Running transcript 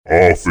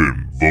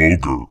often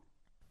vulgar,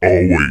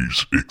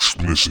 always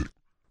explicit,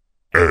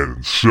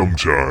 and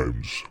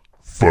sometimes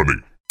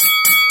funny.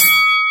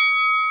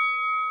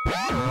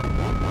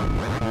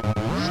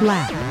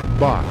 Slap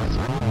Box.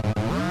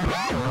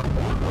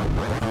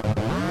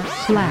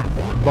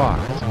 Slap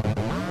Box.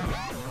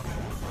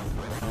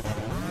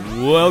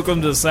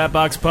 Welcome to the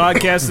Slapbox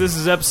Podcast. This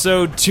is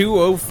episode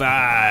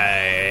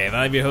 205.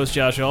 I'm your host,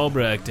 Josh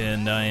Albrecht,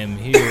 and I am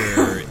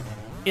here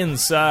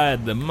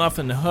inside the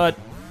Muffin Hut.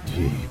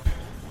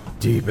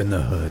 Deep in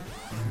the hood.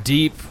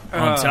 Deep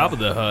on top of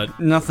the hut.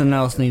 Nothing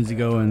else needs to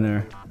go in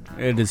there.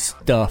 It is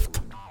stuffed.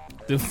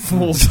 The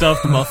full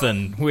stuffed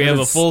muffin. We have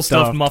a It's full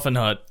stuffed stuffed. muffin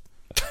hut.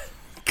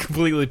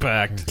 Completely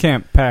packed.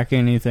 Can't pack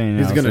anything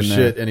He's else gonna in there.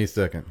 shit any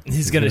second.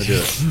 He's gonna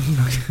do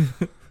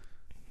it.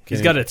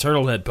 He's got a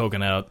turtle head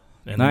poking out.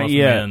 And Not Muffin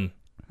yet. Man.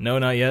 No,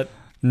 not yet.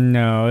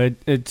 No,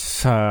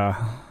 it's.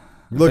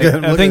 Look at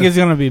him. I think it's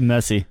gonna be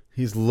messy.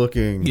 He's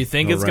looking. You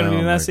think it's gonna be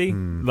around messy?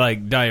 Like,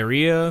 Like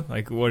diarrhea?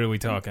 Like what are we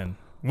talking?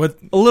 What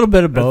A little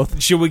bit of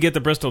both. should we get the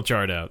Bristol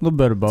chart out? A little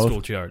bit of both.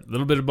 School chart. A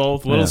little bit of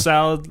both. Little Yeah.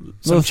 salad. Some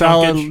Little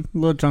salad, chunkage.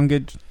 little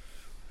chunkage.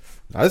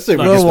 I say we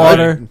Little get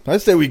water. I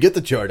say we get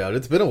the chart out.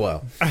 It's been a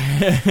while.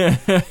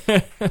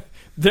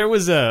 There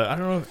was I don't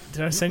know,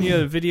 did I send you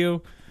a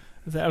video?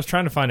 I was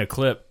trying to find a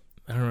clip.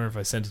 I don't remember if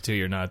I sent it to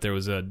you or not. There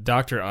was a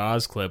Dr.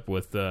 Oz clip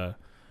with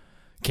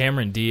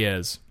Cameron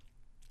Diaz.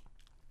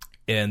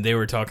 And they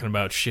were talking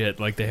about shit.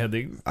 Like they had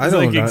the I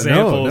don't like know.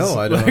 examples. No,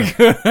 I don't. Like,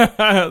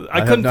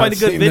 I couldn't not find a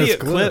good seen this video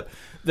clip. clip.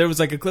 There was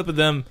like a clip of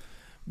them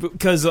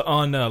because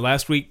on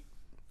last week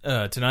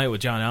tonight with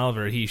John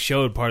Oliver, he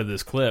showed part of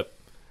this clip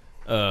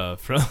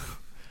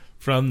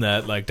from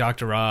that, like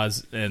Dr.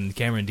 Oz and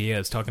Cameron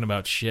Diaz talking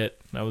about shit.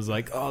 And I was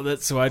like, oh,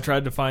 that's so I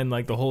tried to find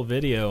like the whole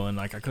video and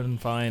like I couldn't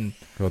find.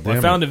 Well, I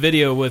damn found it. a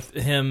video with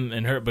him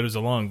and her, but it was a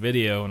long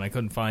video and I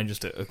couldn't find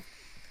just a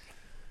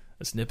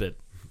snippet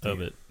of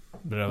it.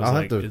 But I was I'll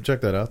like, have to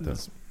check that out then.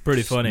 it's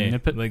pretty funny,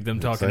 Snippet? like them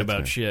That talking excites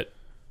about me. shit.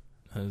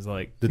 I was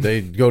like, Did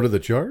they go to the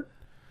chart?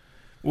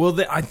 well,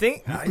 I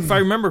think if I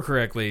remember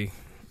correctly,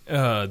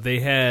 they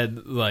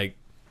had like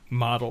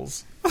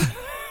models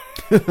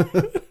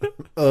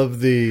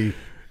Of the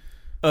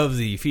of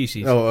the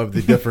feces. of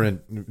the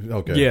different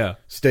okay Yeah.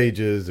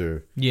 stages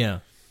or Yeah.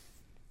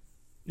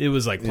 It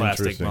was like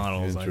plastic Interesting,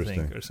 models, I think,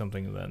 interesting. or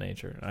something of that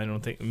nature. I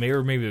don't think,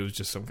 or maybe it was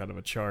just some kind of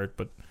a chart,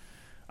 but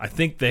I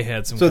think they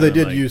had some. so kind they of,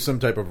 did like, use some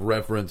type of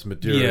reference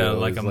material. Yeah,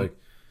 like It's a-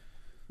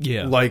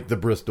 yeah, like the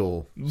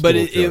Bristol. but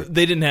stool chart.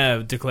 they didn't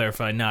have to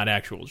clarify not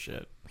actual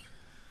shit.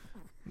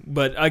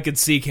 But I could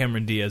see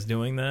Cameron Diaz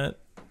doing that.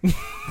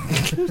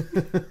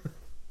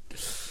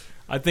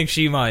 I think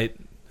she might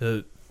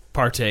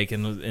partake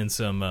in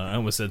some. I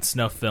almost said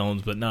snuff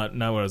films, but not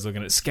what I was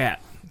looking at.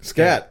 Scat.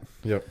 Scat.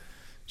 Yep.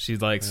 She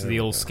likes the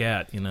old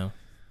scat, you know.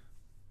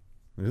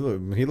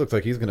 He looks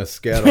like he's gonna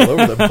scat all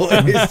over the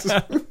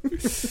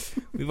place.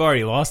 We've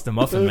already lost the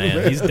Muffin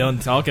Man. He's done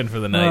talking for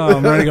the Oh, night.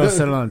 I'm ready to go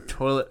sit on the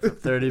toilet for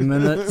 30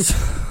 minutes.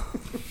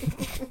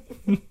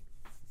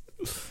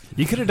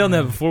 You could have done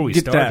that before we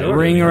Get started. that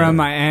ring around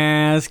my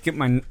ass. Get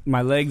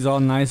my legs all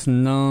nice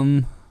and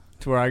numb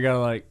to where I gotta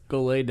like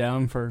go lay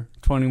down for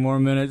 20 more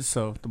minutes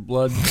so the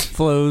blood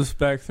flows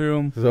back through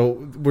them. So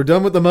we're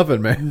done with the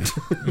Muffin Man.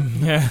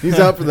 Yeah. He's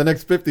out for the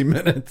next 50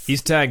 minutes.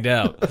 He's tagged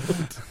out.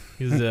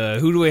 He's,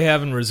 who do we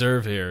have in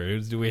reserve here?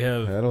 Do we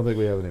have I don't think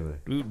we have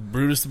anybody.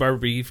 Brutus the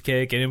Barber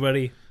Beefcake?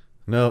 Anybody?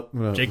 No.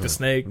 Jake no, the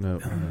Snake? No.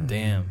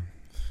 Damn.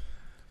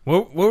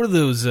 What were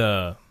those?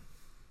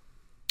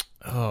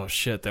 Oh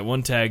shit! That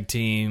one tag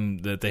team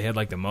that they had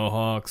like the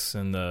Mohawks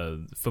and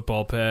the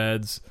football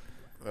pads,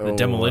 the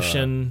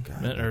Demolition,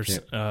 or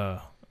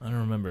I don't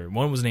remember.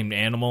 One was named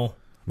Animal.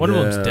 One of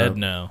them's Yeah. dead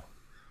now.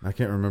 I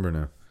can't remember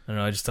now. I don't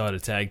know. I just thought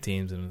of tag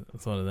teams and I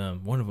thought of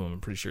them. One of them,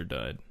 I'm pretty sure,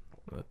 died.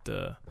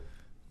 But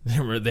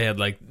they had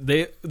like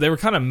they were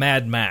kind of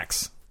Mad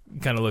Max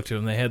kind of look to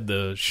them. They had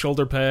the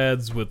shoulder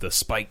pads with the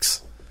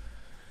spikes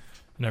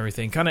and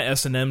everything, kind of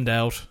S&M'd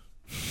out.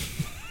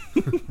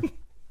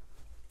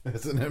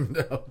 S&M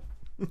now.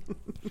 I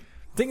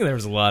think there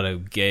was a lot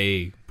of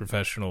gay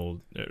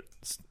professional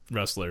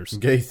wrestlers.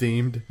 Gay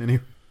themed.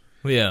 Anyway.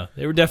 Well, yeah,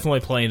 they were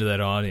definitely playing to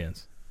that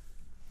audience.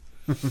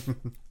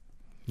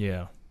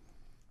 Yeah.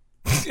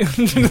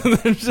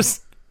 They're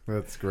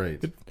That's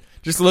great.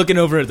 just looking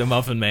over at the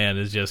Muffin Man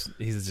is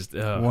he's just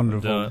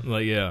Wonderful.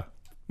 Like, yeah.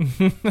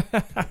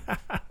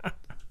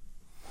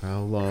 How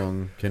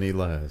long can he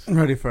last? I'm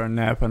ready for a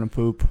nap and a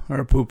poop, or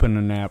a poop and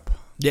a nap.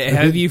 Yeah,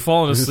 have you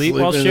fallen asleep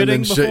while Sleep and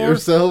then shitting before? shit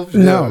yourself?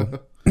 No.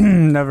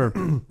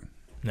 Never.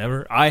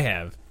 Never. I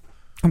have.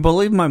 I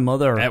believe my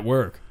mother At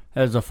work.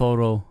 has a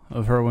photo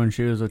of her when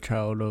she was a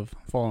child of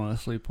falling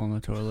asleep on the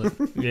toilet.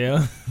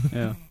 Yeah.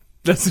 Yeah.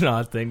 That's an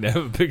odd thing to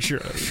have a picture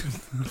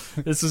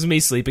of. This is me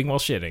sleeping while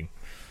shitting.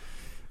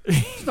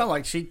 It's not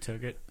like she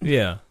took it.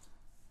 Yeah.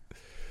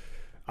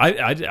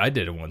 I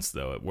did it once,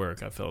 though, at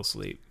work. I fell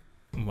asleep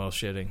while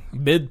shitting.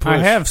 Mid-push. I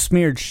have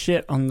smeared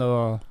shit on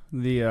the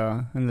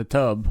in the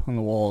tub on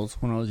the walls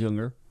when I was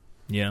younger.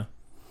 Yeah.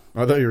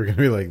 I thought you were gonna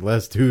be like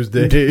last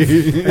Tuesday.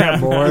 Got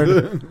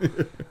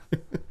bored.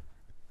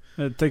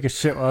 I'd take a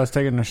shit while I was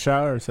taking a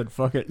shower. I said,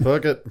 fuck it.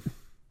 Fuck it.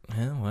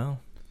 Yeah, well,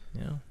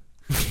 yeah.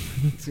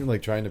 It seemed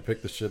like trying to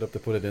pick the shit up to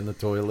put it in the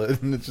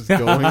toilet, and it's just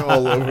going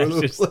all over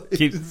the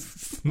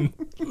Just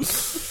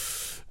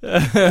place.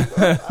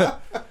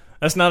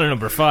 That's not a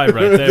number 5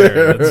 right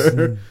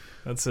there.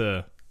 That's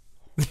a.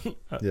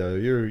 Yeah,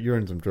 you're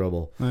in some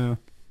trouble. Yeah.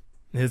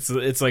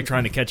 It's like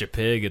trying to catch a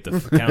pig at the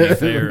county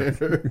fair.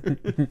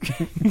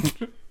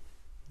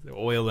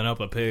 Oiling up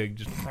a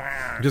pig.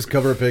 Just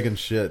cover a pig in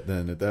shit.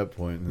 Then at that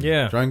point, and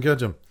Yeah. try and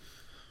catch him.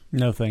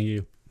 No, thank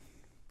you.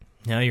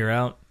 Now you're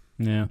out.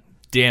 Yeah.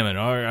 Damn it!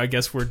 All right, I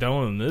guess we're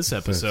done with this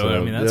episode. So, I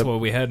mean, that's yep. what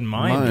we had in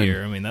mind Mine.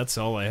 here. I mean, that's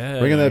all I had.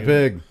 Bring in that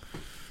pig.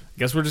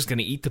 Guess we're just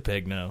gonna eat the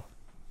pig now.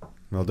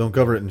 Well, don't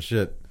cover it in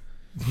shit.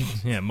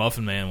 Yeah,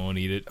 Muffin Man won't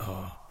eat it.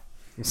 Oh,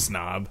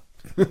 snob.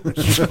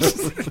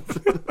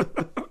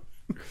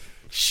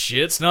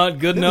 Shit's not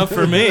good enough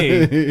for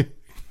me.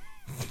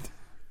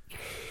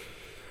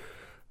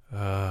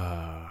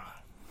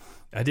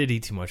 I did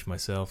eat too much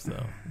myself,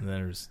 though. And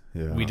there's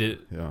Yeah, we did.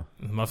 Yeah,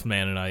 Muffin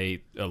Man and I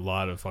ate a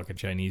lot of fucking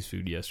Chinese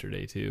food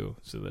yesterday too.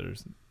 So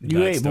there's You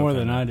that ate still more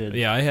than kinda- I did.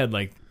 Yeah, I had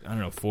like I don't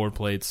know 4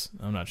 plates.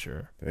 I'm not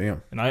sure,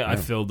 damn, and I Yeah.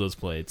 filled those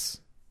plates.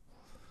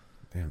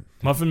 damn.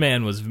 Muffin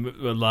Man was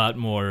a lot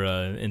more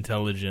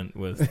intelligent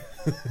with,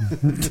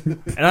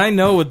 and I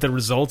know what the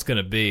result's going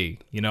to be.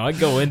 You know, I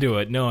go into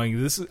it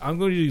knowing this. I'm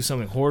going to do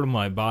something horrible to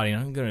my body,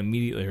 and I'm going to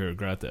immediately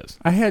regret this.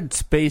 I had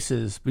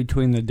spaces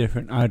between the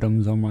different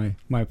items on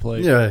my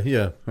plate.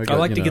 Yeah. I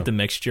like to get the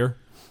mixture.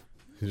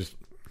 just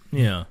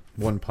Yeah,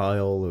 one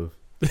pile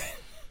of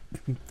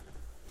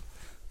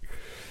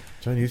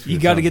Chinese food. you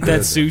got to sounds get that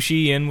good.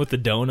 sushi in with the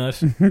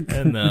donut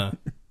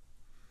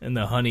and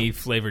the honey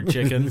flavored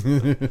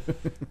chicken.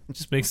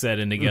 Just mix that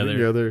in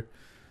together.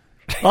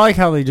 I like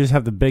how they just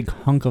have the big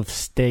hunk of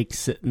steak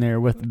sitting there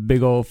with the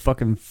big old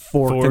fucking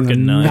fork and,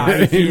 and knife.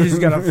 knife. You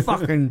just gotta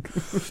fucking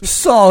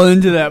saw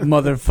into that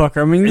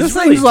motherfucker. I mean, It's this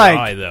really thing's like,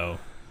 dry though,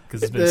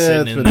 because it's been Yeah,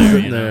 sitting it's in been there.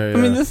 sitting You know? there, I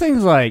mean, yeah. this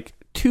thing's like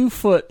 2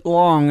 foot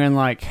long and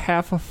like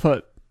half a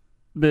foot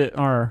bit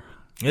or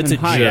It's a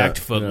and height. jacked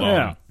foot Yeah. long.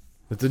 Yeah.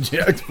 It's a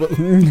jacked foot.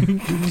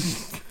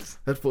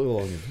 That's foot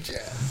long.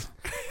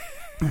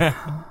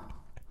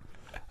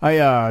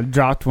 I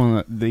dropped one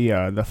of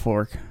the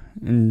fork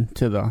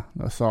into the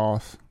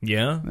sauce.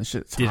 Yeah? That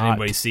shit's Did hot.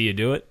 anybody see you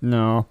do it?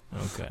 No.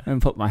 Okay.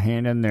 And put my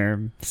hand in there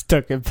and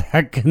stuck it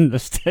back in the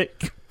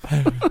steak.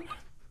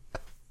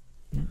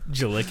 Did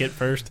you lick it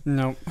first?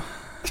 Nope.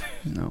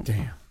 No.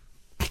 Damn.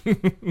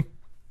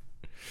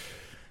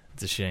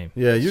 It's a shame.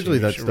 Yeah, usually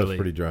You that should stuff's really-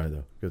 pretty dry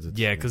though.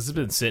 Yeah, because it's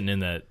been sitting in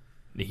that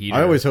heater.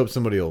 I always hope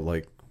somebody will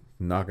like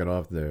knock it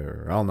off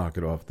there. Or I'll knock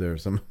it off there.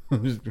 Some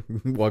just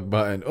walk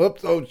by and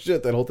oops, oh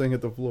shit, that whole thing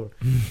hit the floor.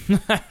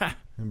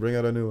 And bring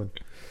out a new one.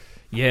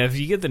 Yeah, if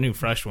you get the new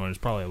fresh one, it's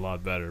probably a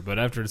lot better. But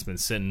after it's been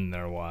sitting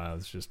there a while,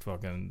 it's just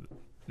fucking.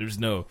 There's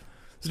no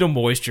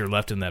moisture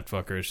left in that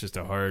fucker. It's just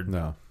a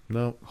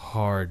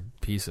hard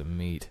piece of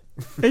meat.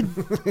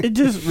 It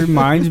just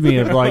reminds me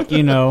of like,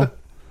 you know,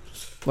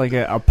 like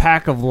a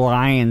pack of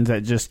lions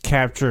that just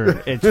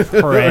captured its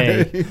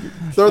prey.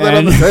 Throw that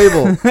on the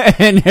table.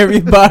 And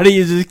everybody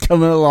is just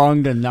coming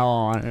along to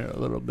gnaw on it a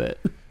little bit.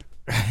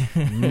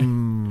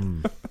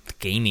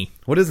 Gamey.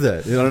 What is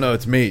that? I don't know.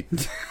 It's meat.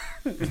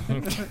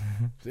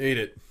 Eat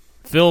it.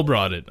 Phil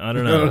brought it. I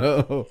don't I know.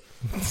 don't know.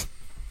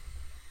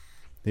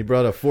 He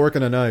brought a fork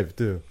and a knife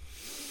too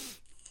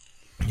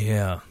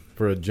Yeah.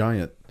 for a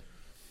giant.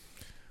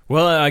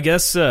 Well, I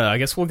guess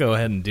we'll go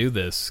ahead and do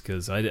this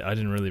because I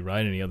didn't really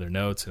write any other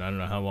notes, and I don't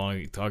know how long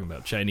you talk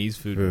about Chinese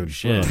food and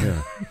shit, Well,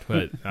 yeah.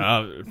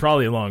 but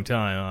probably a long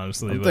time,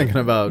 honestly. I'm but- thinking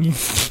about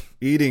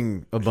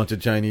eating a bunch of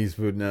Chinese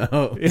food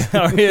now.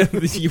 Yeah,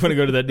 you want to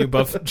go to that new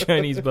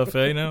Chinese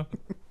buffet now?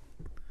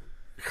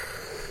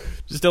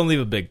 Just don't leave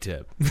a big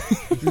tip.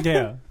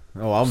 Yeah.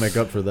 Oh, I'll make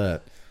up for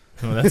that.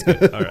 Oh, that's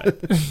good. All right,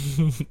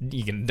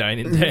 you can dine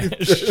and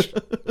dash.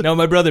 No,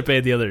 my brother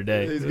paid the other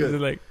day. He's It was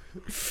good. like,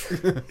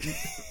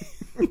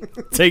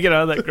 take it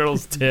out of that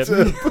girl's tip.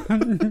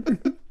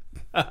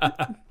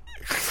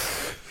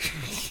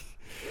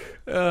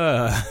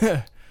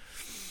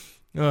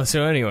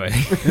 So anyway,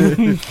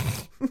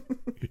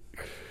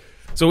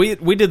 so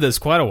we did this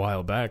quite a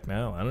while back.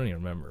 Now I don't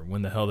even remember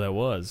when the hell that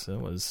was. That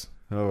was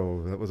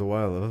Oh, that was a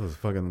while. That was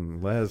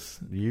fucking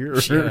last year.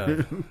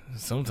 yeah,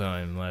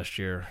 sometime last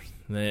year,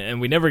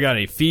 and we never got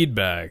any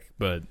feedback.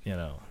 But you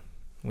know,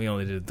 we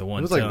only did the It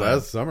one. was like time.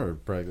 last summer,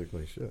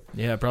 practically. Shit.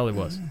 Yeah, it probably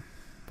was.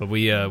 But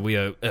we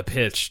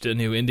pitched a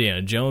new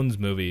Indiana Jones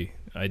movie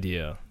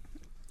idea.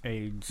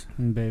 AIDS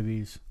and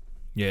babies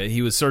Yeah,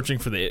 he was searching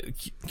for the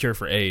cure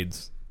for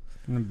AIDS.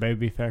 in a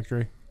baby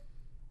factory.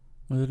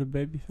 Was it a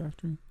baby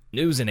factory?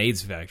 It was an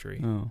AIDS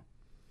factory. Oh.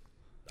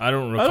 I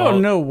don't I recall.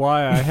 don't know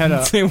why I had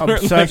an They weren't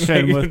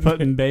obsession like- with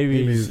putting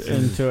babies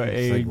into an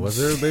It's like, AIDS was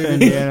there a baby?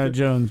 Indiana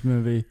Jones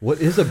movie. What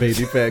is a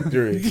baby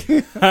factory?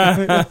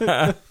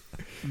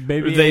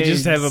 Baby They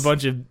just AIDS. have a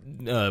bunch of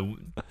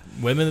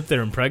women that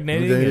they're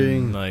impregnating, Dating.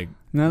 and like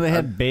No, they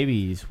had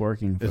babies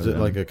working for Is it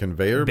them. like a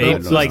conveyor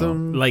Babes, belt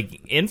system?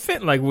 like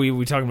infant, like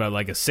we talking about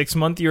like a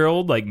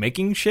 6-month-year-old like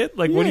making shit.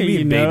 Like what do Yeah, you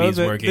mean babies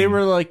they, working? They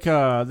were like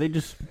they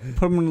just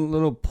put them in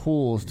little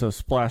pools to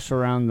splash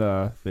around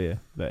the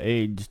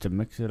eggs to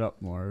mix it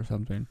up more or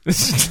something.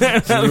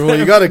 Well,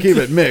 you got to keep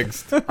it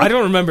mixed. I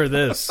don't remember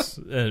this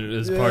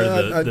as part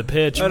of the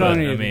pitch. I don't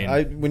but, either.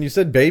 I mean, When you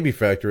said baby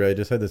factory, I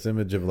just had this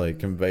image of like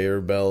conveyor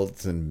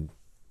belts and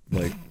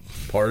like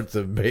parts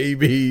of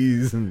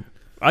babies. And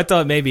I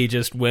thought maybe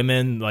just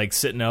women like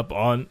sitting up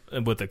on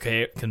with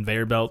a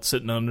conveyor belt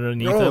sitting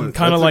underneath them,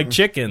 kind of that's like a-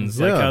 chickens,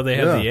 like how they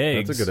have the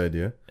eggs. That's a good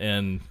idea.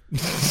 And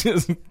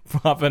just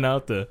popping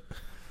out the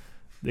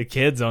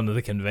kids onto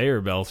the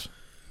conveyor belt.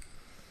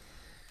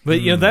 But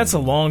you know that's a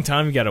long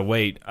time you got to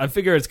wait. I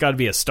figure it's got to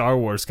be a Star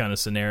Wars kind of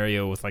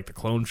scenario with like the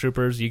clone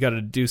troopers. You got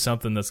to do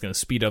something that's going to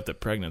speed up the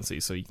pregnancy,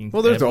 so you can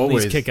Well, there's at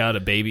always- least kick out a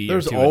baby.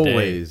 There's or two a day.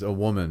 always a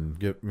woman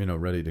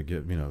ready to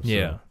get so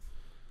Yeah.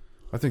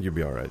 I think you'll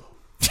be all right.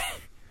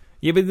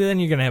 Yeah, but then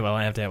you're gonna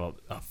have to have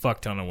a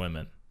fuck ton of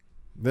women.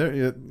 There,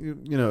 you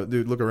know,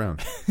 dude, look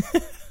around.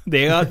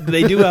 They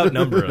do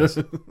outnumber us.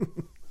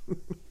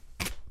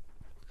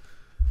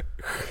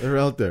 They're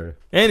out there,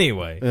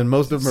 Anyway, and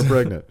most of them are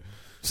pregnant.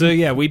 so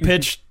yeah, we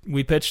pitched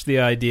the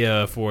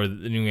idea for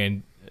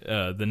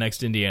the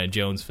next Indiana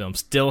Jones film.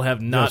 Still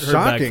have not heard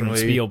back from shockingly-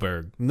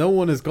 Spielberg. No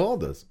one has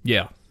called us.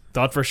 Yeah,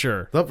 thought for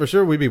sure. Thought for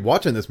sure we'd be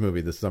watching this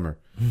movie this summer.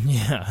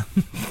 Yeah.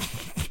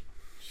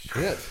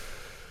 Shit.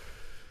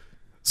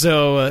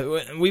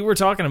 So we were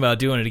talking about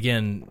doing it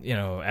again, you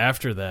know,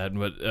 after that,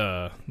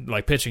 but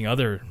like pitching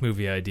other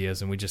movie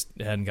ideas, and we just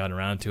hadn't gotten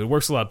around to it. It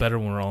works a lot better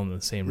when we're all in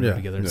the same room Yeah,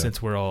 together, yeah. since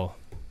we're all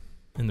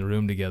in the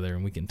room together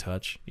and we can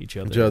touch each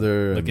other,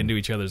 look and- into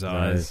each other's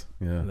eyes.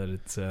 Yeah. That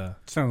it's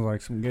Sounds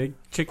like some good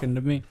chicken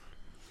to me.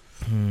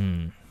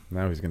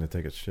 Now he's gonna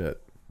take a shit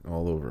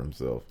all over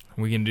himself.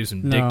 we can do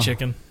some No. dick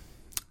chicken.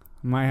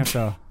 Might have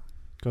to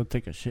go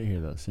take a shit here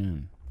though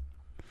soon.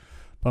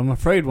 But I'm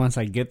afraid once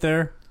I get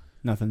there,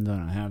 nothing's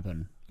gonna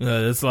happen.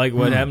 That's like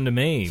what happened to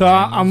me. So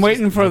man. I'm It's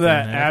waiting just for nothing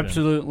that happening.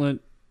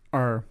 absolute,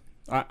 or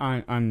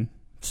I'm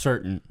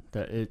certain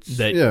that it's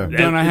That, Yeah. that,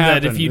 Gonna that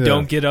happen. if you Yeah.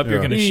 don't get up, you're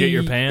Yeah. gonna shit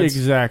your pants.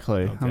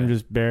 Exactly. Okay. I'm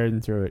just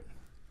bearing through it.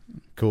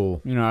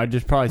 Cool. You know, I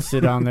just probably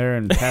sit down there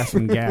and pass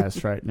some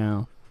gas right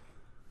now.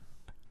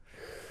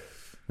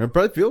 It'd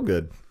probably feel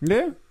good.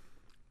 Yeah.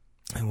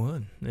 It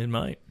would. It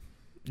might.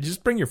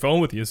 Just bring your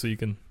phone with you so you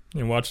can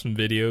watch some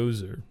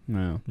videos or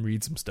No.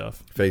 read some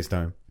stuff.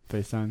 FaceTime.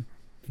 FaceTime.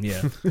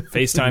 Yeah.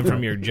 FaceTime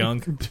from your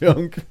junk.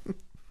 Junk.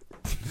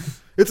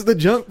 It's the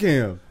junk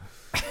cam.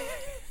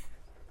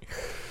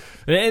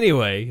 But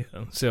anyway,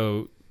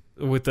 so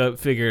with that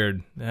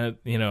figured,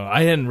 you know,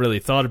 I hadn't really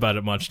thought about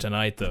it much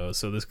tonight though,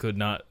 so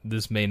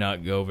this may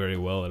not go very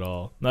well at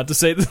all. Not to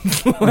say that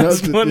the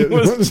last one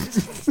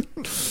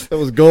That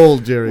was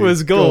gold, Jerry.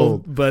 was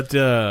gold, but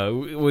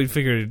we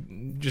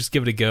figured just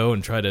give it a go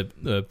and try to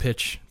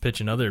pitch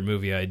another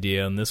movie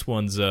idea. And this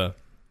one's an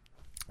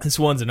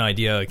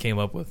idea I came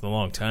up with a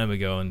long time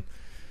ago, and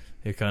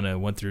it kind of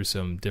went through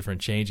some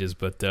different changes.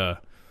 But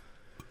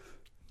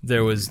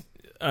there was,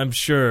 I'm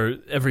sure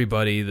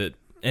anybody that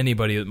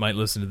might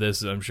listen to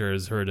this, I'm sure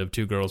has heard of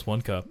Two Girls,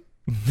 One Cup.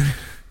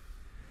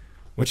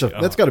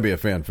 That's got to be a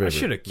fan favorite. I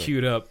should have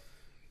queued up.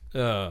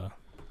 The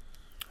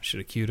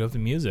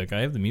music. I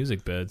have the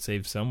music bed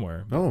saved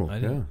somewhere. but Oh, I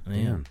didn't. yeah,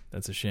 Man, damn.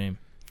 that's a shame.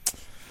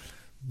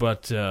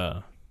 But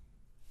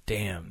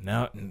damn,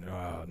 now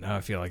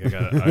I feel like I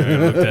gotta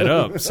look that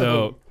up.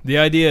 So the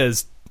idea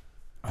is,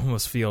 I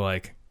almost feel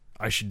like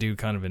I should do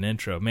kind of an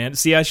intro. Man,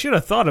 see, I should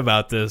have thought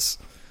about this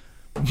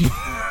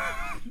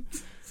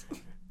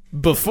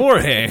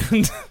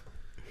beforehand.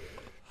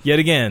 Yet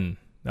again,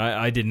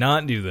 I did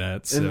not do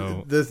that. So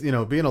And this,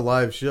 being a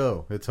live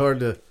show, it's hard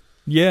to.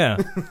 yeah.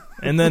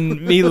 And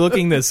then me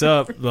looking this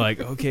up, like,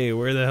 okay,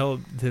 where the hell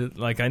did,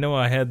 like, I know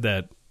I had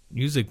that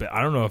music bed.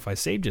 I don't know if I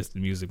saved just the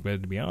music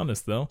bed, to be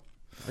honest, though.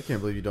 I can't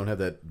believe you don't have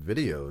that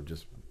video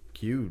just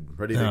queued,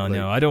 ready to. No, play.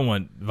 no, I don't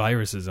want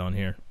viruses on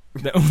here.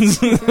 That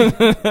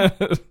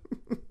was,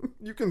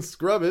 You can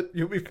scrub it.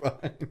 You'll be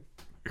fine.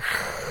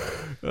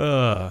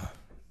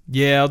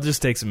 yeah, I'll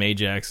just take some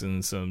Ajax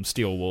and some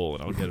steel wool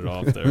and I'll get it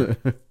off there.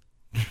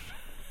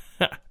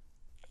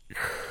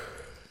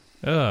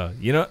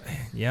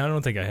 I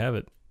don't think I have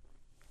it.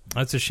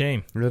 That's a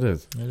shame. It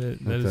is. That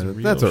is a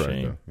real That's all right,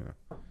 shame. though.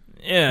 Yeah.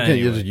 Yeah. Can't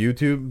you anyway. just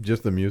YouTube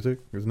just the music?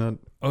 It's not.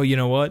 Oh, you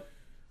know what?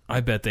 I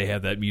bet they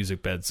have that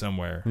music bed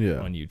somewhere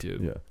on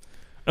YouTube. Yeah.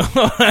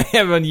 I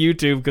have on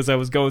YouTube because I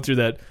was going through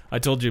that. I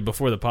told you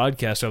before the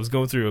podcast, I was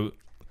going through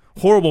a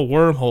horrible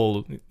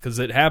wormhole because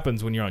it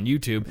happens when you're on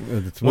YouTube.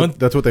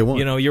 That's what they want.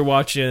 You're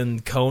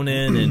watching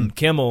Conan and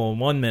Kimmel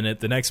 1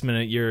 minute. The next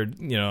minute, you're,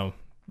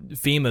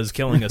 FEMA's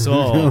killing us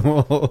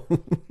all.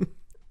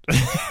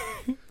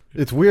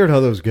 It's weird how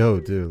those go,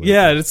 too. Like,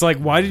 Yeah, it's like,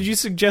 why did you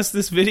suggest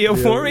this video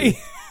for me?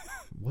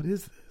 What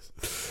is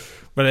this?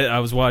 But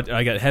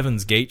I got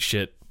Heaven's Gate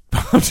shit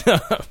popped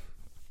up.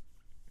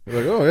 You're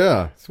like, oh,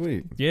 yeah,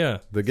 sweet. Yeah.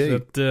 The gate.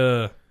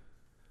 Except,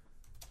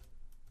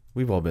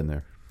 We've all been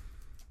there.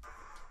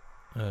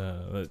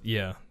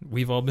 Yeah,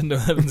 we've all been to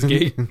Heaven's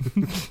Gate.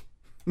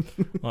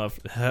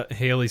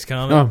 Haley's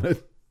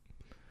comment.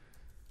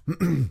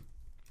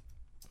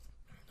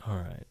 All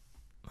right,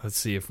 let's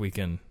see if we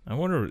can. I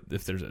wonder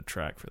if there's a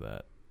track for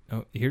that.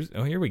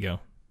 Here we go.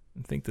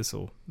 I think this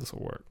will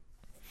work.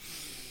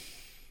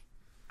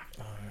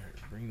 All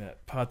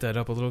right, pot that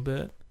up a little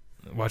bit.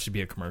 Watch it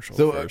be a commercial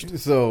first.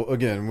 So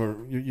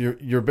again,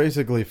 you're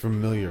basically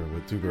familiar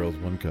with Two Girls,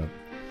 One Cup.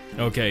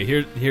 Okay,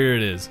 here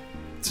it is.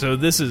 So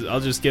this is. I'll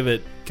just give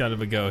it kind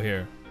of a go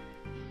here.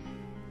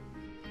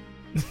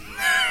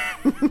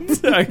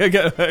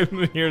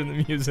 I'm hearing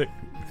the music.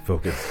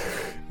 Focus.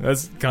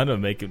 That's kind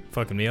of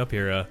fucking me up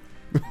here.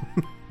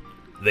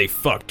 They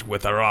fucked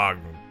with the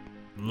wrong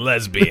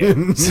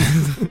lesbians.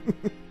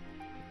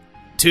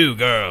 2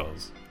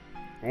 girls,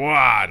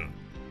 1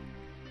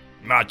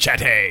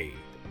 machete.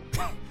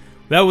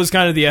 That was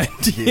kind of the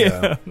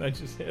idea. Yeah. I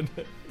just had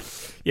to.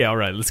 Yeah, all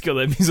right, let's go.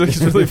 That music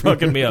is really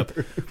fucking me up.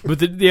 But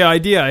the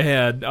idea I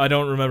had, I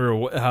don't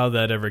remember how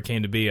that ever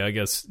came to be. I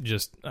guess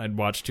just I'd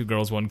watched 2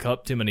 Girls, 1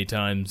 Cup too many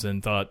times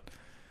and thought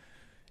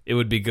it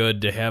would be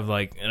good to have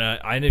like. And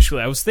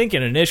I was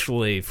thinking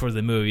initially for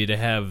the movie to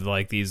have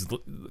like these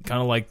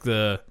kind of like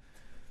the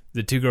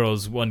 2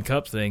 Girls, 1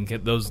 Cup thing.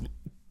 Those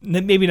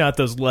maybe not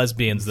those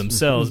lesbians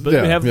themselves, but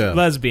have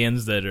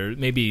lesbians that are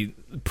maybe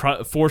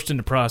forced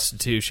into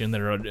prostitution,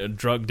 that are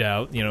drugged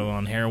out,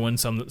 on heroin,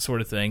 some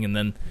sort of thing, and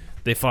then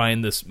they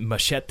find this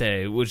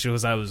machete, which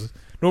was I was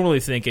normally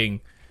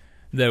thinking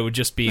that it would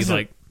just be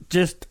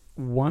just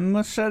one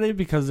machete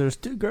because there's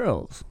 2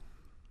 girls.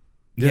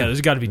 Yeah,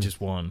 there's got to be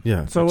just one.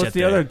 Yeah. So what's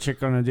the other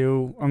chick going to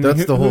do? I mean,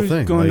 that's the whole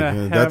thing. Going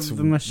to have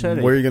the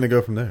machete? Where are you going to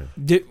go from there?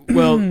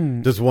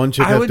 Does one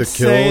chick have to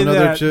kill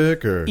another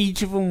chick, or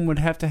each of them would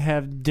have to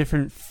have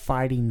different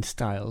fighting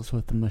styles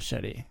with the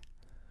machete?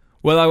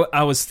 Well,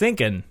 I was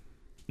thinking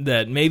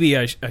that maybe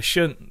I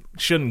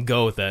shouldn't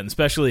go with that,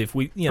 especially if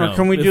we, or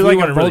can we do like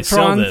a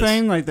Voltron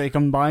thing, like they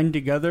combine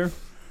together?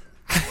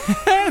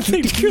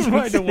 They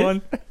combine to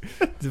one.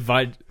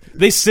 Divide.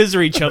 They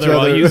scissor each other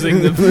while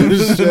using the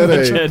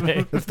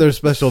machete. That's their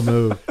special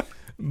move.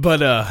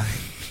 But I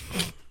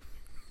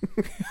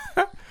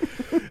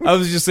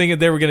was just thinking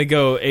they were going to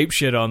go ape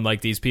shit on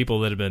like these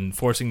people that have been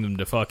forcing them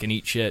to fucking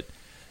eat shit,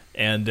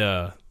 and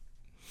then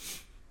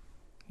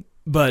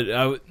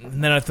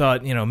I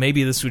thought,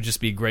 maybe this would just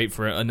be great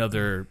for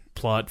another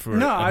plot for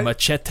a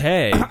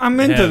machete. I'm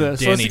into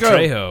this. Danny Let's go.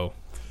 Trejo.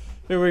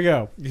 Here we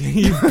go.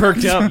 You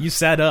perked up. You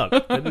sat up.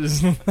 Uh-oh.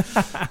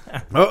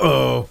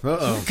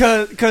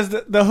 Because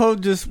the whole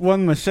just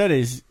one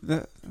machetes.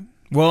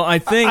 Well, I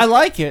think I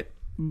like it,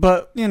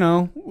 but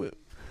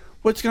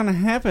what's going to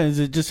happen? Is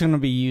it just going to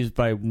be used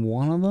by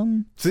one of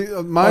them? See,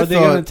 are they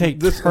going to take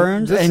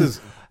turns?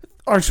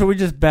 Or should we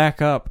just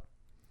back up?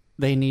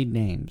 They need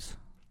names.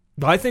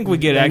 I think we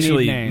get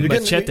actually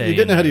machete. You're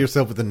getting ahead of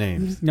yourself with the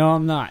names. No,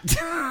 I'm not.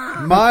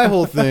 My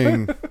whole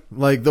thing,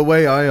 like the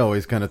way I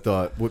always kind of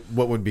thought,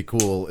 what would be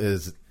cool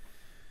is,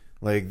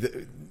 like,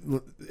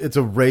 it's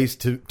a race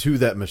to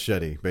that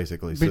machete,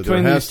 basically. So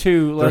between these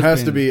two lesbians. There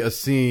has to be a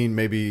scene,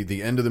 maybe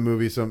the end of the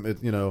movie,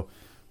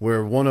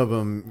 where one of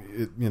them,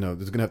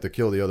 is going to have to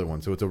kill the other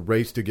one. So it's a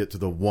race to get to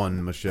the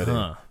one machete.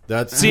 Huh.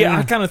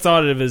 I kind of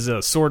thought of it as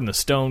a sword and a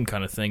stone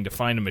kind of thing, to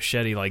find a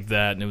machete like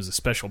that, and it was a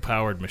special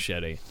powered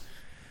machete.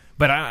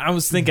 But I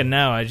was thinking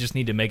now I just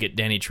need to make it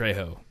Danny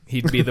Trejo.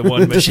 He'd be the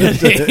one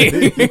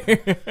machete.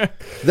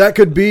 That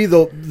could be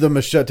the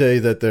machete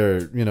that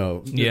they're,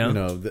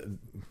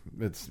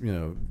 it's,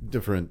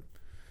 different.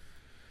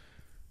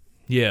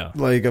 Yeah.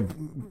 Like I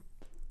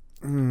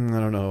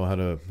don't know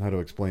how to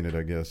explain it,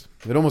 I guess.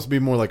 It'd almost be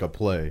more like a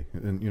play.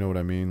 And you know what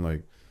I mean?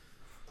 Like,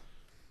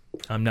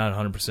 I'm not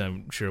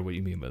 100% sure what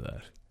you mean by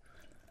that.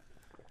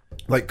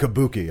 Like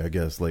kabuki, I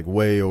guess, like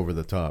way over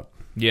the top.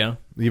 Yeah.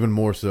 Even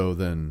more so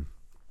than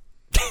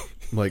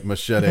like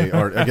machete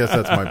art. I guess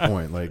that's my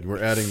point. Like,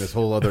 we're adding this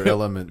whole other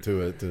element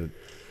to it.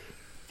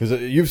 Because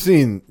you've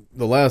seen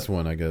the last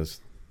one, I guess.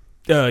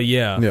 Yeah.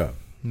 Yeah.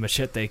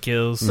 Machete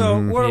kills.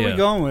 So what are we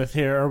going with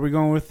here? Are we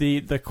going with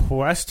the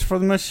quest for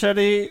the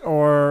machete,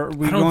 or are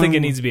we I don't think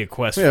it needs to be a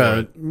quest for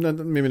it.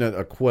 Maybe not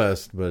a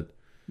quest, but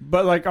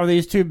like, are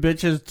these two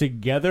bitches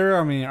together?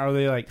 I mean, are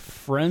they like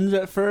friends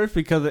at first?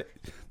 Because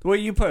the way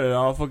you put it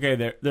off,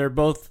 okay, they're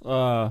both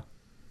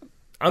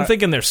I'm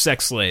thinking they're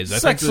sex slaves.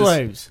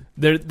 Slaves.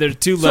 They're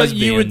two lesbians. So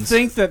you would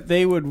think that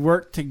they would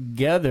work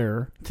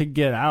together to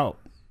get out.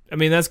 I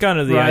mean, that's kind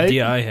of the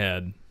idea I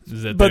had.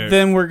 But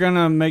then we're going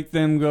to make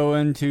them go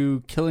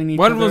into killing each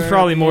other. One was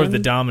probably more of the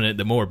dominant,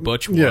 the more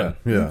butch one. Yeah.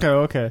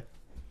 Okay.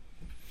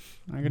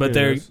 But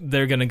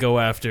they're going to go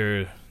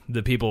after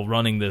the people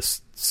running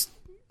this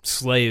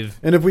slave.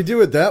 And if we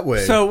do it that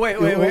way... So, wait.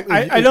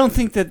 I don't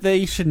think that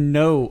they should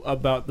know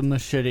about the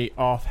machete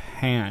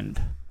offhand.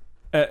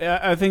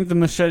 I think the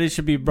machete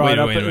should be brought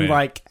up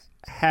like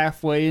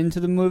halfway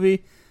into the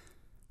movie,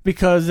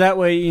 because that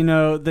way,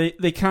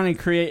 they kind of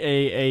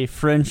create a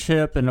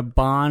friendship and a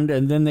bond,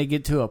 and then they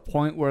get to a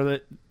point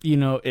where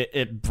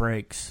it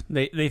breaks.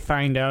 They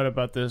find out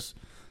about this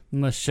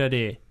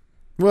machete.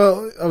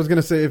 Well, I was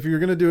gonna say if you're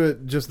gonna do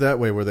it just that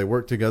way, where they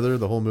work together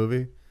the whole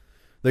movie,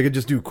 they could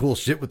just do cool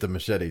shit with the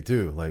machete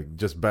too, like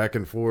just back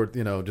and forth.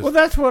 Just well,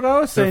 that's what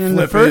I was saying in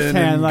the flipping first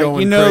hand. and Like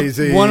going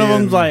crazy one of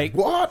them's and like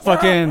what?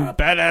 fucking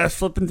badass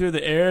flipping through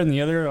the air, and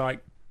the other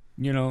like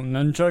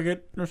nunchuck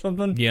it or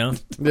something. Yeah.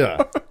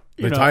 Yeah.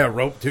 They know. tie a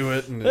rope to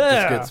it, and it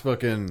Yeah. just gets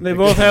fucking. They it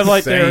both gets have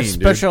like their insane,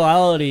 dude.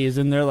 specialities,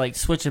 and they're like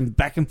switching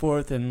back and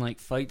forth in like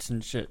fights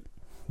and shit.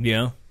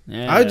 Yeah.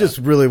 Yeah. I just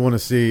really want to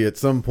see at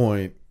some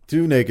point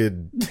 2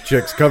 naked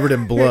chicks covered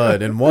in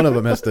blood, and one of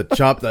them has to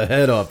chop the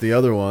head off the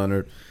other one,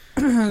 or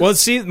Well,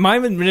 see, my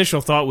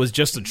initial thought was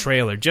just a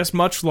trailer, just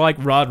much like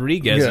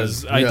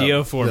Rodriguez's Yeah, idea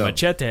yeah, for yeah.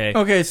 Machete.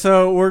 okay.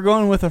 So we're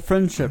going with a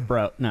friendship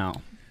route now.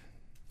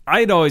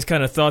 I'd always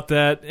kind of thought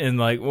that, and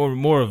like, or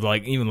more of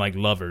like even like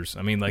lovers.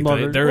 I mean, like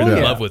Lovers. they're in Well,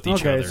 yeah. love with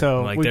each other. Okay,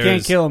 so like, we there's-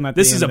 can't kill 'em at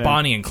the This is a end then.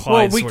 Bonnie and Well,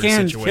 Clyde we sort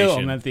can of situation. kill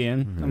them at the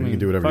end. I mean, can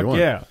do whatever fuck you want.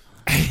 Yeah,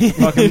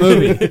 fucking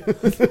movie.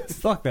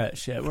 Fuck that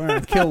shit. We're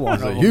gonna kill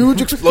one a of them.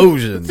 huge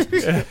explosion.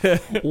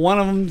 One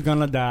of them's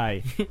gonna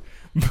die.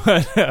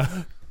 But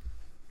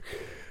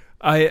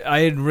I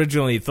had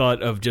originally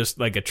thought of just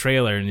like a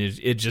trailer, and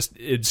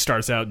it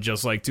starts out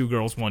just like 2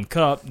 girls, 1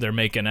 cup. They're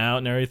making out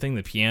and everything,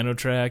 the piano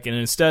track, and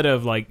instead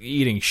of like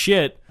eating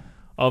shit,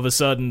 all of a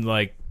sudden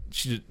like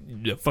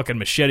the fucking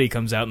machete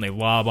comes out and they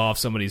lob off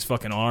somebody's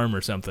fucking arm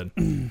or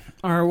something.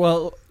 All right.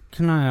 Well,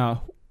 can I?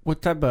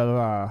 What type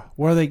of?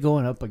 What are they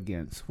going up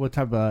against? What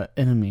type of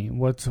enemy?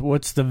 What's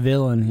the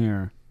villain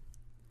here?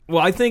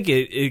 Well, I think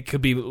it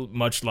could be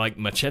much like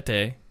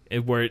Machete,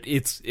 where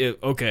it's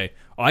okay.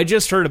 I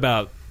just heard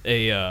about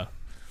a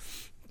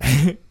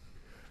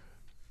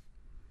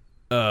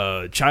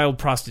child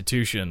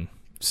prostitution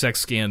sex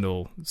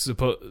scandal.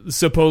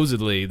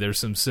 Supposedly, there's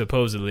some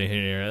supposedly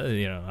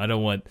here. I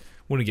don't want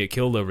to get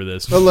killed over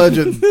this.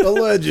 Alleged.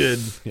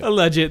 Yeah.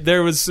 Alleged.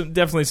 There was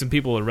definitely some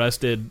people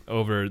arrested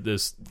over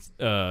this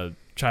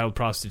child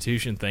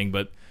prostitution thing,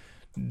 but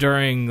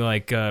during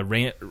like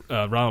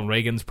Ronald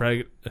Reagan's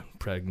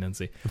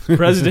presidency,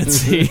 Ronald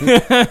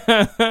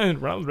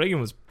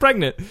Reagan was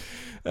pregnant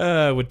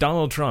with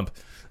Donald Trump.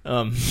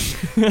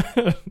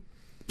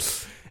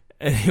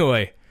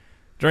 Anyway,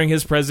 during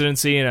his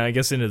presidency, and I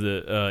guess into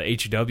the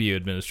HW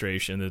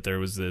administration, that there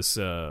was this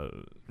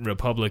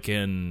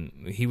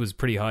Republican. He was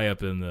pretty high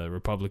up in the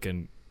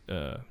Republicans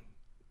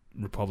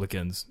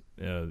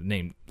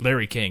named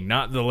Larry King,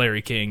 not the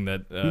Larry King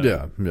that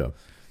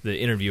the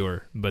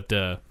interviewer, but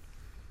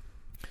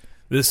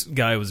this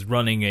guy was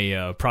running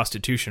a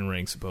prostitution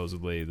ring,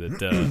 supposedly. That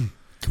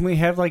Can we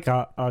have like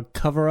a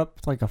cover up,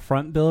 like a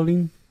front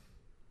building?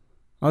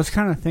 I was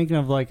kind of thinking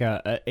of like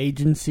a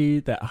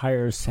agency that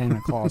hires Santa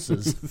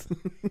Clauses.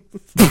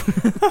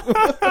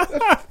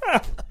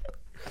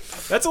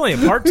 that's only a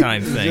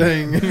part-time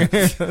thing.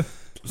 Dang.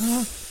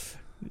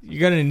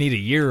 You're gonna need a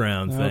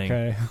year-round thing.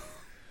 Okay.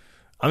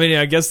 I mean,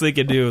 I guess they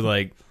could do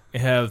like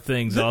have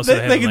things also.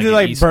 They could like do an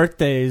like Easter,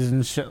 birthdays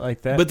and shit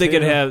like that. but they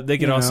could too, have. They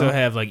could you also know?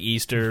 have like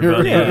Easter You're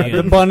bunny Yeah, right. the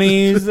and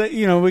bunnies.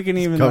 We can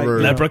even like,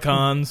 covered.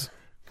 leprechauns,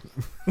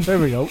 there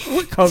we go.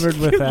 We're covered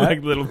with that.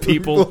 like little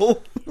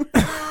people.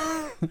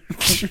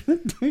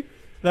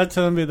 That's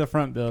gonna be the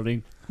front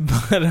building.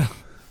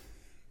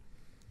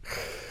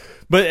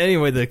 But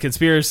anyway, the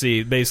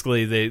conspiracy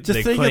basically they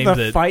Just think claim of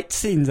the that fight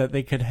scenes that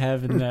they could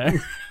have in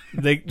there.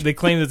 they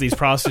claim that these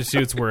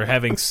prostitutes were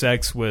having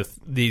sex with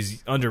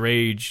these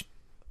underage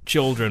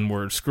children,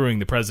 were screwing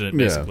the president.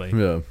 Basically,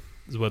 Yeah.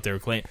 is what they were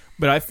claiming.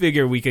 But I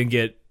figure we can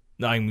get.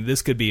 I mean,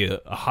 this could be a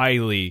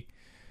highly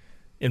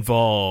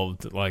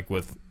involved, like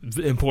with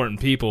important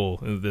people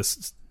in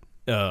this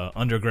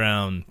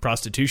underground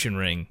prostitution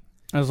ring.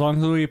 As long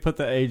as we put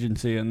the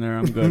agency in there,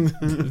 I'm good.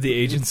 The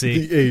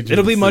agency. The agency.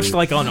 It'll be much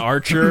like on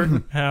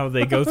Archer, how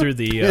they go through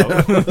the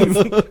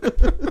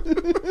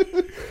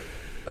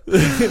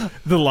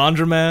the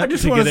laundromat I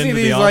just to want get to see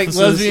into these the like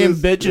offices. lesbian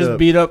bitches Yeah.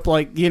 beat up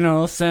like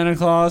Santa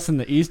Claus and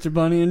the Easter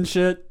Bunny and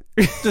shit.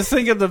 Just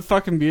think of the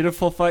fucking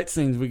beautiful fight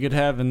scenes we could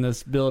have in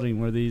this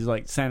building where these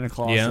like Santa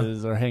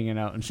Clauses are hanging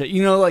out and shit.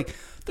 Like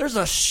there's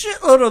a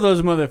shitload of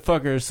those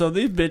motherfuckers. So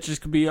these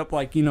bitches could be up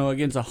like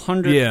against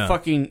 100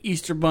 fucking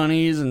Easter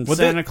bunnies and Well,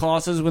 Santa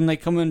Clauses when they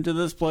come into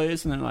this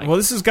place, and they're like, Well,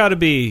 this has got to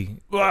be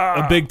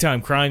a big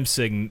time crime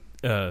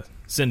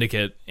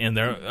syndicate, and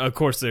of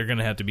course they're going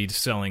to have to be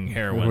selling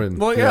heroin.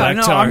 well, yeah, Black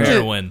no, tar I'm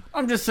heroin.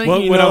 I'm just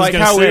thinking, What I was like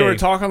gonna how say- we were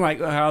talking, like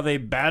how they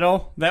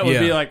battle. That would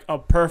be Yeah. like a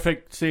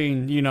perfect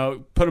scene.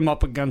 Put them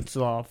up against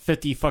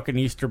 50 fucking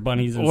Easter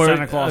bunnies and Or,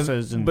 Santa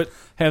Clauses, and but-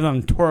 have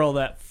them twirl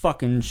that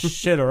fucking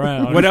shit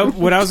around.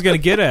 What I was going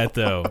to get at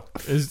though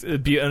is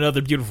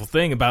another beautiful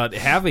thing about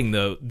having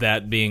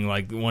that being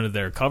like one of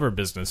their cover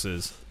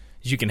businesses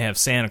is you can have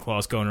Santa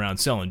Claus going around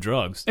selling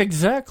drugs,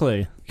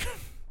 Exactly.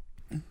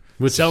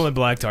 selling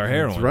black tar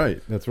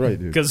heroin. That's right,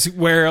 dude. Because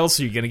where else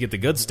are you going to get the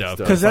good stuff?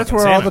 Because that's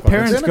Fucking where all Santa the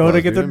parents Santa go to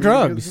Claus, get their dude. I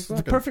mean, drugs. it's It's the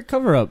fucking- perfect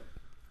cover up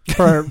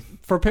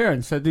for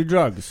parents that do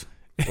drugs.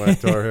 Black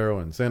tar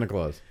heroin. Santa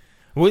Claus.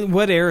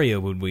 What area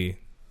would we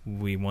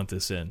want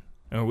this in?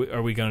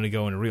 Are we going to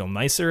go in a real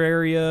nicer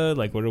area?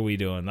 Like, what are we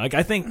doing? Like,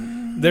 I think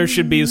there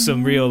should be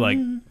some real like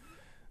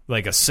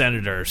like a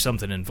senator or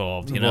something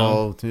involved. You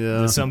Involved, know, yeah.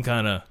 There's some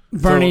kind of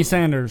Bernie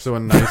Sanders. So a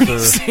nicer,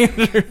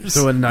 Sanders.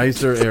 so a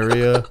nicer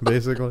area,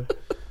 basically.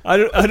 I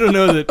don't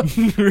know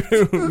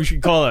that we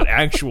should call it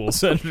actual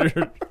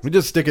senator. We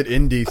just stick it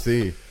in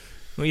DC.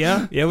 Well,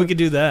 yeah, we could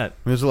do that.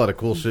 There's a lot of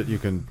cool shit you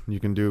can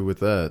do with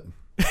that.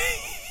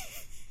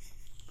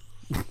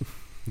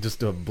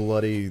 Just a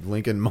bloody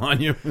Lincoln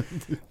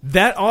monument.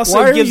 That also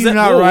Why are gives you that.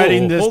 not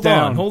writing this hold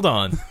down? Hold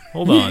on.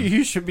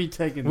 You should be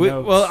taking We,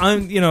 notes. well,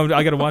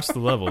 I got to watch the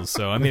levels.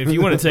 So I mean, if you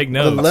want to take The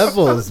notes,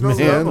 levels, man.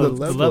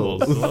 the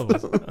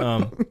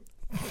levels.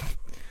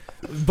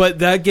 But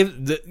that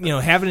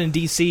having it in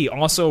DC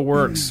also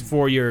works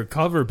for your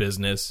cover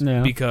business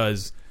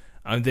because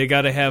they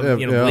got to have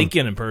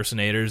Lincoln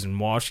impersonators in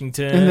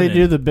Washington, and they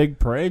do the big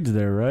parades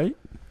there, right?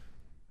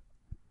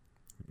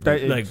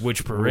 Like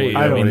which parade?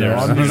 I don't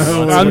know.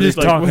 there's- I'm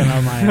just talking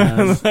on my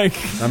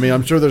ass. I mean,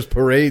 I'm sure there's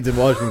parades in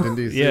Washington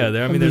D.C. Yeah,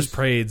 there's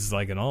parades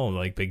like in all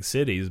like big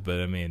cities, but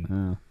I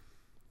mean,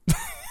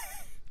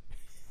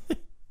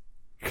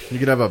 You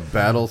could have a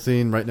battle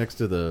scene right next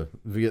to the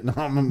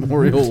Vietnam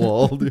Memorial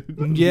Wall,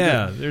 dude.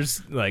 yeah,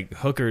 there's like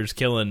hookers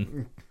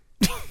killing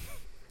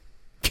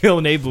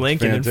Abe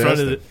Lincoln in front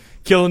of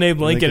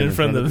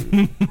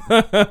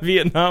the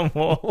Vietnam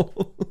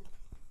Wall.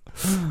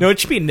 No, it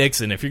should be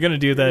Nixon. If you're going to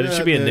do that, it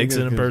should be a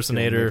Nixon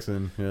impersonator.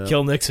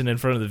 Kill Nixon in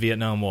front of the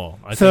Vietnam Wall.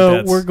 I think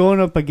that's, we're going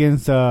up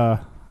against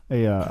a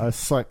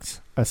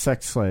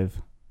sex slave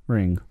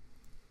ring.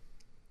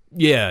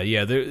 Yeah,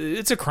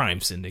 it's a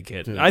crime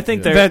syndicate. Yeah, I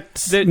think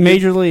that's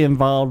majorly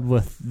involved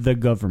with the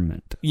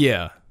government.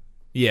 Yeah,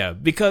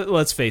 because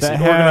let's face That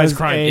it, organized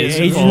crime is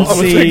involved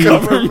with agency the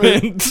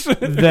government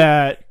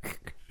that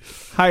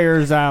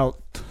hires out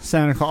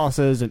Santa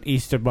Clauses and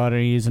Easter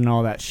bunnies and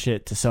all that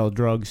shit to sell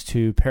drugs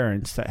to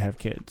parents that have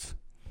kids.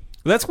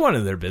 That's one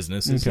of their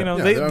businesses. Okay. You know,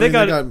 Yeah, they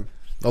got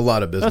a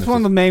lot of business. That's one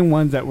of the main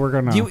ones that we're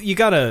gonna. you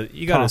gotta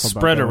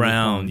spread about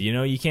around. that. You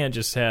know, you can't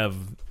just have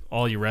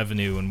all your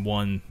revenue in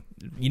one.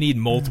 You need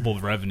multiple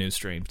revenue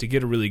streams to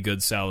get a really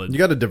good solid. You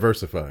got to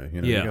diversify.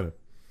 You know, Yeah. You gotta...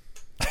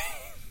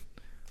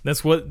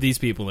 That's what these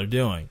people are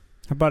doing.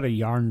 How about a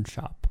yarn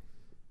shop?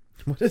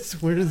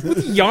 Where is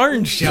this?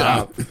 Yarn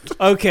shop.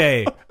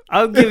 Okay,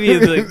 I'll give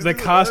you the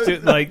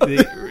costume, like the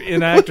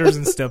enactors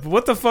and stuff. But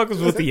what the fuck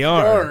is with the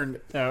yarn?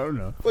 I don't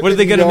know. What are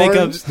they going to make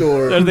up?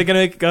 Store. Are they going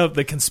to make up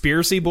the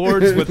conspiracy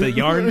boards with the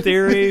yarn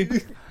theory?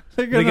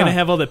 They're going to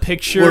have all the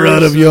pictures. We're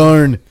out of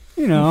yarn.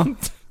 You know,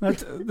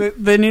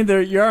 they need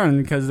their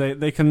yarn because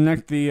they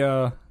connect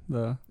the.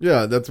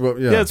 Yeah, that's what.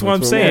 Yeah, that's what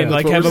I'm saying. that's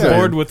Like what have we're a saying.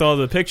 board with all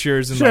the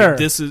pictures, and Sure. like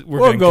this is we're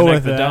We'll going to go connect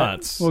with the that.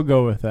 dots. We'll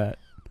go with that.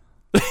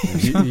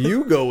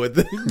 You go with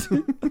it.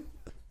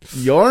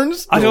 Yarn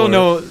store. I don't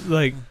know.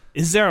 Like,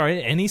 is there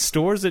any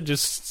stores that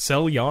just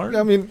sell yarn?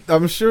 I mean,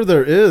 I'm sure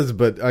there is,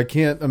 but I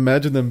can't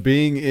imagine them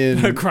being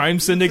in A crime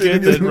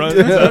syndicate that runs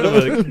out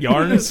of a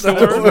yarn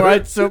store.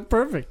 Right, so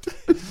perfect.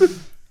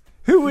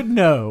 Who would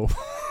know?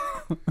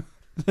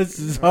 This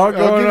is all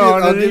going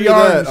on I'll in a give you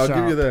yarn that. shop. I'll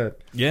give you that.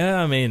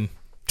 Yeah, I mean,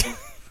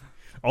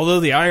 although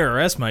the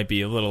IRS might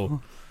be a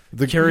little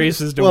The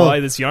curious as to well,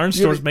 why this yarn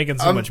store's making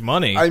so much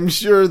money. I'm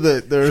sure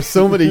that there are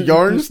so many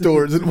yarn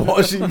stores in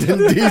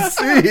Washington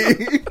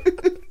D.C.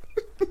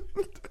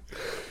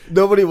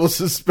 Nobody will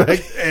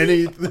suspect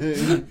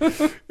anything.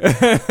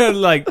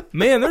 Like,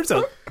 man,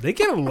 they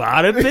get a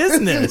lot of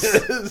business.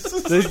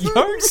 The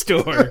yarn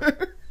store.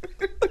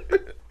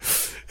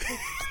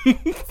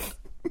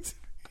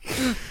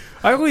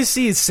 I always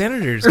see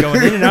senators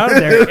going in and out of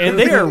there, and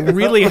they are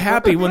really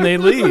happy when they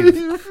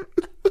leave.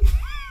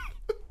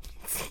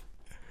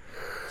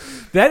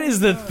 That is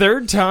the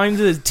third time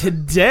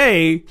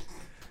today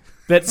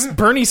that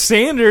Bernie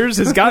Sanders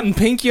has gotten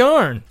pink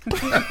yarn.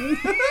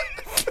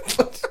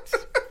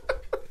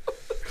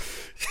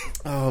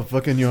 Oh,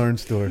 fucking yarn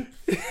store.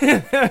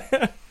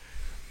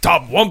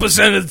 Top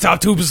 1% of the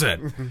top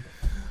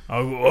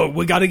 2%.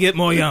 We got to get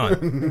more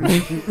yarn.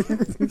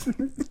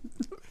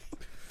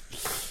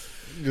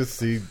 Just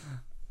see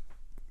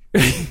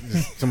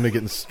somebody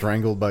getting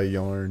strangled by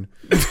yarn.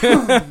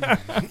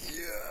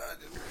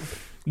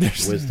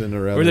 Twisting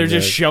around. Or they're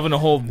just shoving a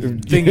whole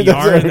thing of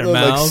yarn in their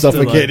like mouths.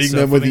 suffocating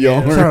them with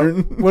yarn.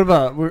 So, what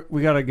about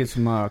we got to get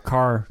some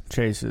car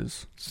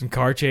chases? Some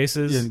car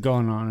chases?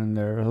 Going on in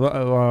there. What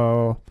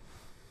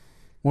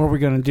are we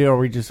gonna do? Are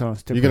we just gonna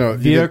stick You're gonna-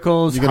 with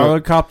vehicles, you're gonna-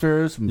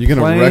 helicopters, You're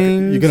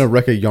gonna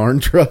wreck a yarn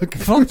truck.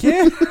 Fuck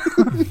yeah!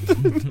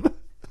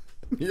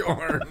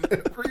 Yarn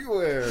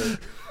everywhere.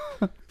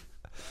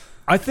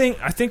 I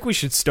think we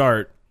should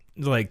start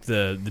like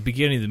the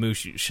beginning of the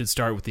movie should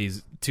start with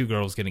these two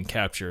girls getting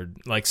captured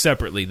like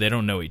separately. They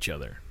don't know each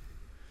other.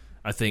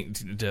 I think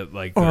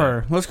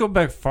or let's go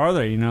back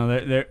farther. You know,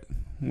 they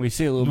we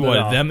see a little bit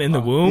of them in the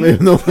womb.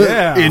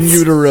 Yeah. In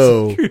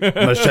utero,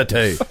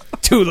 machete.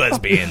 Two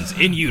lesbians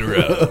in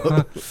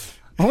utero.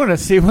 I want to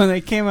see when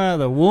they came out of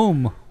the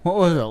womb. What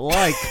was it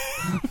like?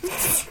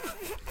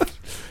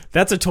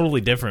 That's a totally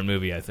different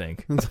movie, I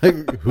think. It's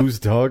like, who's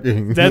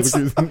talking?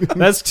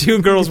 That's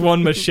Two Girls,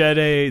 One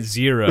Machete,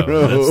 Zero.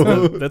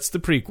 That's the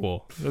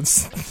prequel.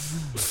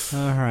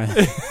 All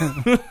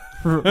right.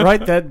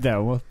 Write that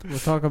down. We'll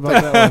talk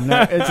about that one.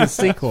 No, it's a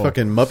sequel.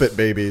 Fucking Muppet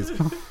Babies.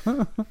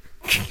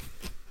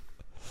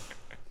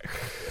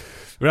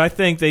 But I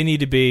think they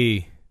need to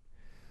be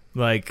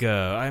like.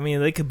 I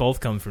mean, they could both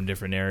come from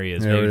different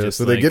areas. Maybe just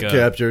so like, they get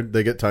captured.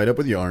 They get tied up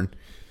with yarn.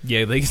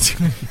 Yeah, they.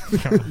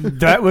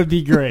 That would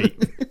be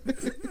great.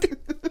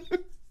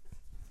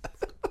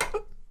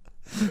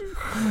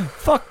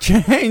 Fuck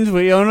chains.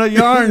 We own a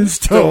yarn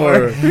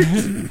store.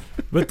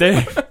 But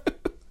they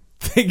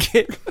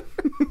get.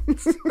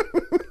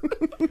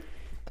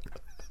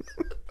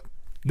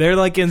 They're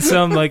like in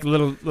some like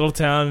little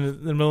town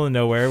in the middle of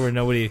nowhere where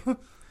nobody. Well,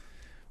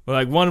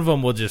 like one of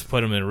them will just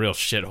put them in a real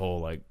shithole,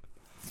 like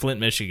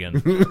Flint,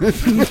 Michigan.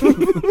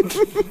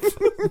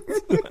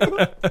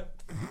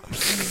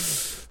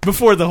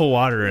 Before the whole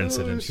water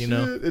incident, you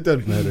know? It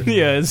doesn't matter.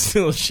 Yeah, it's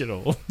still a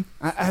shithole.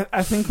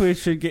 I think we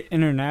should get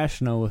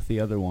international with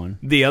the other one.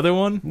 The other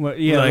one? Well,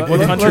 yeah, like,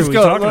 what country are we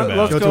talking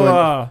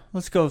about?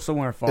 Let's go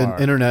somewhere far.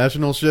 An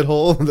international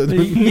shithole?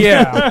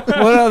 Yeah.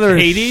 What other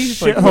Haiti?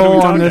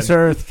 shithole on this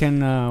earth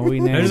can we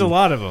name? There's a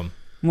lot of them.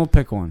 We'll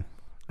pick one.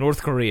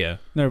 North Korea.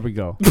 There we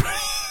go.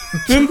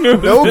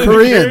 No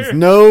Koreans.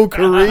 No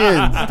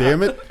Koreans.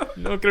 Damn it.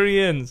 No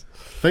Koreans.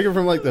 Think of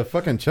from like the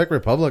fucking Czech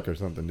Republic or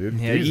something, dude.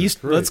 Yeah,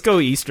 let's go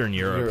Eastern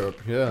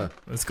Europe. Yeah.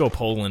 Let's go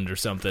Poland or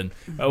something.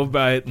 Oh,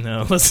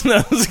 no, let's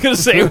not. I was going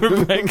to say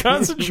we're by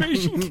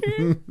concentration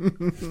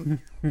camp.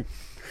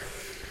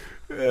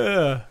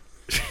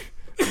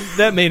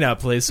 That may not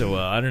play so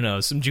well. I don't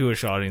know. Some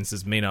Jewish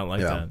audiences may not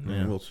like that.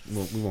 Yeah.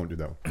 We won't do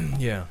that one.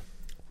 Yeah.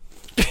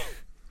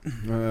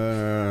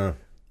 Uh,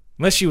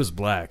 Unless she was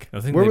black.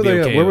 I think where were they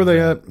okay at? Where were they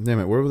that. at? Damn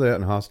it. Where were they at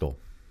in Hostel?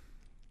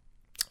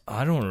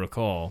 I don't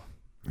recall.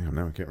 Yeah,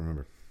 now I can't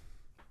remember.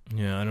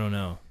 Yeah, I don't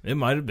know. It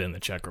might have been the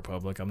Czech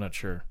Republic. I'm not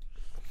sure.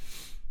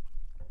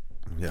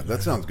 Yeah,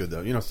 that sounds good though.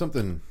 You know,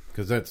 something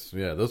because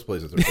those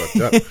places are fucked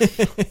up.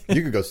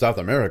 You could go South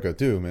America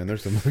too, man.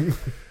 There's some.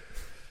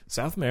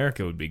 South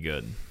America would be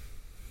good.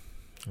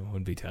 It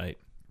would be tight.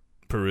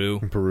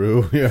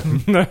 Peru, yeah.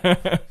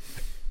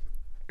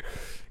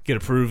 Get a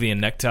Peruvian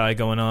necktie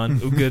going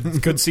on. Ooh,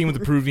 good scene with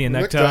the Peruvian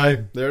necktie.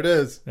 There it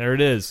is. There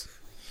it is.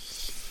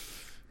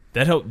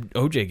 That helped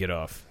OJ get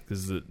off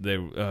because they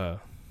would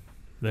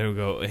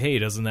go, hey,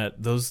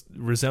 doesn't those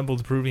resemble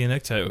the Peruvian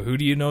necktie? Who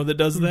do you know that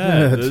does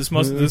that? This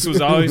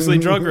was obviously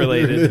drug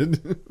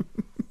related.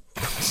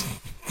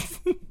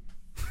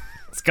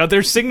 It's got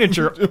their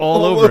signature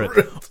all over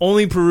it.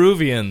 Only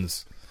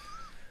Peruvians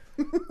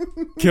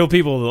kill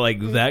people like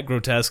that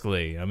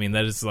grotesquely. I mean,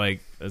 that is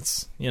like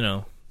it's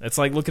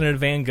like looking at a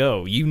Van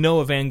Gogh. You know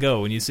a Van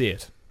Gogh when you see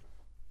it.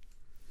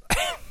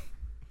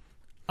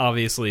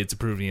 Obviously, it's a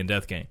Peruvian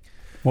death gang.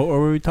 What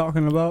were we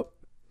talking about?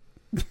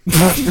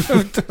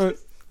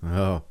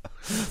 Oh,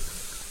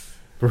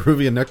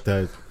 Peruvian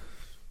neckties.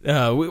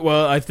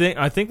 I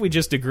think we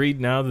just agreed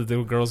now that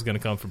the girl's going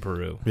to come from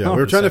Peru. Yeah, we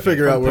were trying to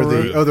figure out where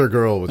the other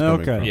girl was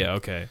coming from. Yeah,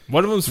 okay.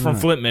 One of them's from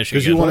Flint, Michigan.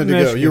 Because you wanted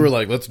to go. You were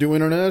like, let's do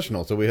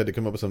international. So we had to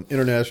come up with some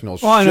international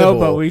shithole. Well, I know,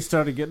 but we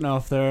started getting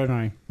off there, and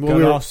I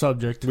got off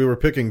subject. We were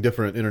picking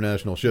different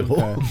international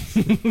shithole.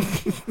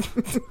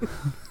 Okay.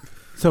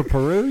 So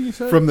Peru, you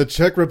said? From the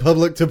Czech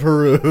Republic to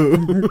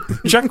Peru.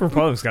 Czech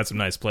Republic's got some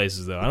nice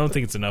places, though. I don't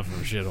think it's enough of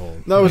a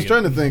shithole. No, I was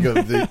trying to think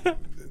of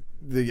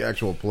the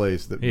actual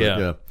place.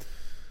 Yeah.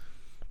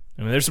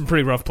 I mean, there's some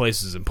pretty rough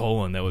places in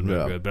Poland that would be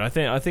good, but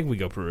I think we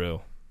go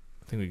Peru.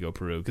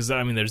 Because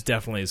I mean, there's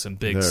definitely some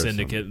big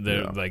syndicate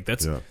there. Like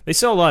they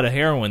sell a lot of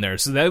heroin there,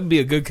 so that would be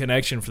a good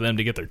connection for them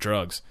to get their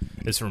drugs.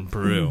 It's from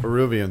Peru.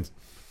 Peruvians.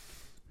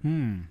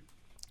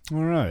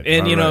 All right.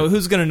 And you know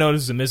who's going to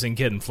notice a missing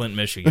kid in Flint,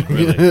 Michigan?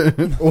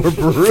 Really? Or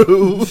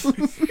Peru?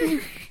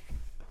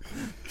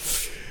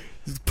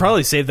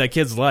 Probably save that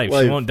kid's life.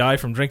 She won't die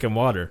from drinking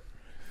water.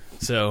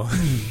 So,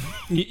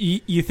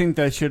 you think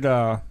that should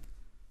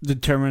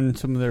determine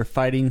some of their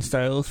fighting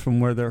styles from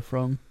where they're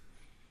from?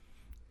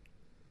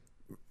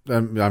 I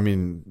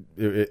mean,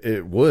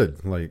 it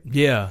would. Like,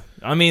 yeah.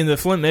 I mean, the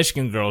Flint,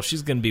 Michigan girl,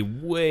 she's going to be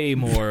way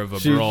more of a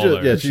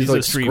brawler. She's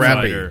like a street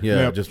fighter.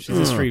 Yeah, she's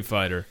a street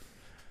fighter.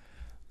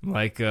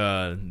 Like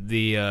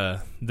the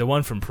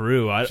one from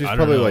Peru, I don't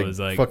know. Like, is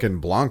like fucking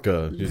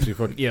Blanca.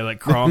 Yeah, like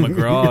Krav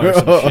Maga or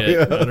some shit.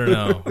 Yeah. I don't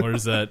know. What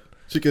is that?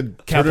 She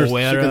could set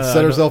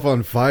herself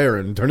on fire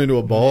and turn into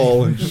a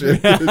ball and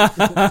shit.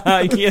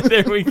 Yeah,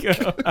 there we go.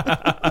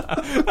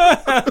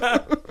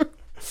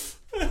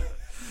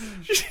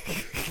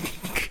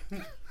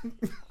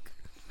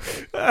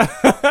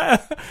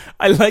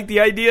 I like the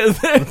idea of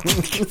that.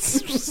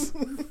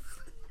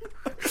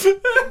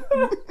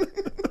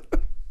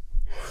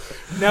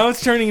 Now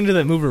it's turning into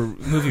that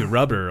movie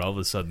Rubber all of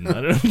a sudden. I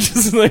don't know,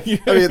 just like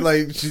I mean,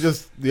 like she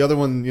just the other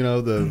one, you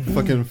know, the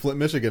fucking Flint,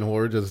 Michigan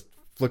whore just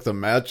flicks a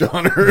match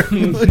on her,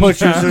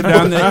 pushes her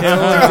down the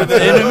hill into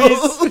the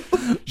enemies.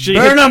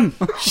 Burn them.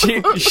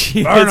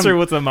 She hits her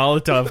with a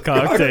Molotov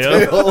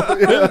cocktail.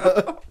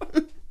 Yeah.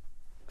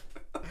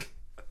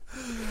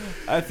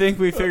 I think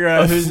we figure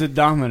out who's the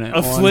dominant.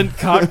 Flint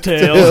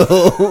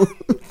cocktail.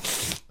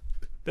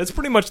 That's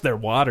pretty much their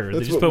water. That's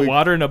They just what put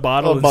water in a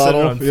bottle and set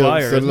it on yeah,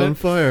 fire. Set it isn't on it?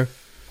 fire.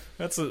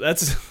 That's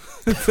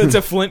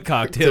a Flint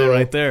cocktail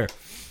right there.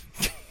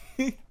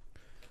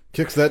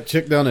 Kicks that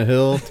chick down a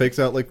hill, takes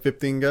out like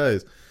 15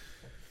 guys.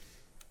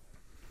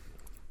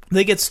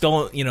 They get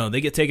stolen,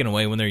 they get taken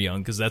away when they're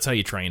young because that's how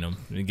you train them.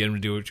 You get them to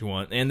do what you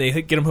want, and they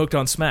get them hooked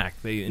on smack.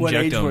 They inject What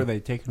age them. were they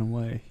taken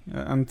away?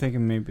 I'm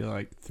thinking maybe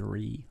like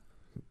 3.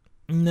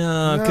 No,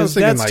 I was because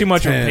thinking that's like too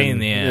much of a 10. pain in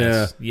the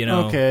ass.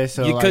 Okay,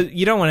 so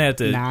you don't want to have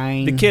to.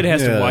 9. The kid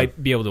has Yeah. to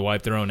be able to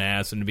wipe their own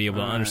ass and to be able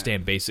to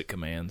understand basic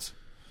commands.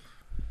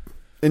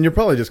 And you're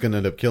probably just going to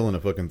end up killing a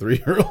fucking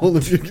 3-year-old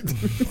if you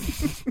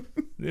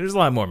There's a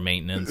lot more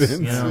maintenance.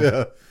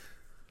 Yeah.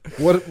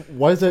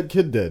 Why is that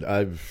kid dead?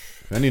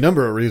 Any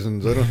number of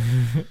reasons. I don't.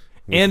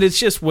 And it's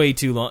just way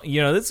too long.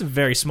 That's a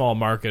very small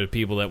market of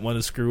people that want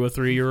to screw a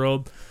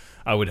 3-year-old,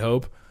 I would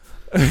hope.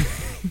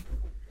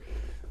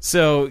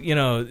 So,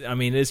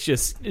 it's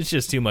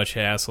just too much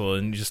hassle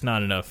and just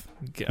not enough.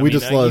 We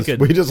just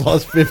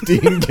lost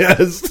 15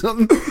 guests.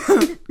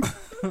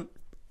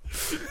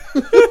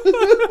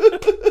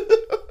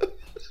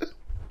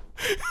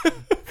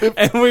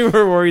 And we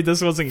were worried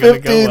this wasn't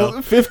going to go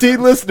well.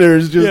 15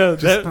 listeners.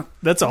 Just,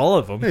 That's all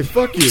of them. hey,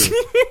 fuck you.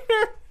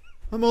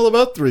 I'm all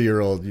about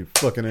 3-year-old, you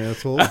fucking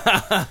asshole.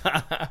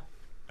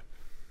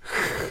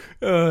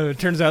 It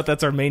turns out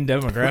that's our main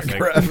demographic.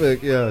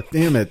 Graphic, yeah.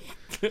 Damn it.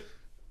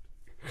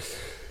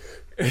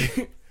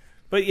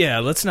 But yeah,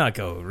 let's not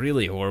go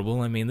really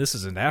horrible. I mean, this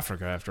is in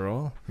Africa after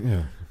all.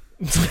 Yeah.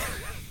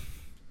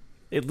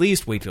 At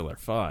least wait till they're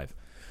 5.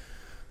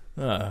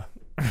 But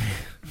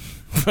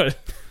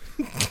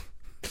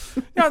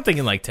I'm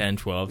thinking like 10,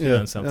 12,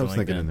 Yeah, something I was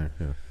like thinking that. in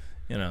there.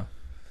 Yeah.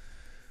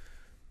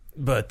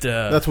 But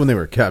That's when they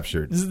were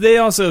captured. they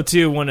also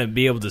too want to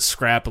be able to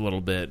scrap a little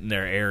bit in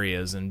their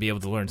areas and be able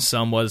to learn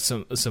some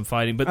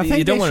fighting. But I you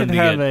think don't they want should them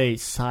to have get a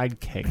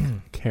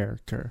sidekick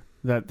character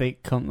that they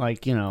come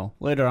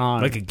later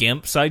on, like a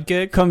gimp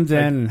sidekick. comes in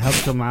and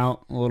helps them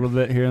out a little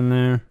bit here and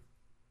there.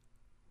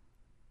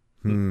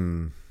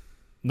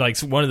 Like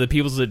one of the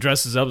people that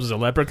dresses up as a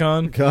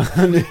leprechaun. God,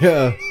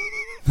 yeah.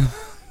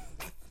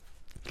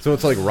 So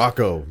it's like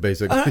Rocco,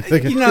 basically. A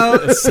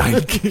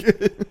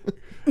sidekick.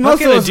 How Most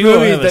can of a those duo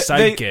movies, have a they-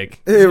 sidekick?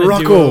 Hey, A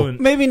Rocco. duo and-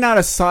 maybe not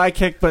a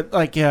sidekick, but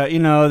like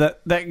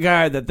that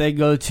guy that they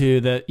go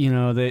to that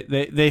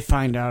they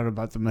find out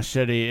about the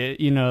machete.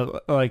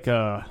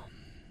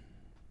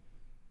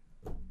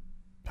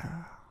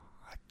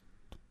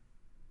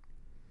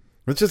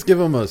 Let's just give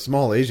him a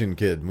small Asian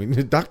kid. We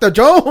need Dr.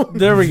 Jones.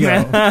 There we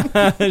go.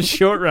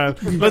 Short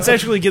round. Let's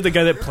actually get the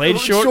guy that played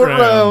short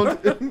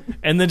round.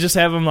 And then just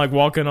have him like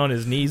walking on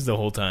his knees the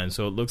whole time,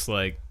 so it looks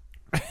like.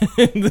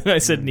 Then I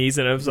said knees,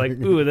 and I was like,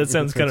 "Ooh, that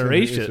sounds kind of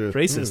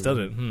racist,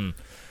 doesn't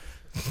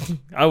it?"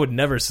 I would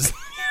never.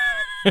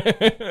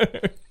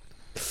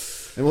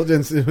 And we'll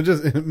just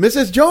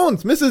Mrs.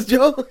 Jones,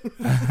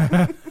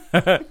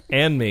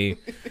 And me.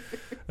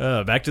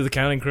 Back to the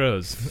Counting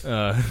Crows.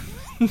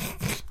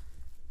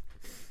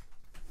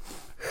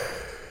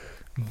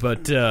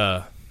 But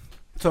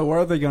So where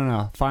are they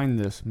gonna find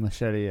this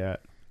machete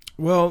at?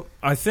 well,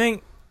 I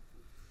think.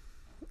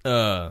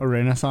 A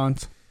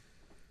Renaissance.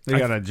 They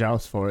got a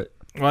joust for it.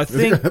 Well, I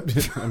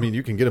think. I mean,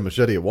 you can get a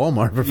machete at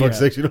Walmart for fuck's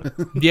sake. You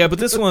don't. Yeah, but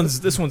this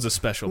one's a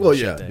special. Well,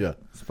 machete. yeah.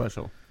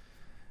 Special.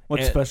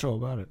 What's And- special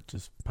about it?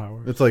 Just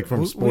power. It's like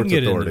from We Sports can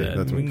get Authority. into that.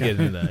 That's We what can get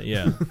into that.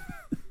 Yeah.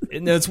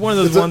 And it's one of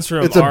those ones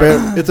from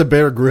it's a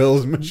Bear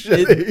Grylls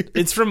machete.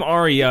 It's from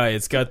REI.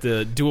 It's got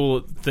the dual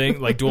thing,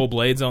 like dual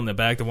blades on the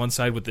back. The one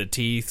side with the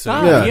teeth. So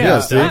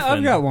see?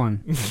 I've got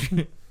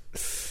one.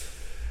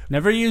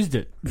 Never used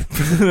it.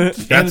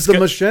 That's the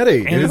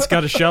machete. and it's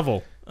got a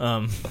shovel.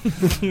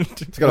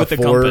 It's got with a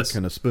the fork compass.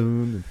 and a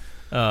spoon.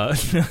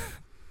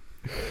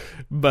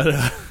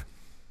 But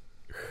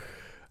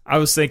I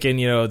was thinking,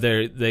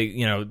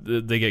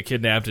 they get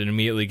kidnapped and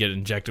immediately get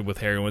injected with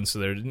heroin, so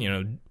they're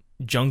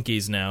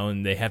junkies now,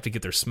 and they have to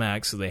get their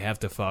smack, so they have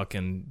to fuck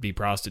and be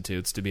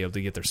prostitutes to be able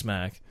to get their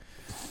smack.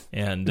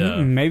 And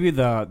Maybe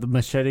the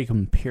machete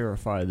can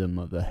purify them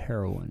of the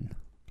heroin.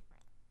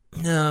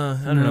 no,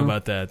 I don't know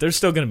about that. They're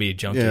still going to be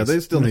junkies. Yeah, they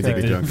still need to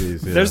Okay. be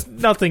junkies. Yeah. There's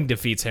nothing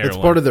defeats heroin.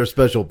 It's part of their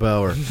special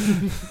power.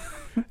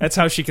 That's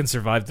how she can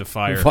survive the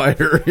fire.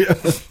 Fire. Yeah.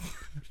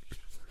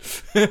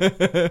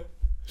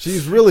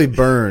 She's really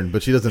burned,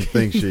 but she doesn't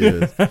think she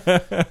is.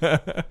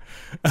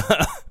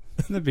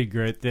 That'd be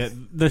great.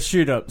 The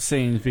shoot up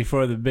scenes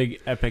before the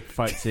big epic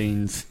fight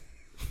scenes.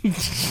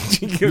 Let's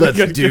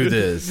do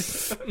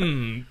this.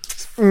 And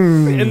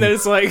then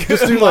it's like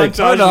Just do like,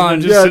 montage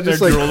and they're just sitting just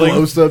there like drooling.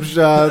 close-up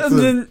shots. And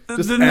then,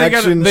 just then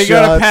action they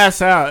gotta shots.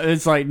 pass out.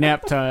 It's like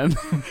nap time.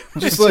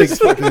 Just like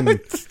fucking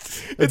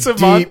It's a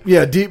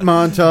deep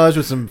montage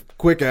with some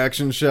quick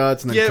action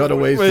shots and then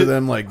cutaways to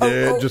them like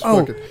that. Just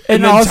fucking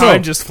And then also-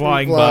 time just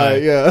flying by.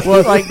 yeah.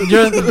 Well, like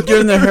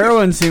during the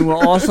heroin scene,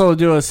 we'll also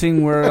do a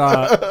scene where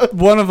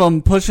one of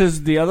them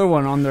pushes the other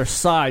one on their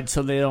side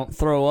so they don't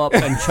throw up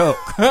and choke.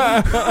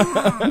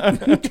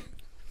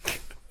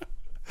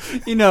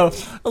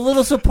 A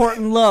little support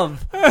and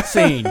love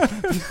scene.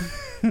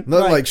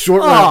 Not like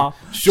short round.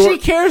 She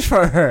cares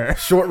for her.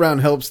 Short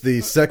round helps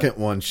the second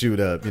one shoot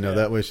up. You know,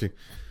 that way she.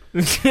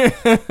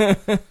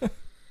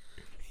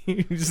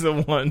 He's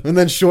the one. And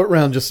then short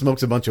round just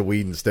smokes a bunch of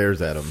weed and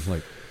stares at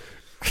him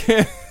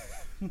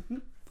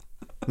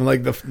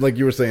like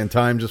you were saying,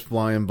 time just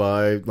flying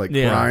by. Like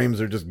crimes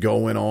are just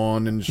going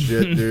on and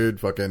shit, dude.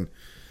 Fucking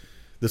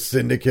the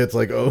syndicate's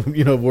like, oh,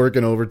 you know,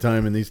 working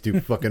overtime, and these two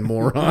fucking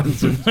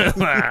morons.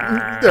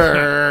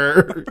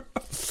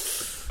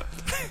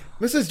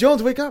 Mrs.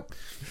 Jones, wake up.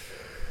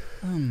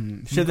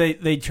 Should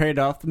they trade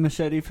off the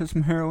machete for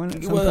some heroin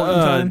at some point in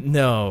time?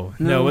 No.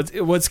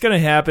 What's going to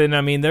happen?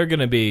 I mean, they're going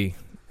to be,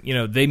 you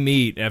know, they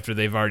meet after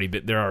they're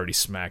already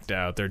smacked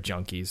out. They're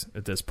junkies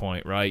at this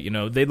point, right? You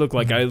know, they look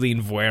like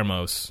Eileen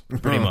Vuermos,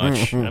 pretty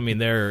much. I mean,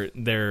 they're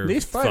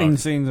these fighting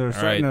scenes are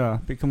starting to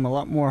become a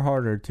lot more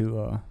harder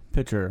to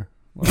picture.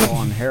 We're all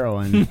on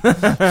heroin.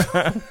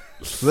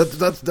 That's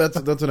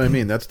what I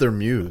mean. That's their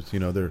muse. You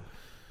know, they're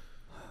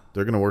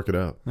gonna work it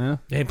out. Yeah.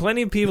 Hey,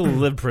 plenty of people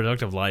live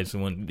productive lives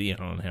and wouldn't be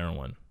on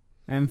heroin.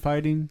 And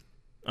fighting.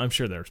 I'm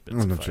sure there's been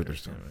some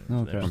fighters.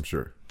 Okay. I'm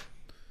sure.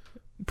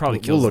 Probably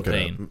kills the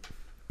pain.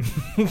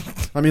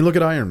 I mean, look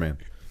at Iron Man.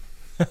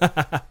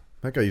 That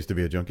guy used to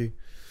be a junkie.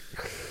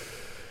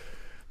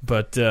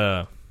 But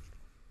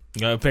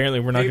apparently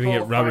we're not going to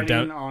get Robert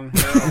Downey. On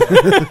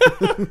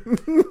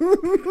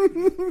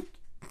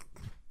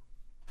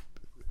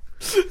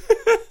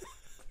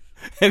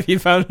Have you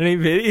found any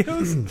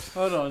videos?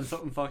 Hold on,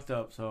 something fucked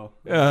up. So.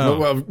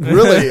 Well,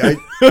 really?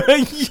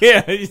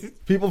 Yeah.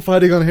 People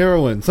fighting on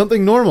heroin.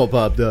 Something normal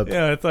popped up.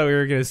 Yeah, I thought we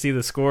were going to see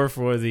the score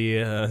for the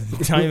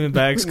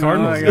Diamondbacks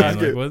Cardinals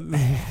game. Like, what?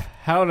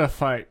 How to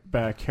fight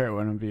back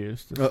heroin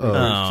abuse.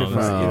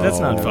 That's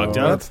not fucked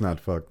up. That's not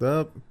fucked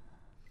up.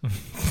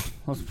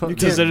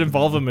 Does it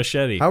involve a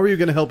machete? How are you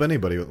going to help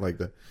anybody like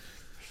that?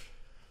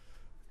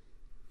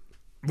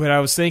 But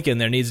I was thinking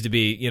there needs to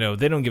be, you know,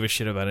 they don't give a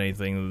shit about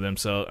anything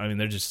themselves. I mean,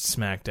 they're just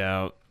smacked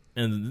out.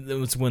 And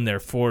it's when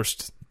they're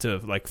forced to,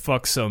 like,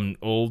 fuck some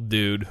old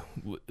dude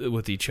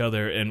with each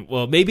other. And,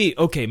 well, maybe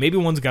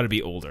one's got to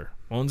be older.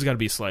 One's got to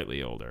be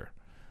slightly older.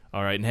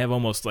 All right, and have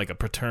almost like a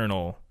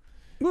paternal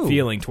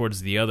feeling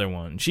towards the other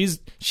one. She's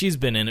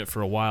been in it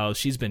for a while.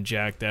 She's been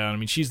jacked out. I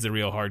mean, she's the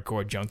real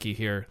hardcore junkie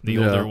here, the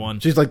older one.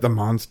 She's like the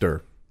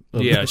monster.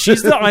 Yeah,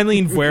 she's the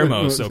Eileen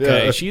Vuermos,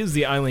 okay? Yeah. She is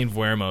the Eileen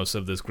Vuermos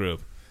of this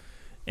group.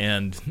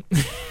 And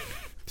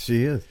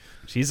she is.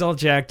 She's all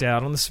jacked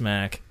out on the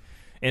smack.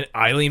 And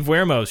Eileen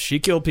Vuermos, she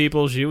killed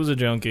people. She was a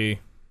junkie.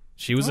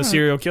 She was a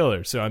serial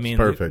killer. So, I mean,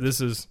 perfect.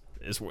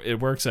 It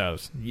works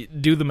out. You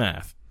do the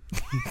math.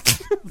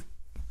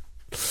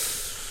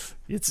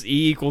 It's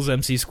E =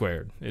 MC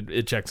squared.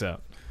 It checks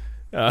out.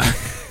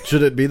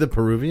 Should it be the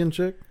Peruvian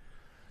chick?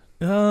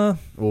 Or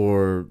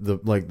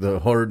the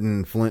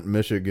Hardin, Flint,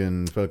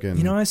 Michigan fucking...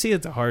 You know, I see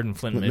it's a Hardin,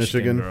 Flint,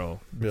 Michigan girl.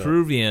 The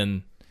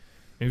Peruvian...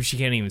 Maybe she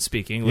can't even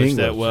speak English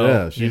that well.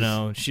 Yeah, you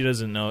know, she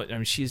doesn't know. I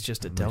mean, she's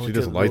just a delicate...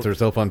 She just lights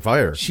herself on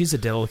fire. She's a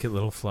delicate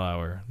little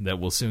flower that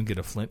will soon get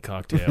a Flint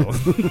cocktail.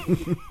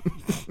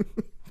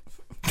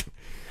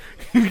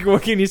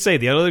 What can you say?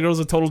 The other girl's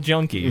a total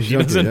junkie. She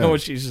doesn't know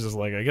what she's just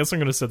like, I guess I'm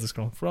going to set this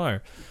girl on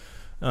fire.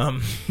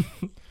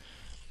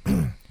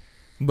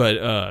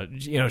 But,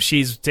 you know,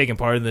 she's taking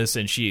part in this,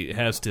 and she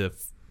has to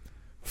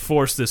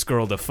force this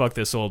girl to fuck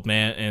this old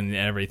man and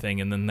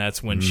everything, and then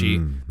that's when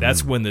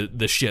when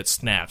the shit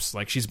snaps.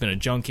 Like, she's been a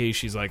junkie.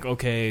 She's like,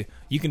 okay,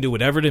 you can do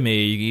whatever to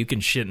me. You can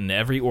shit in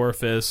every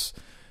orifice,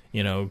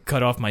 you know,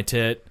 cut off my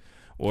tit,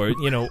 or,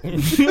 you know,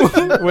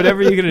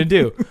 whatever you're gonna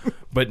do.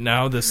 But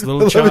now this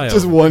little child,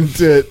 just one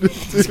tit,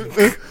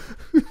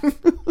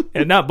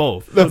 and not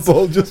both. Not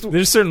both.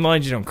 There's certain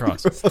lines you don't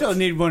cross. Still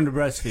need one to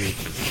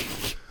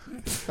breastfeed.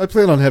 I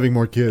plan on having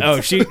more kids.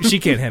 Oh, she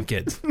can't have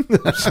kids.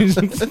 She's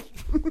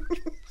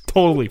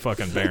totally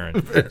fucking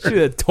barren. She's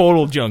a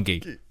total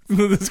junkie.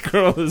 This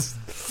girl is...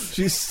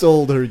 She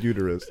sold her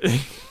uterus.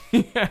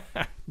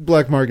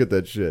 Black market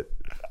that shit.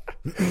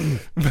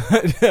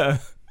 But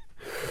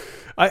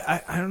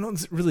I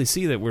don't really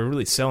see that we're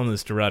really selling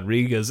this to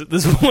Rodriguez at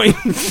this point.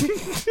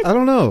 I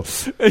don't know.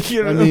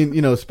 You know? I mean,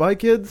 you know, Spy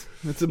Kids,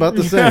 it's about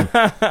the same.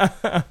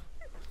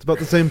 It's about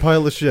the same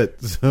pile of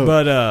shit. So.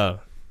 But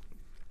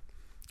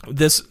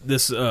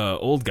this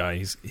old guy,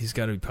 he's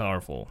got to be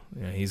powerful.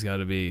 Yeah, he's got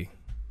to be,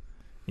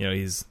 you know,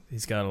 he's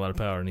got a lot of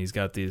power, and he's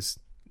got these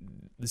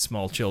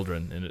small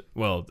children. And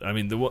well, I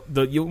mean, the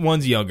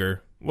one's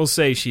younger. We'll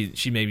say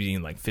she may be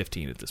like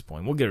 15 at this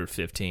point. We'll get her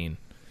 15.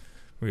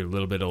 We're a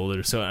little bit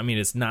older, so I mean,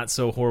 it's not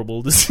so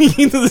horrible to see.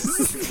 It's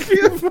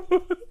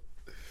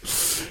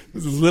a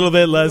little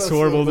bit less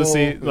horrible to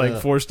see,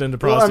 like, forced into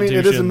prostitution. Well,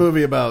 I mean, it is a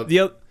movie about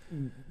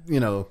you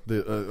know,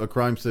 a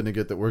crime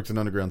syndicate that works in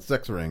underground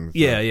sex rings. So.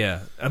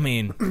 Yeah. I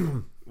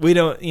mean, we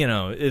don't, you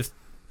know,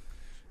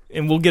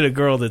 and we'll get a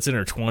girl that's in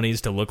her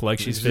 20s to look like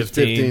she's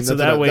 15, so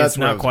that way it's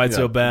not quite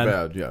so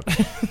bad. Yeah.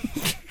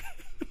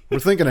 We're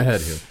thinking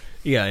ahead here.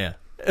 Yeah.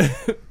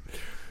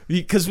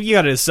 Because you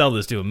got to sell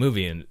this to a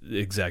movie and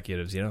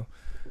executives, you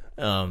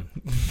know.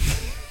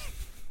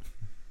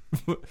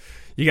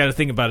 you got to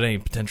think about any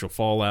potential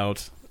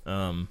fallout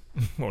or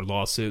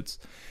lawsuits.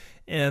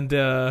 And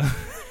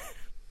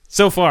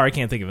so far, I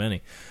can't think of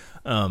any.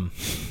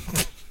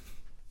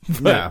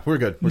 Yeah, we're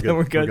good.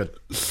 We're good.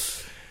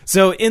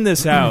 So in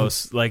this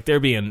house, like they're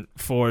being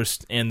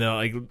forced, and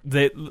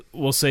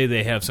we'll say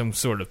they have some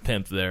sort of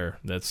pimp there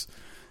that's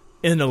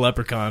in a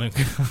leprechaun.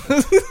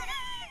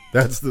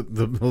 That's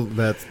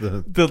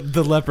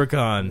the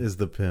leprechaun is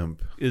the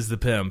pimp. Is the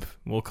pimp?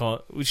 We'll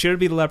call it. Should it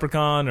be the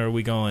leprechaun, or are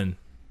we going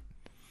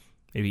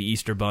maybe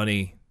Easter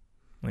Bunny?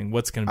 I mean,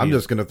 what's going to be? I'm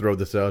just going to throw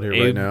this out here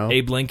right now.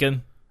 Abe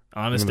Lincoln,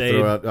 Honest Abe.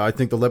 Throw out, I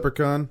think the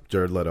leprechaun,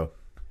 Jared Leto.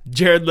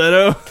 Jared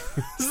Leto.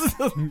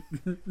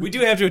 We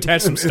do have to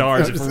attach some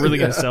stars if we're really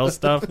going to sell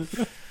stuff.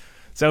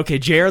 So okay,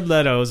 Jared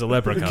Leto is a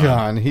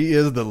leprechaun. He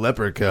is the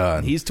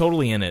leprechaun. He's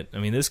totally in it. I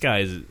mean, this guy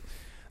is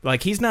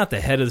like, he's not the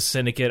head of the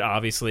syndicate.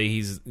 Obviously,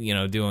 he's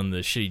doing the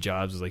shitty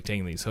jobs, like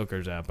taking these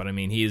hookers out. But I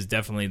mean, he is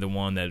definitely the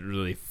one that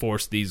really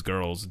forced these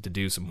girls to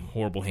do some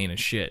horrible,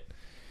 heinous shit.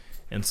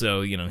 And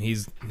so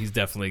he's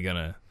definitely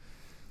gonna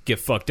get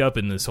fucked up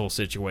in this whole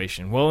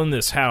situation. Well, in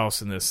this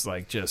house, in this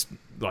just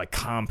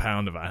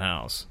compound of a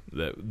house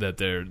that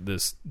they're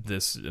this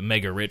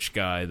mega rich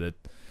guy that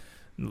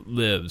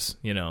lives,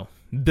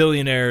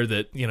 billionaire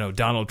that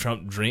Donald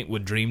Trump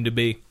would dream to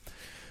be.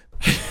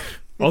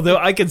 Although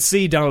I could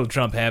see Donald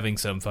Trump having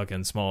some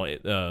fucking small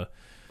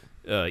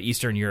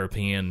Eastern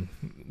European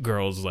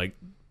girls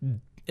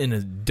in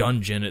a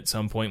dungeon at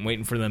some point,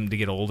 waiting for them to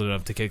get old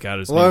enough to kick out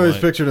his. Well, I always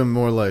pictured him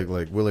more like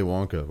Willy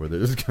Wonka, where they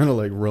just kind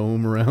of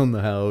roam around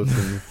the house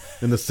and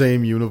in the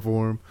same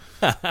uniform,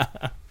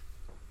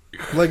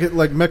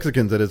 like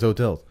Mexicans at his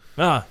hotels.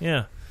 Ah,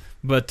 yeah.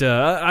 But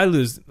I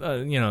lose.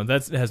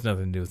 That has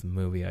nothing to do with the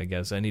movie. I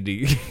guess I need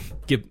to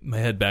get my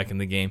head back in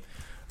the game.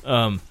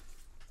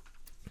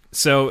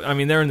 So I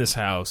mean, they're in this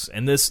house,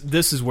 and this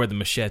is where the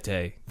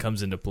machete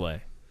comes into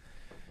play.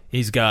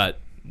 He's got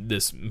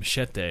this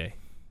machete,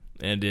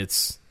 and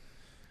it's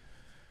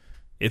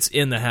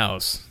in the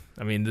house.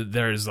 I mean,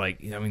 there's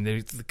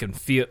they can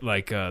feel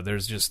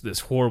there's just this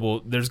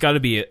horrible. There's got to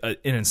be an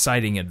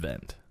inciting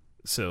event.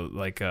 So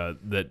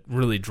that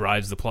really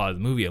drives the plot of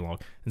the movie along.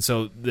 And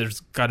so there's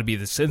got to be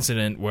this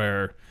incident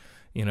where,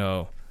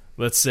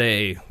 let's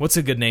say, what's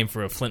a good name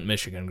for a Flint,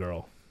 Michigan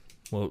girl?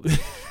 Well,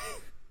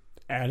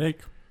 Attic.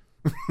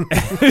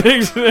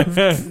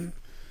 I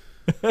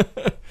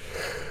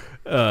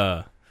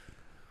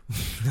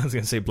was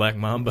gonna say Black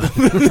Mamba.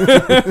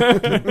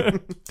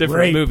 Different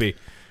Rape. movie.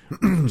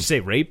 Did you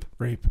say rape?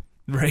 Rape.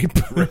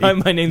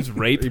 My name's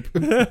Rape.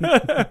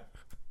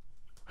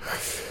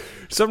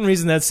 For some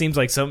reason that seems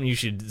like something you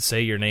should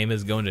say your name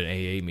is going to an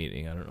AA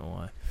meeting. I don't know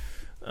why.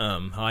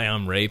 Hi,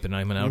 I'm Rape and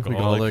I'm an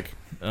alcoholic.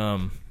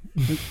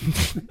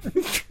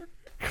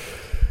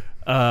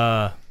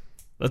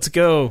 Let's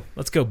go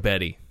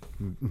Betty.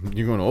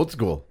 You're going old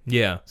school.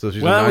 Yeah. So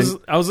she's I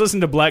was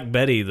listening to Black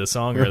Betty, the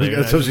song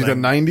earlier. So she's a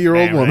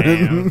 90-year-old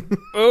woman.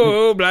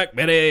 Oh, Black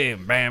Betty.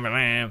 Bam,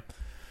 bam,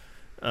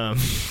 bam.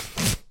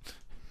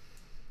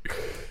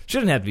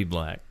 Shouldn't have to be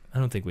black. I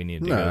don't think we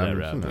need to go that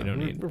route. We don't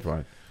need. We're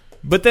fine.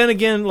 But then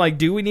again,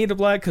 do we need a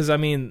black? Because I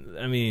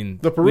mean,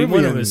 the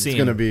Peruvian is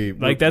going to be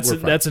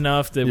that's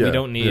enough that we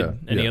don't need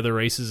any other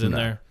races in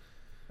there.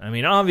 I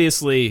mean,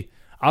 obviously,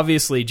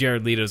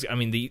 Jared Leto's. I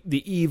mean,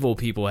 the evil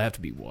people have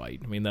to be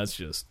white. I mean, that's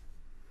just.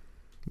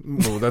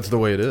 Well, that's the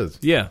way it is.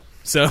 Yeah.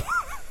 So.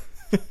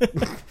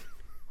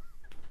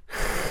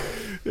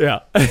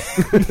 Yeah.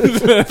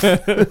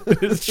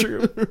 It's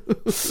true.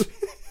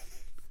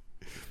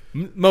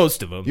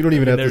 Most of them. You don't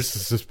even have to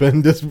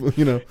suspend this,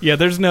 Yeah,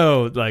 there's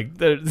no,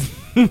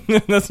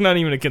 that's not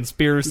even a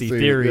conspiracy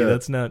theory. Yeah.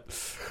 That's not.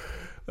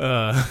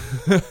 But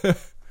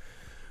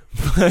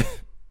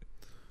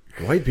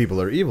white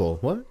people are evil.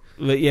 What?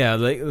 But yeah,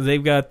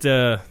 they've got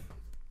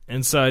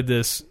inside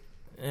this,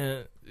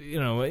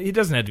 he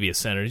doesn't have to be a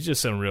senator. He's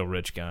just some real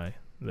rich guy.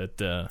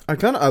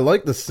 I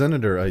like the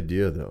senator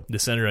idea, though. The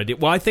senator idea.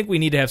 Well, I think we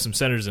need to have some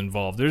senators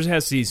involved. There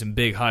has to be some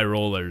big high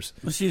rollers.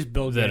 Let's use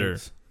Bill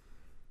Gates.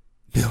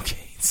 Bill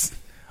Gates.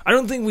 I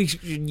don't think we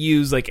should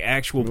use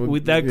actual.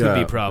 That could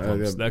be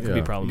problems. That could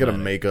be problems. You got to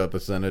make up a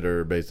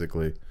senator,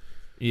 basically.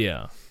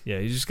 Yeah,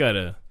 you just got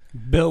to.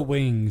 Bill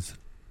Wings.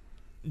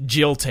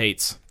 Jill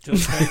Tates.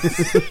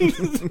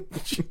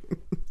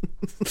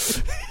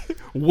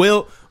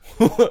 Will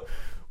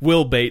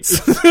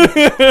Bates.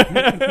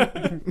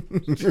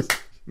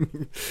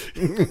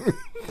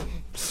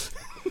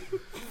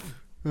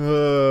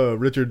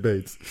 Richard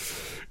Bates.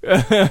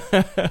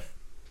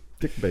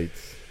 Dick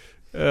Bates.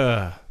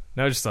 Now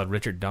I just thought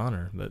Richard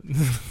Donner, but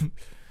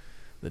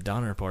the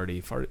Donner Party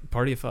of Five.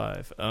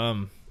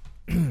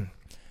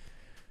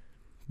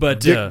 But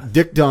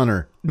Dick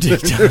Donner.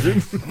 Dick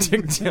Donner.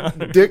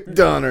 Dick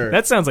Donner.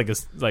 That sounds like a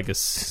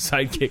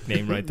sidekick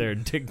name right there,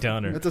 Dick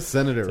Donner. That's a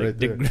senator right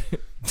there.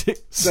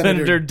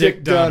 Senator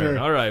Dick Donner.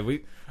 All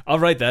right, I'll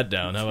write that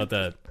down. How about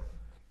that?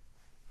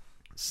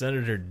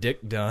 Senator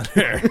Dick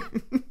Donner.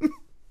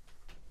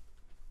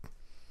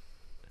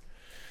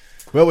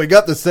 Well, we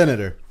got the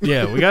senator.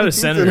 Yeah, we got a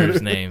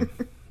senator's name.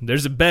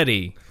 There's a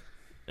Betty.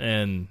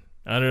 and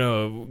I don't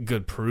know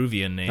good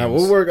Peruvian names.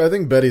 We'll work. I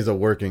think Betty's a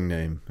working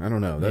name. I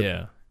don't know.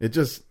 Yeah. It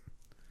just.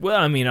 Well,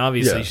 I mean,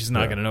 obviously she's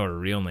not going to know her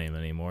real name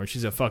anymore.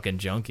 She's a fucking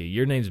junkie.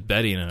 Your name's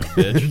Betty now,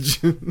 bitch.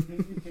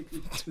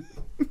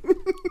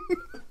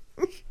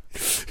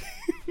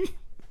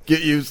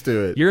 Get used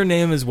to it. Your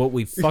name is what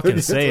we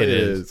fucking say it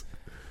is.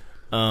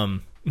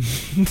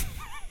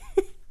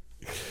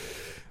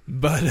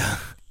 But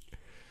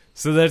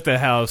so they're at the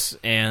house,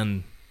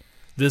 and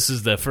this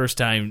is the first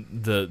time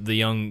the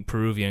young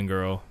Peruvian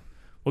girl,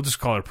 we'll just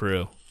call her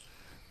Peru.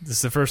 This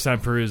is the first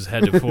time Peru's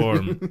had to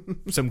perform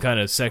some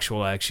kind of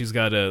sexual act. She's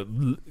got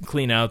to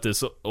clean out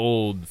this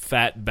old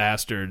fat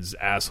bastard's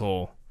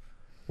asshole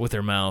with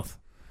her mouth.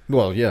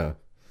 Well, yeah,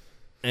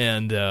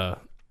 and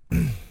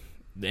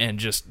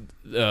just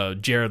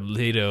Jared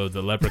Leto,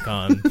 the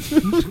leprechaun,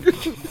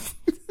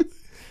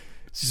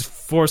 she's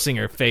forcing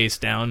her face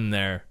down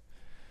there,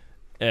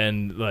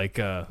 and like,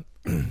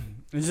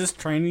 is this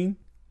training,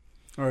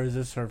 or is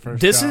this her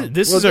first? This job?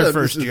 is her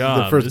first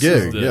job. The first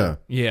gig,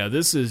 yeah.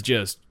 This is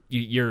just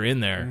you're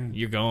in there,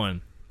 you're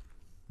going,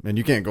 and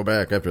you can't go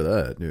back after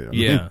that, dude.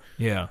 Yeah.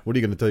 What are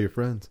you going to tell your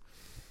friends?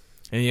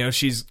 And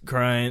she's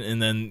crying,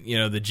 and then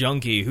the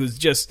junkie who's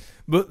just,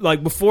 but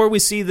like before we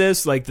see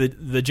this, like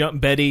the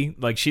Betty,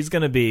 like she's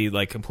gonna be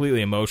like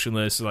completely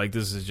emotionless. Like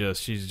this is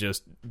just she's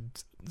just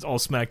all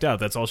smacked out.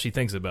 That's all she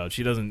thinks about.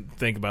 She doesn't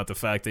think about the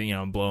fact that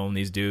I'm blowing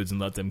these dudes and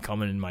let them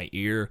come in my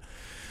ear.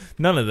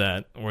 None of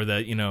that, or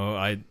that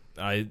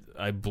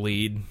I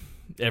bleed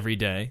every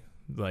day,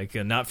 like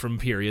not from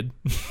period,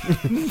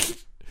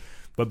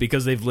 but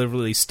because they've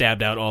literally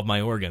stabbed out all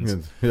my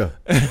organs. Yeah.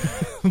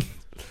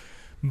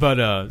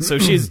 But so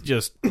she's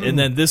just, and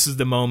then this is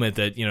the moment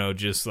that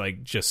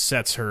just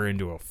sets her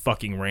into a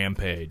fucking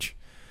rampage.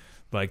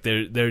 Like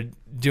they're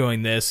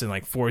doing this and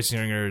like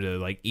forcing her to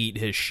like eat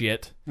his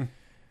shit,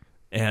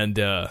 and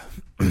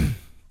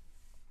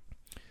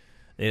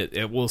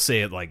it will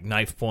say at like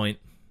knife point,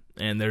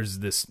 and there's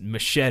this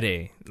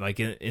machete like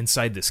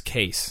inside this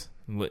case,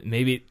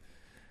 maybe,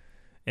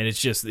 and it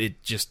just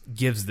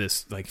gives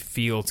this like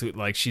feel to it,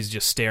 like she's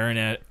just staring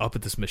up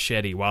at this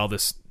machete while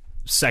this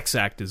sex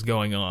act is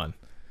going on.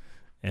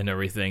 And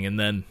everything, and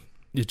then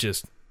it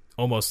just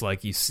almost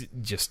like you see,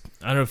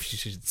 I don't know if she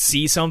should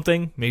see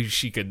something. Maybe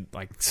she could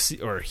like see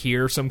or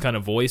hear some kind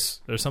of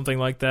voice or something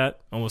like that,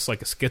 almost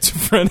like a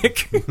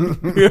schizophrenic.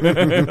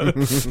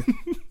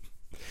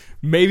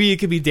 Maybe it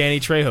could be Danny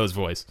Trejo's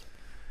voice.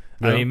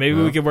 I mean,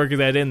 maybe we could work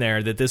that in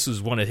there. That this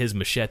was one of his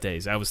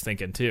machetes. I was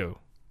thinking too.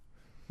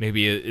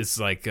 Maybe it's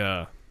like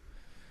the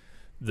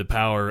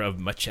power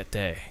of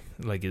machete,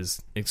 like is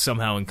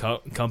somehow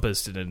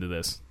encompassed into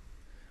this,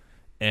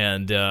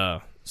 and.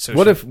 So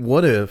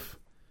what if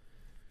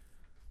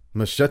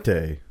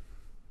Machete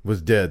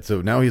was dead?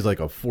 So now he's like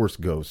a force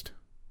ghost.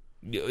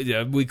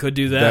 Yeah, we could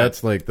do that.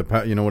 That's like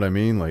you know what I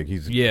mean? Like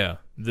he's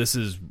This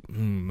is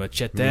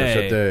Machete.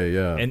 Machete,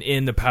 yeah. And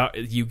in the power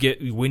you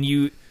get when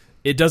you,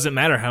 it doesn't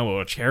matter how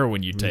much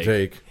heroin you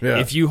take. Yeah.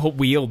 If you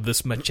wield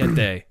this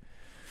machete,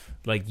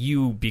 like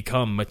you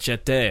become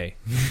Machete.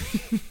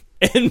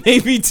 And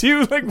maybe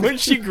too, like when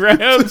she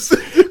grabs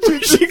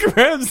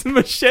the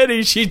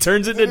machete, she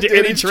turns into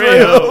Danny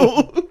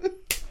Trejo.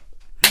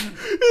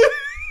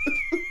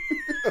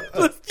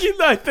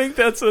 I think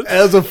that's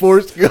as a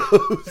force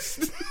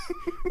ghost.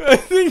 I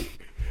think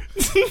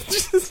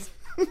just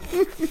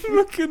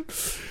fucking,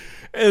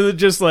 and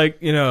just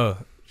like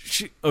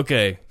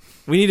okay,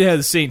 we need to have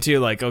the scene too.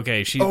 Like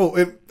she.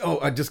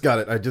 I just got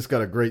it. I just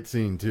got a great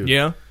scene too.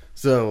 Yeah.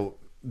 So.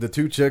 The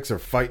two chicks are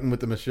fighting with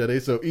the machete,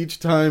 so each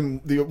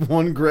time the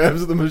one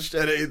grabs the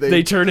machete,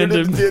 they turn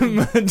into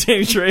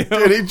Danny Trejo.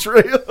 Danny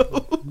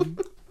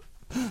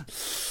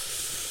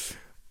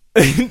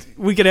Trejo.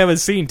 We could have a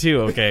scene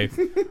too, okay,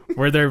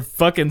 where they're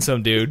fucking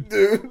some dude.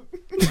 And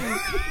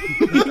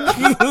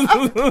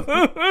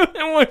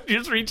one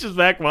just reaches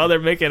back while they're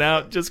making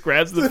out, just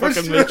grabs the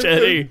fucking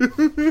machete.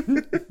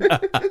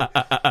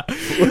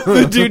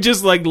 The dude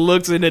just like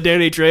looks into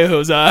Danny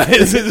Trejo's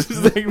eyes. It's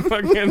just like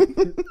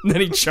fucking.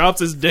 Then he chops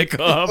his dick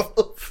off.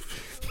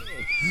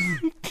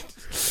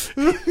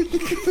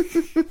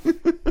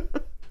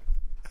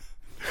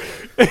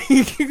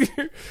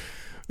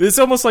 It's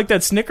almost like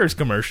that Snickers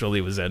commercial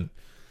he was in.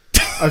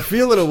 I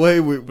feel in a way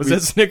was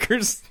that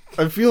Snickers?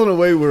 I feel in a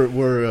way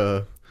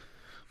where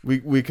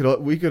we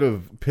could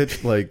have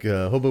pitched like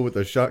Hobo with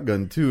a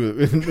Shotgun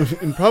too,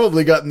 and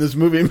probably gotten this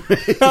movie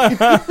made.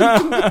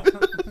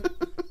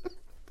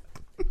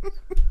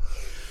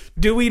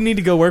 Do we need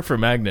to go work for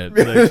Magnet?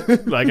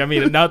 Like I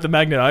mean, not the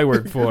Magnet I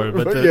work for,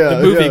 but the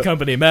movie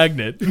company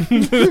Magnet.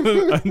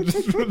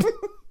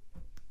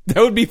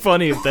 That would be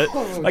funny if that,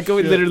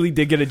 we literally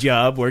did get a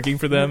job working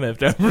for them.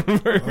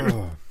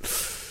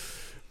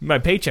 My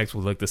paychecks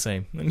would look the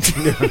same.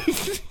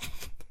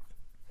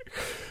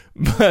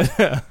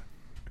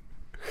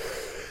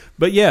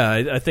 But yeah,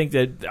 I think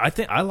I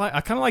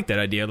kind of like that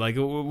idea. Like,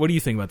 what do you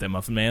think about that,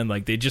 Muffin Man?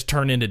 Like, they just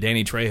turn into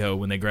Danny Trejo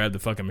when they grab the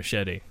fucking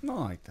machete. I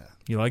like that.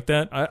 You like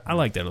that? I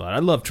like that a lot. I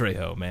love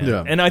Trejo, man.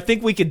 Yeah. And I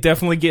think we could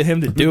definitely get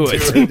him to do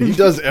it. He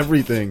does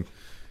everything.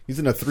 He's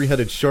in a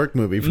 3-headed shark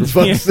movie, for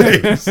fuck's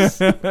sakes.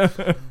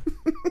 I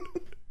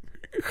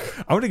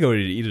want to go to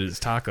eat his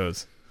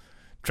tacos.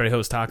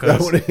 Trejo's tacos. I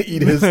want to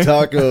eat his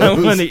tacos. I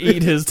want to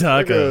eat his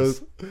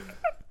tacos.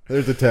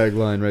 There's a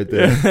tagline right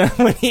there. I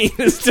want to eat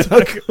his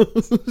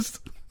tacos.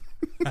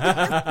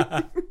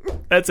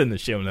 That's in the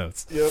show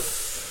notes. Yep.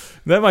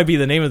 That might be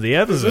the name of the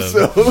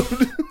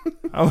episode.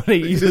 I want to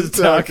eat his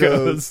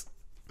tacos.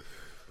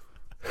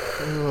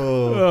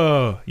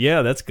 Oh,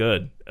 yeah, that's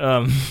good.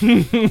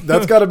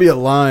 That's got to be a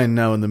line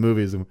now in the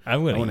movies.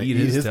 I'm going to eat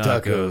his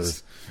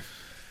tacos.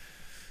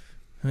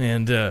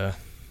 And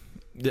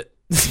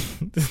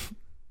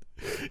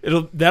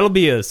that'll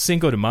be a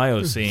Cinco de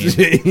Mayo scene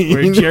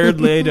where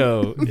Jared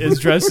Leto is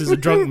dressed as a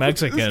drunk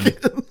Mexican.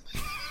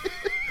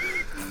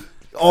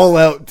 All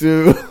out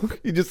too.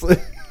 He just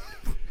like,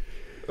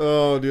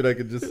 oh, dude, I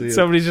could just see it.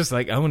 Somebody's just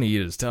like, I want to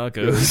eat his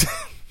tacos.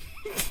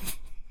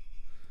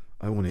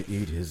 I want to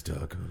eat his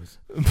tacos.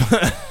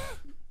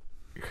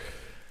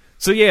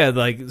 So yeah,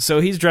 so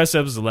he's dressed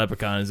up as a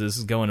leprechaun as this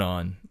is going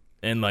on,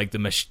 and like the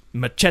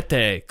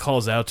machete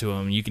calls out to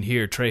him. You can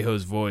hear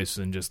Trejo's voice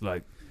and just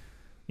like,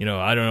 I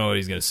don't know what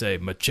he's gonna say.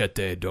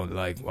 Machete don't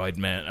like white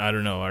man. I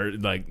don't know, or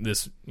like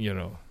this,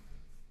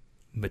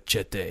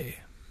 machete.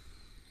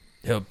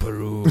 El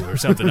Peru or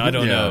something. I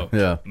don't know.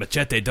 Yeah.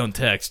 Machete don't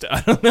text.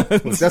 I don't know.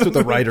 That's what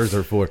the writers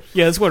are for.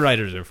 Yeah, that's what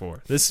writers are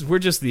for. We're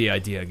just the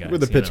idea guys. We're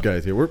the pitch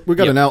guys here. We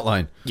got an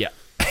outline. Yeah.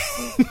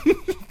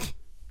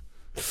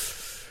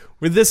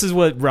 This is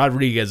what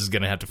Rodriguez is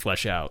going to have to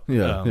flesh out.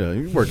 Yeah,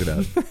 you can work it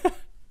out.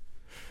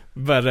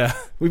 But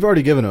we've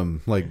already given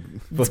him like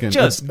fucking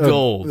just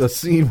gold. A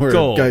scene where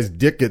a guy's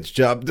dick gets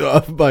chopped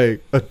off by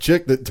a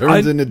chick that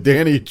turns into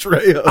Danny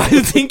Trejo.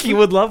 I think he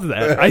would love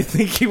that.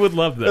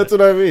 That's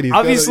what I mean.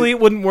 Obviously, it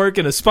wouldn't work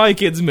in a Spy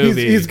Kids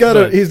movie. He's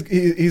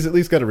at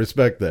least got to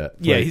respect that.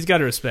 Yeah, he's got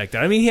to respect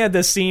that. I mean, he had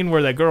this scene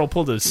where that girl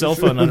pulled his cell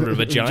phone under her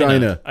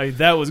vagina.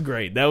 That was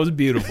great. That was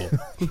beautiful.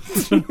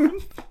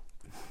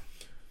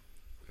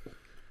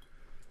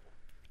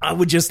 I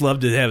would just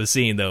love to have a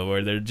scene, though,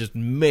 where they're just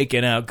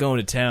making out, going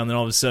to town, then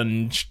all of a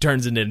sudden she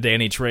turns into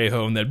Danny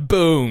Trejo, and then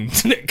boom,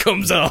 it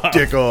comes off.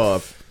 Dick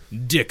off.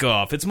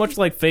 It's much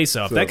like Face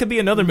Off. That could be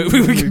another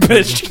movie we could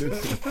pitch.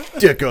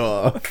 Dick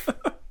off.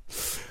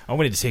 I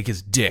wanted to take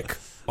his dick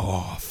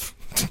off.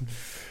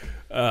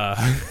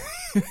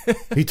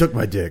 He took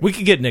my dick. We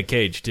could get Nick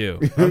Cage, too.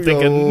 I'm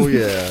thinking. Oh,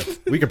 yeah.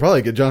 We could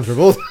probably get John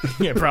Travolta.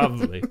 Yeah,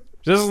 probably.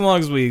 Just as long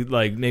as we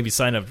maybe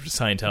sign up for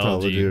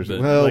Scientology.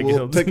 But,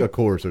 we'll take a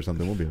course or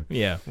something. We'll be.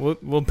 Yeah,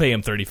 we'll pay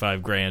him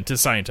 $35,000 to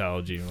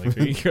Scientology. Like,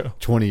 there you go.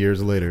 20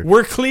 years later,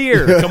 we're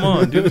clear. Come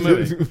on, do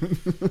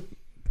the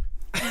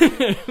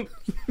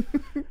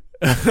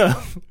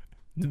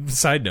movie.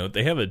 Side note: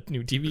 they have a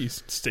new TV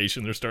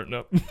station they're starting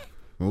up.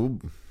 Oh,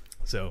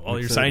 so all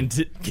get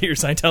your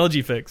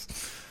Scientology fix.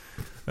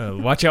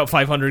 Watch out,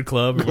 500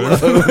 Club. Or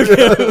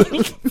whatever.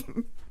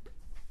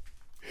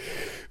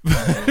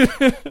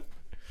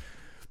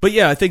 But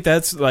yeah, I think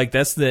that's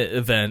the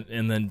event,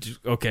 and then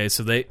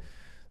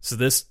so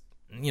this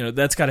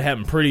that's got to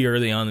happen pretty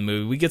early on in the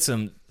movie. We get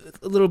a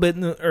little bit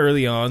in the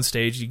early on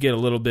stage. You get a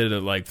little bit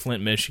of like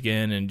Flint,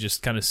 Michigan, and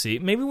just kind of see.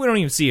 Maybe we don't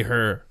even see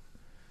her.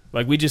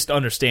 Like we just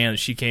understand that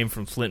she came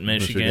from Flint,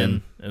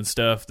 Michigan. And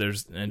stuff.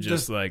 There's and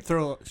just like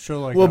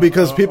show like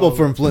because people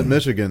from Flint,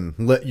 Michigan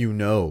let you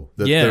know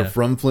that they're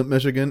from Flint,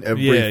 Michigan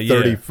every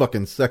 30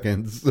 fucking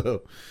seconds.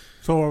 So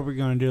what are we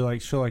gonna do?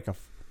 Like show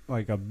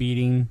like a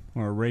beating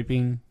or a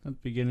raping at the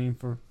beginning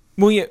for?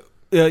 Well, yeah.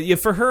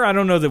 For her, I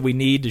don't know that we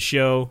need to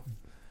show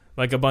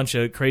like a bunch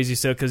of crazy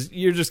stuff because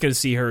you're just going to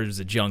see her as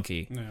a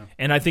junkie,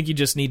 and I think you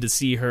just need to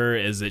see her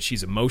as that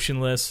she's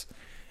emotionless,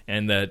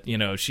 and that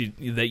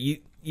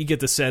you get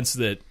the sense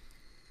that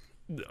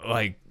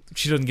like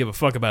she doesn't give a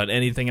fuck about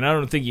anything, and I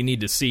don't think you need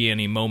to see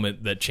any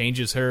moment that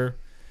changes her.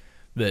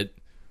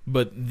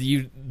 But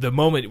the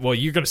moment, well,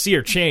 you're going to see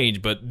her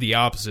change, but the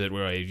opposite,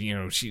 where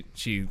she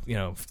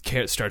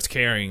starts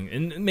caring,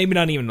 and maybe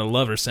not even in a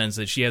lover sense,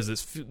 that she has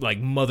this like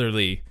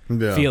motherly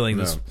feeling,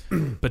 this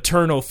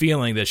paternal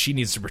feeling that she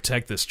needs to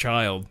protect this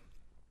child,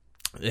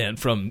 and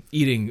from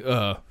eating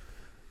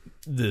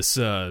this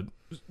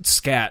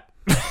scat.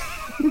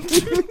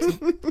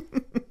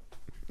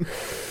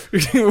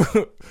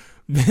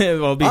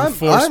 While being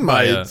forced I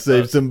might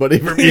save somebody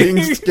from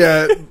eating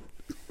scat.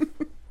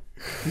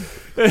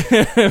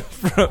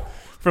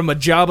 from a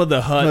Jabba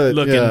the Hutt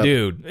looking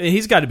dude.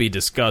 He's got to be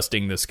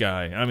disgusting, this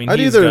guy. I mean, I'd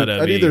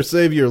either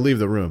save you or leave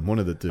the room. One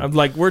of the two. I'm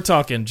like, we're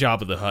talking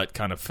Jabba the Hutt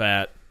kind of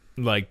fat,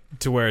 like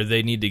to where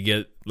they need to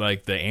get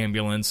like the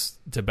ambulance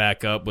to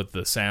back up with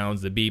the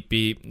sounds, the beep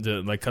beep,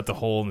 to like cut the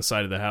hole in the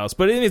side of the house.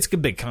 But it's a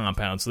big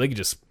compound, so they can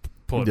just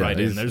pull it right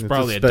in. There's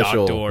probably a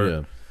dock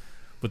door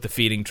with the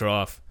feeding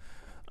trough.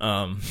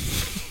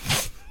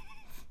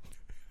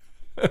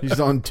 He's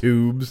on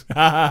tubes.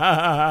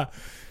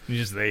 You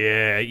just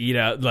eat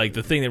out. Like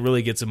the thing that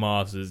really gets him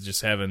off is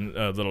just having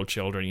little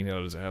children eat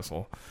out his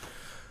asshole.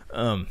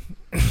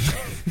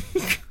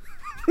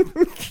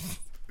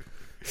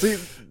 See,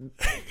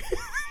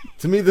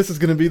 To me, this is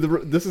gonna be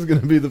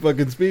the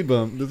fucking speed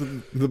bump. This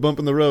is the bump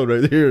in the road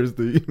right here. Is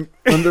the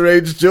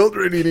underage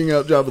children eating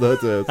out Jabba the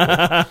Hutt's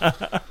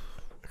ass.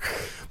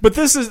 But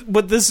this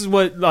is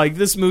what like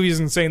this movie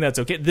isn't saying that's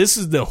okay. This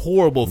is the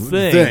horrible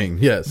thing.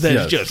 Yes,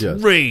 that's just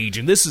rage,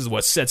 and this is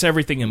what sets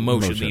everything in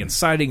motion. The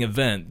inciting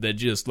event that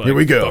just like here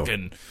we go.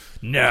 Fucking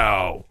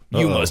now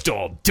you must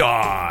all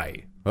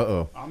die.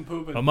 I'm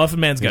pooping. A Muffin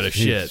Man's got a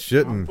shit.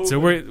 Shitting. So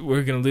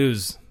we're gonna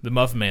lose the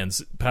Muffin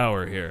Man's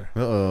power here.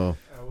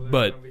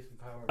 But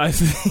I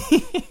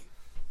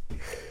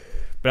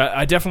but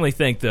I definitely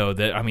think though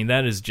that I mean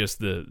that is just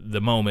the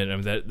moment. I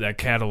mean, that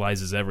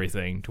catalyzes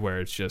everything to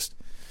where it's just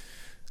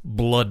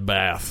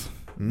bloodbath.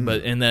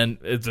 But and then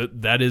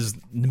that is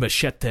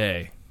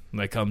Machete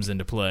that comes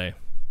into play,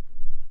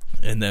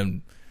 and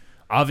then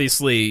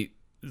obviously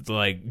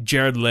like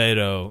Jared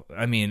Leto.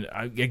 I mean,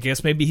 I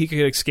guess maybe he could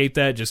escape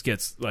that. Just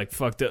gets like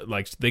fucked up.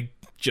 Like they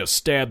just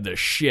stabbed the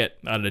shit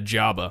out of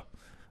Jabba.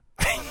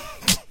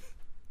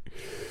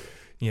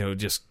 You know,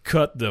 just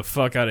cut the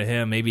fuck out of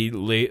him. Maybe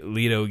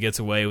Leto gets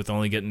away with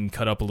only getting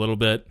cut up a little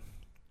bit.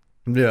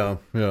 Yeah.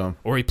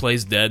 Or he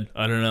plays dead.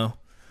 I don't know.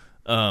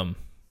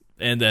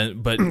 And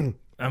then, but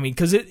I mean,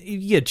 because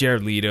you get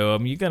Jared Leto, I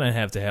mean, you're gonna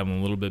have to have him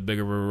a little bit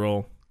bigger of a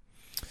role.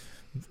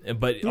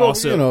 But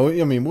also, you know,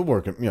 I mean, we're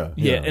working. Yeah,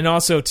 and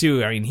also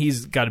too, I mean,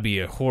 he's got to be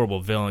a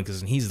horrible villain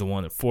because he's the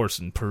one that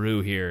forced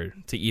Peru here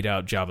to eat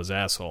out Jabba's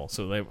asshole.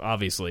 So they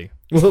obviously,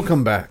 well, he'll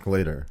come back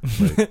later.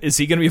 Like, is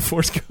he gonna be a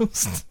Force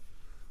ghost?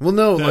 Well,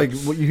 no, like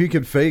he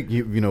could fake,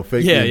 fake being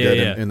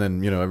dead, and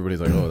then everybody's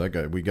like, oh, that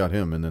guy, we got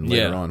him, and then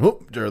later on,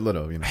 whoop, Jared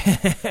Leto,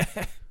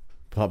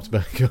 pops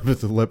back up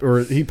as or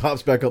he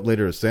pops back up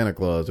later as Santa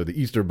Claus or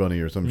the Easter Bunny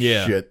or some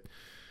shit.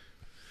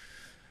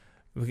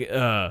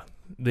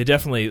 They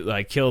definitely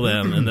like kill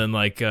them, and then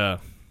like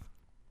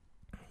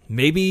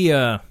maybe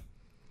I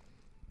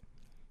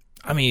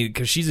mean,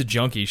 because she's a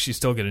junkie, she's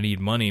still gonna need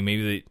money.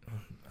 Maybe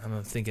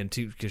I'm thinking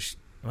too, because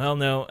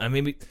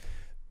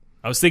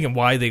I was thinking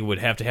why they would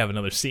have to have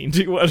another scene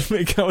to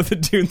make out with the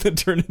dude that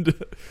turned into.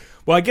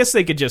 Well, I guess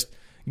they could just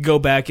go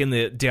back in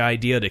the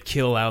idea to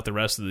kill out the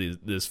rest of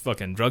this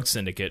fucking drug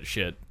syndicate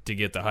shit to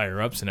get the higher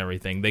ups and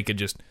everything. They could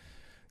just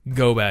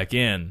go back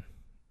in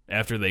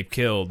after they've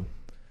killed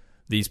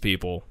these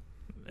people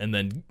and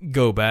then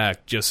go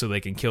back just so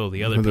they can kill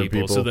the other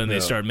people. So then they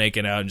start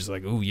making out and just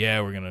like, oh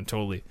yeah, we're gonna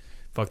totally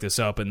fuck this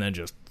up, and then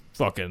just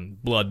fucking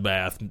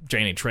bloodbath.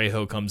 Danny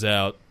Trejo comes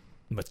out.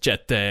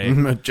 Machete.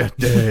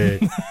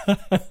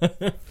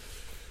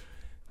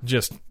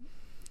 just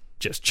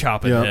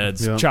chopping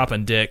heads,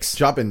 chopping dicks.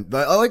 I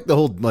like the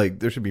whole, like,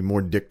 there should be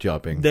more dick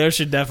chopping. There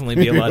should definitely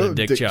be a lot of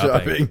dick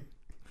chopping.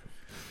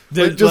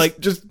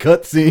 Just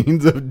cut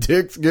scenes of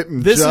dicks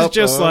getting this chopped is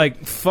just off.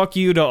 like, fuck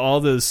you to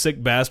all the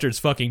sick bastards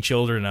fucking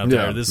children out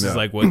there. This is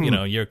like what,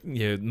 your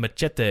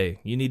Machete,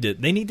 they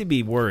need to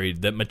be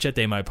worried that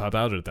Machete might pop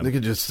out at them. They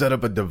could just set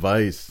up a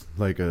device,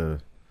 like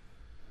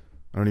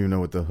I don't even know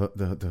what the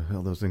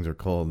hell those things are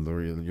called.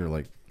 Where you're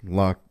like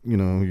lock,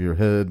 your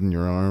head and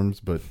your arms,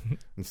 but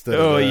instead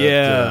of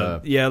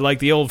that, like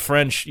the old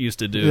French used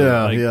to do.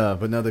 Yeah,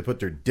 but now they put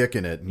their dick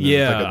in it. And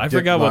I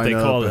forgot what they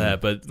called that,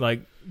 but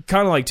like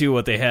kind of like too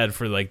what they had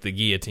for like the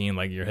guillotine,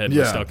 like your head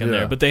was stuck in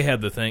there. But they had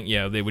the thing,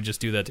 they would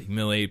just do that to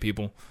humiliate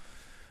people.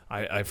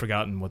 I've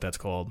forgotten what that's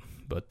called,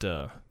 but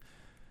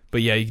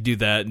yeah, you can do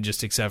that and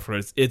just accept for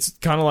it. It's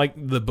kind of like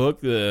the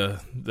book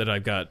that I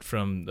got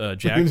from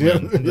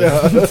Jackman,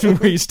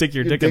 where you stick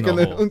your dick in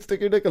the hole. Stick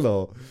your dick in the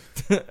hole.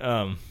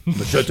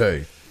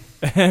 Machete.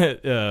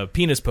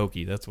 Penis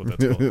pokey. That's what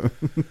that's called.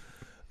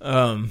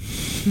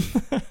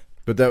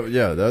 But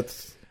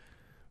that's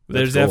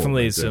there's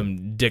definitely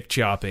some dick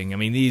chopping. I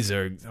mean,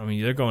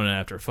 they're going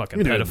after fucking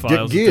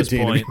pedophiles at this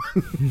point.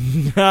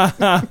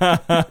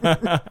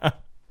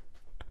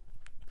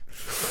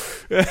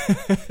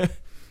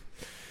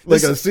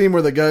 Like a scene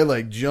where the guy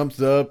like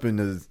jumps up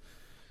and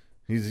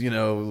he's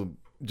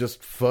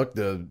just fucked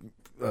a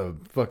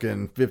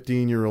fucking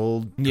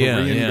 15-year-old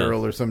Korean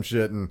girl or some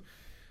shit, and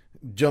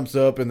jumps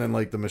up, and then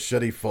like the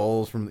machete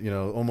falls from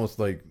almost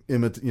like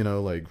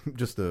like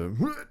just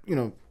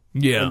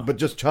but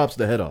just chops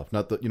the head off,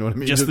 not the what I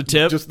mean, just the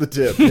tip, just the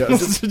tip,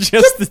 just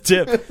the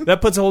tip.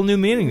 That puts a whole new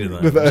meaning to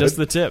that. Just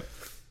the tip.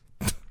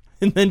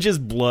 And then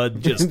just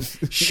blood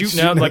just shooting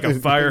out like a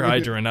fire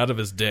hydrant out of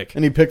his dick.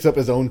 And he picks up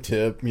his own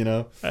tip,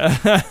 and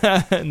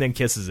then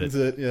kisses it. That's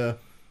it, yeah.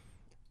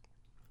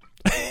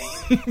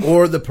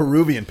 Or the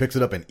Peruvian picks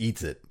it up and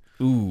eats it.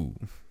 Ooh.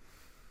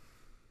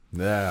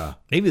 Yeah.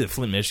 Maybe the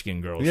Flint,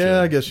 Michigan girl should. Yeah,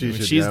 I guess she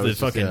should. She's the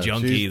fucking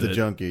junkie. She's the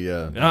junkie,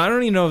 yeah. I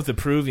don't even know if the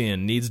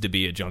Peruvian needs to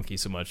be a junkie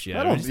so much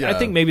yet. I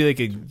think maybe they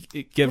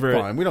could give her...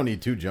 Fine, we don't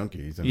need two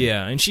junkies.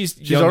 And she's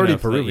already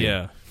enough,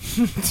 Peruvian.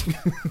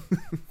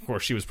 Of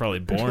course, she was probably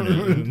born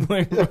in...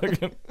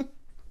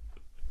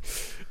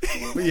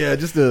 But yeah,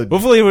 just a...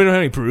 Hopefully we don't have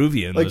any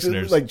Peruvian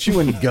listeners. Like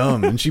chewing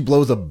gum, and she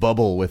blows a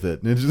bubble with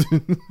it. And it's just...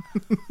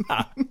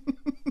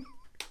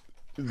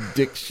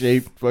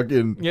 dick-shaped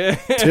fucking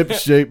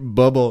tip-shaped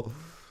bubble.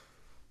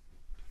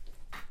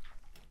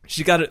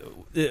 She got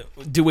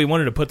it. Do we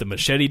want her to put the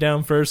machete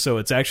down first, so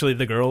it's actually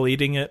the girl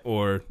eating it,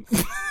 or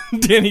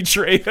Danny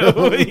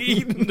Trejo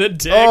eating the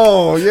dick?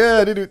 Oh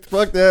yeah, dude,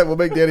 fuck that. We'll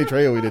make Danny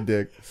Trejo eat a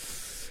dick.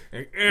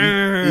 Eat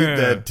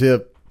that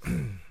tip.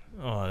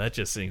 Oh, that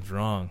just seems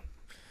wrong.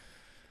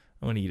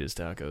 I want to eat his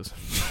tacos.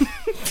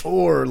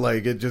 Or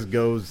like it just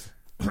goes,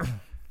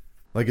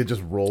 like it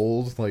just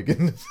rolls, like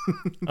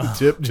the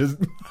tip just.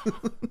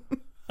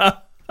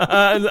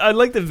 I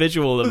like the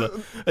visual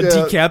of a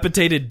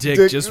decapitated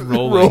dick just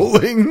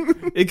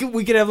rolling.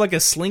 We could have like a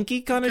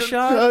slinky kind of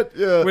shot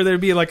where there'd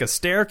be like a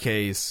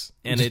staircase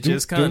and it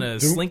just kind of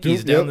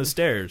slinkies down the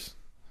stairs.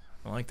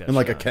 I like that. And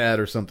like a cat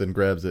or something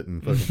grabs it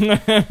and fucking.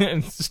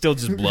 And still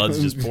just blood's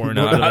just pouring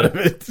out of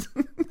it.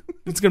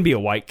 It's gonna be a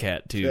white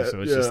cat too, so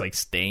it's just like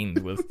stained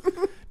with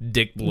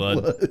dick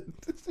blood.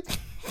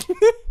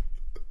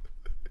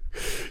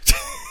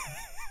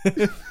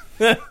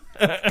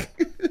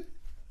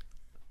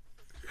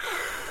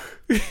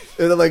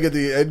 And then, like at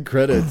the end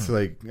credits,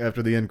 like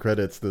after the end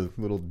credits, the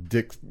little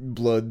dick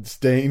blood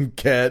stained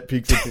cat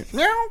peeks at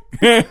you.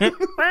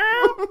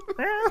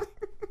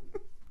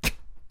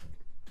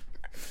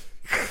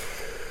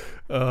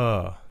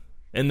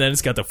 And then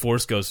it's got the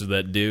Force Ghost of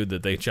that dude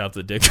that they chopped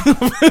the dick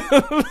off.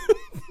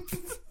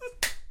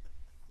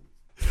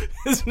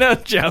 It's now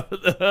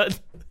Jabba the Hutt.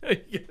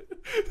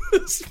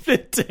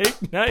 Spit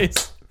take,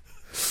 nice.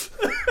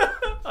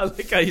 I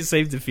like how you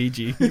saved the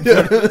Fiji. You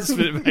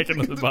spit it back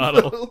into the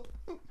bottle.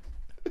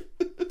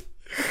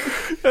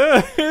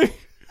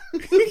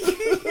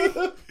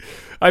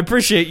 I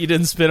appreciate you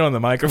didn't spit on the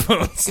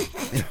microphones.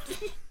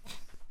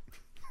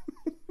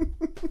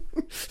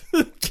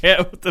 The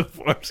cat with the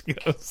Force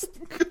Ghost.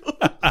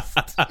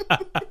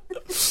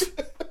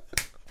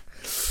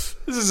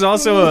 This is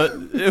also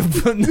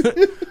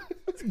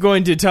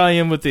going to tie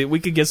in with the. We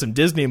could get some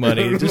Disney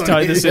money. Just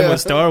tie this in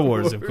with Star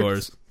Wars, of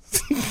course.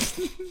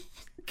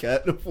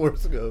 Cat and the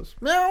Force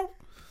Ghost. Meow.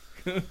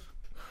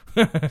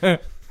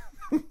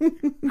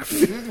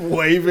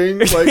 Waving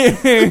like.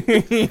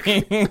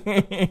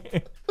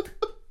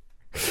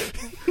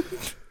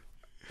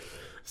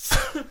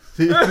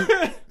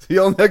 See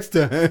y'all next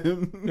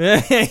time.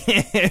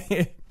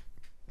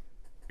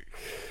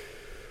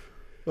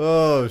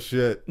 Oh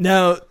shit!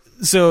 Now,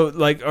 so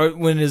like,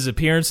 when his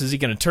appearance, is he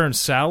going to turn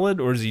salad,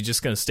 or is he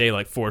just going to stay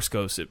like Force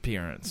Ghost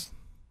appearance?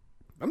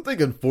 I'm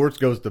thinking Force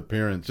Ghost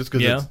appearance, just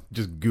because it's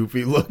just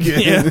goofy looking.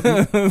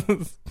 Yeah.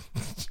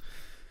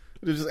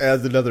 It just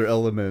adds another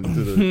element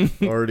to the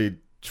already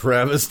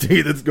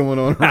travesty that's going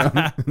on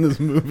around in this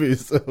movie.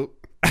 So.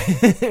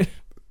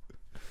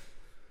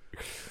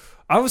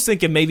 I was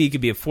thinking maybe he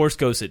could be a Force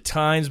Ghost at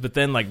times, but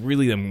then like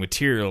really them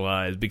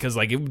materialize, because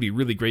like it would be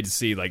really great to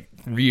see like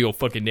real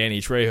fucking Danny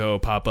Trejo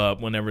pop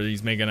up when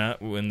he's making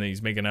out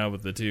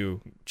with the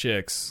two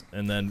chicks,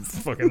 and then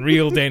fucking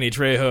real Danny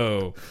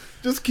Trejo.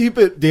 Just keep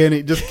it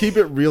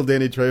real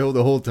Danny Trejo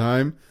the whole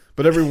time,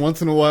 but every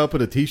once in a while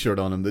put a T-shirt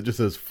on him that just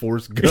says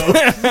Force Ghost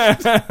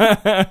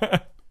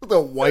with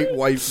a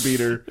white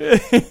beater.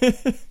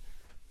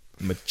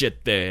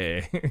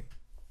 Machete.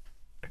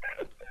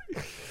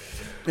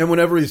 And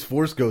whenever he's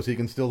Force Ghost, he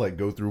can still like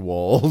go through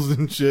walls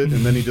and shit,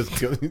 and then he just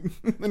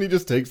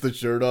takes the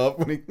shirt off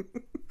when he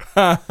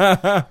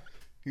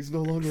he's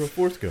no longer a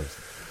Force Ghost.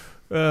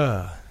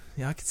 Yeah,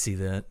 I could see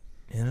that.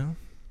 You know,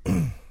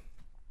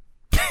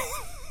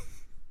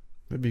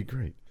 that'd be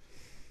great.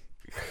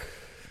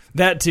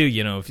 That too,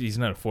 you know, if he's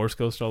not a Force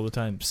Ghost all the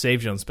time,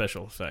 saves you on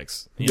special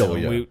effects.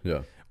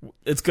 Yeah.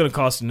 It's going to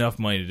cost enough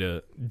money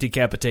to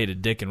decapitate a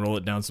dick and roll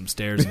it down some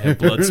stairs and have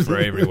blood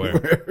spray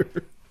everywhere.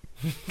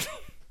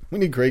 We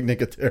need Greg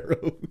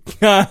Nicotero.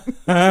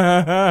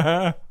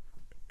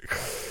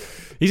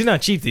 He's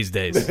not cheap these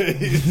days.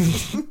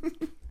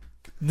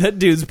 That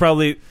dude's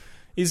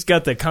he's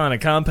got the kind of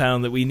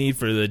compound that we need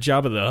for the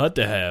Jabba the Hutt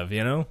to have,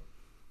 you know?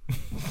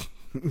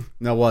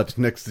 Now watch,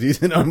 next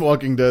season on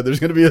Walking Dead, there's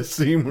going to be a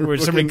scene where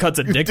somebody cuts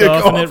a dick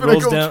off and it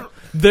rolls down.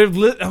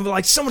 I'm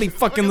like, somebody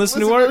fucking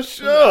listen to our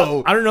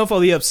show. I don't know if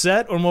I'll be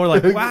upset or more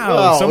like,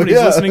 wow,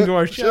 somebody's listening to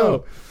our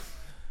show.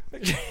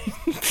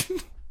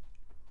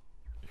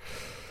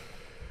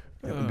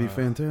 That would be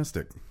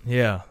fantastic.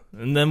 Yeah.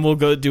 And then we'll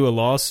go do a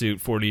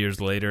lawsuit 40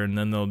 years later, and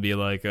then they'll be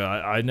like,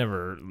 I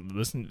never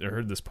listened or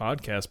heard this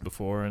podcast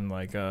before, and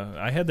like,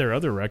 I had their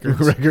other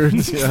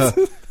records. Yeah.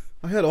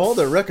 I had all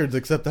their records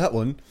except that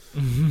one.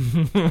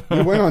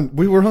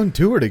 We were on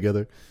tour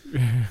together.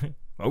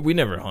 Oh, we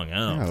never hung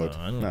out. No, so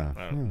I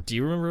don't, do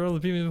you remember all the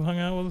people you hung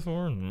out with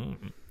before?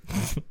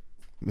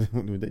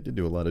 They did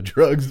do a lot of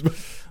drugs. But...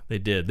 They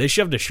did. They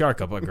shoved a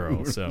shark up a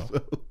girl,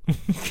 so.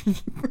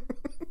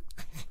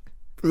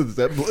 Is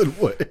that blood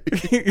way?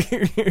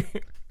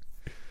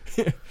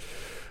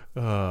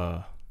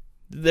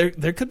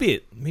 There could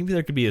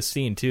be a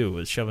scene too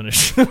with shoving a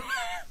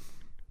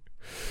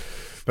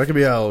That could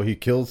be how he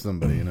kills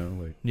somebody, you know,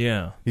 like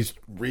he's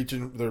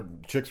reaching, the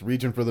chick's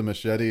reaching for the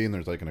machete, and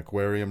there's like an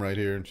aquarium right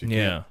here, and she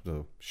can't,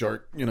 the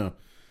shark, you know.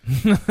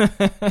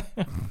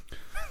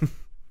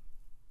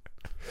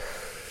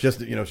 Just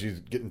she's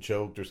getting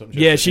choked or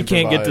something. She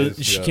can't get to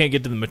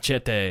the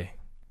machete,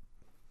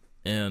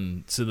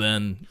 and so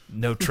then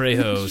no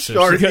Trejo. So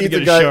shark she eats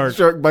get a shark.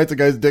 Shark bites a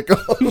guy's dick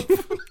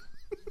off.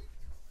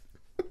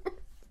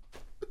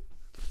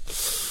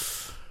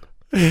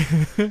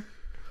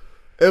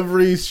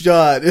 Every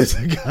shot is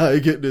a guy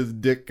getting his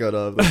dick cut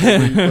off. Like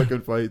every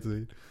fucking fight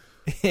scene.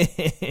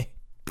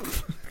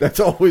 That's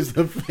always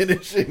the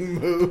finishing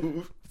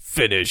move.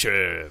 Finish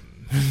him.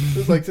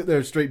 It's like sitting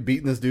there straight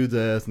beating this dude's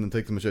ass and then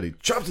takes a machete,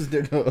 chops his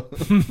dick off.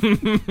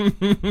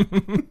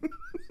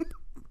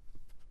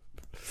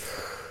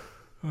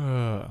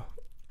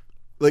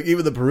 Like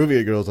even the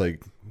Peruvian girl's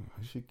like,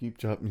 I should keep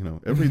chopping.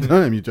 Every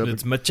time you chop.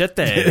 It's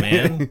machete,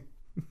 man.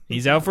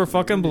 He's out for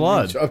fucking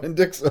blood. Chopping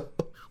dicks off.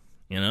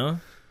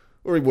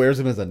 Or he wears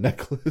him as a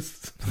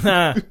necklace.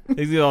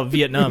 He's all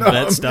Vietnam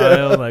vet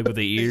style, like with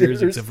the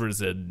ears, except for it's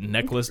a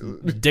necklace,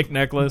 dick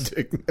necklace.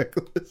 Dick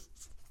necklace.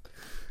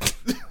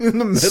 In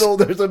the middle,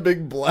 there's a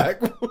big black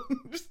one.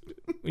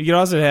 You can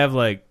also have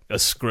like a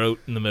scrote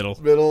in the middle.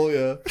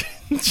 Yeah.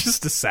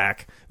 Just a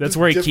sack. That's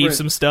where he keeps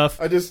some stuff.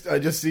 I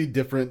just see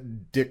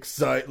different dick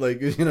size, like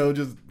just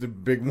the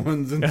big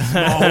ones and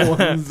small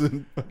ones,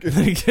 and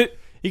fucking...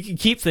 You can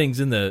keep things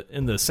in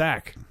the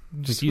sack.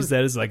 Just use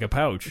that as like a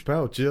pouch.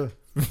 Pouch, yeah.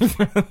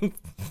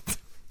 It's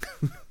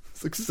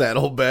like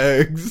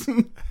saddlebags.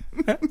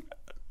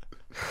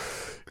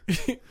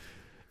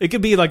 It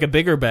could be like a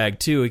bigger bag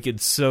too. It could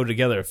sew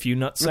together a few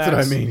nut sacks.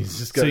 That's what I mean. He's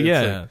just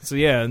got so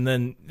yeah, and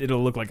then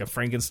it'll look like a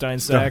Frankenstein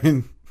sack.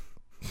 My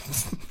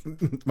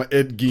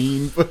Ed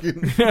Gein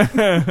fucking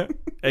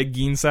Ed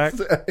Gein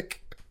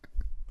sack.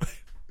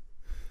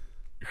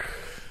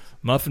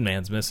 Muffin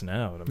Man's missing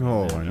out.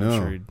 I know.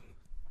 Sure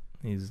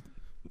he's.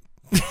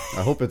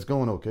 I hope it's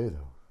going okay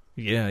though.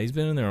 Yeah, he's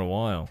been in there a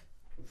while.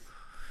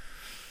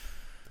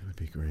 That would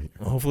be great.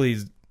 Well, hopefully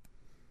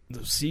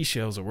the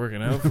seashells are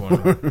working out for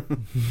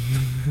him.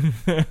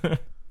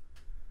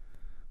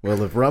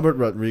 Well, if Robert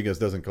Rodriguez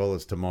doesn't call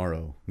us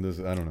tomorrow, I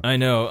don't know. I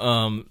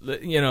know.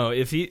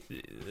 If he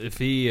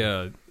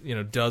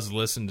does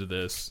listen to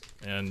this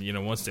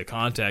and wants to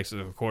contact us,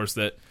 of course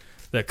that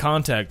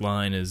contact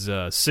line is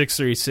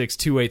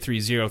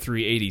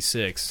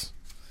 636-283-0386.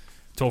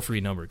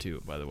 Toll-free number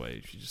too, by the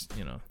way. Just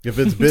if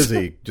it's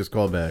busy, just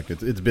call back.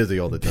 It's busy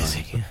all the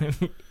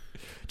time.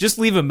 Just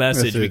leave a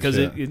message because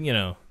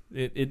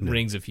it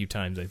rings a few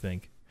times. I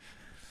think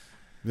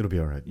it'll be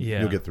all right.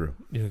 Yeah, you'll get through.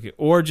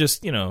 Or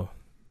just message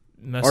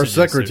our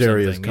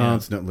secretary is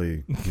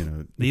constantly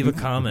leave a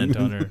comment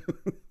on her.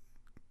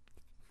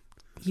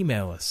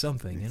 Email us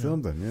something.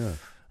 Something, yeah.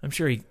 I'm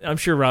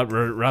sure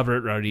Robert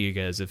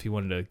Rodriguez, if he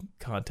wanted to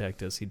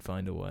contact us, he'd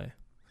find a way.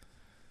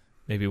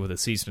 Maybe with a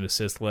cease and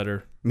desist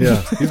letter.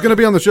 Yeah, he's going to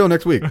be on the show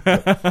next week.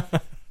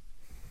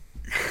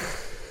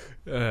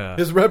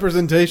 His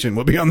representation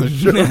will be on the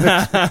show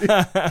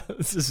next week.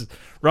 This is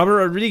Robert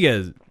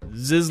Rodriguez,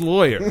 his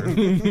lawyer.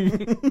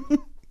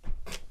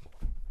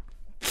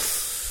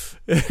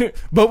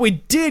 But we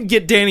did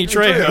get Danny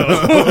Trejo.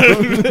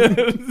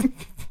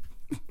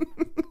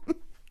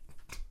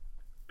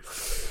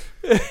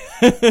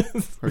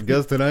 Our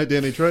guest tonight,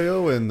 Danny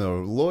Trejo, and the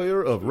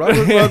lawyer of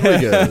Robert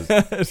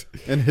Rodriguez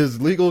and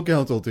his legal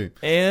counsel team.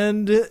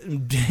 And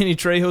Danny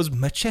Trejo's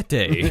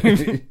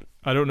machete.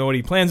 I don't know what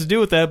he plans to do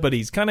with that, but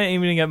he's kind of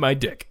aiming at my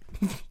dick.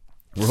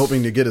 We're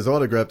hoping to get his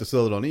autograph to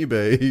sell it on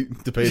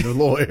eBay to pay the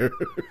lawyer.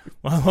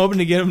 Well, I'm hoping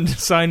to get him to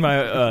sign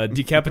my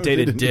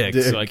decapitated dick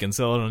so I can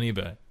sell it on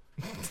eBay.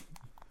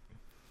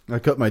 I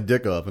cut my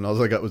dick off, and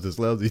all I got was this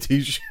lousy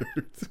T-shirt.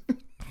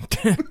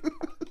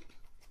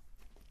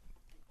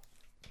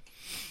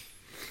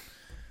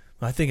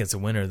 I think it's a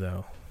winner,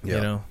 though.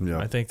 Yeah. Yeah.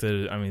 I think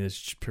that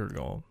it's pure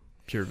gold.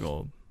 Pure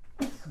gold.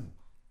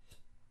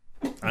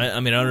 I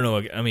don't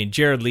know.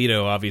 Jared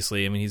Leto,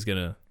 obviously. He's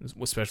gonna,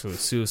 especially with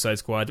Suicide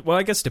Squad. Well,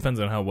 I guess it depends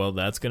on how well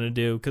that's gonna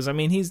do. Because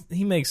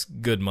he makes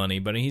good money,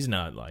 but he's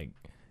not like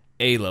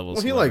A-level.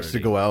 Well, he likes to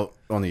go out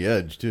on the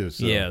edge too.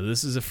 So. Yeah,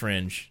 this is a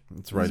fringe.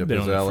 It's right up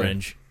his alley.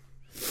 Fringe.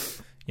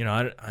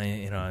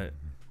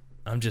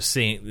 I'm just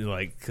saying,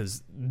 like,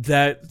 because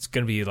that's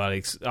gonna be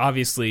like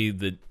obviously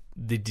the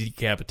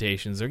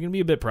decapitations are gonna be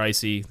a bit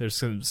pricey. There's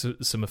some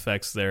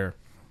effects there.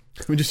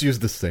 We just use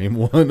the same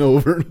one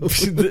over and over.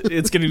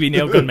 It's going to be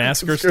Nail Gun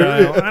Massacre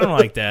style. Yeah. I don't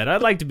like that.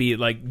 I'd like to be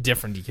like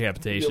different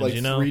decapitations. Like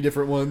 3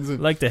 different ones. I'd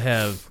like to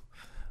have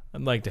a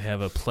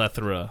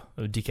plethora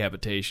of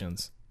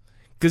decapitations.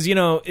 Because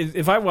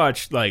if I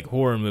watch like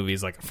horror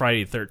movies like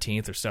Friday the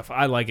 13th or stuff,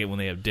 I like it when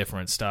they have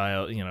different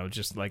style.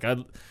 Just like I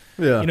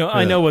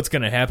know what's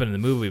going to happen in the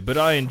movie, but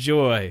I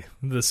enjoy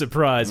the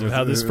surprise of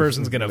how this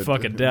person's going to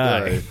fucking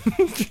die.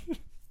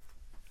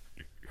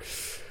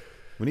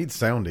 We need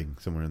sounding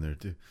somewhere in there,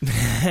 too.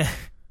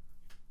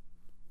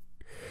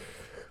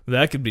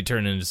 That could be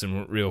turned into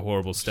some real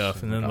horrible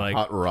stuff. And then, like, a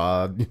hot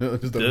rod,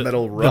 just a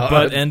metal rod. The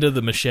butt end of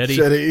the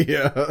machete.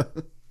 Yeah.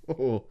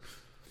 Oh.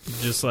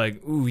 Just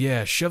like, ooh,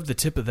 yeah, shove the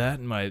tip of that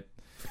in my...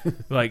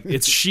 Like,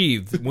 it's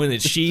sheathed. When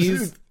it's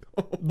sheathed,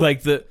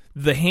 Like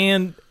the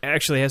hand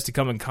actually has to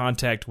come in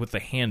contact with the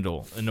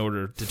handle in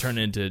order to turn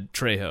into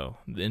Trejo,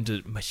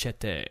 into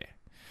machete.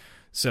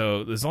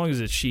 So as long as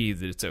it's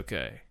sheathed, it's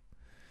okay.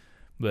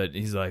 But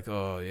he's like,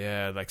 oh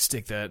yeah, like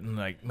stick that in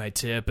like my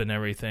tip and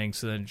everything.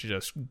 So then she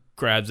just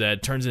grabs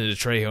that, turns it into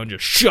Trejo, and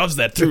just shoves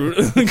that through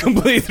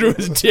completely through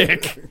his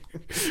dick.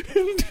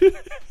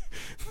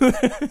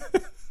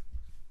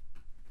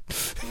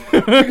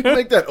 You can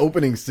make that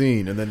opening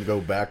scene and then go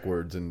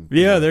backwards and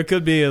yeah, there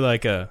could be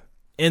like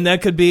and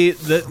that could be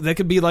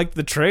like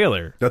the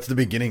trailer. That's the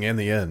beginning and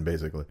the end,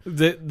 basically.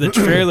 The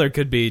trailer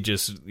could be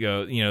just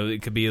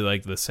it could be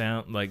like the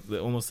sound, like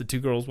almost the Two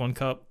Girls One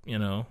Cup,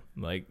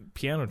 like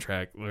piano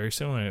track, very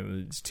similar.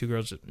 It's two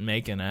girls just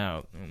making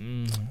out.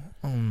 In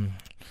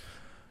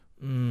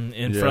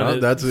front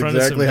of that's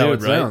exactly how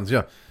it sounds.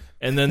 Yeah,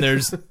 and then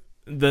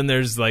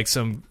there's like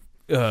some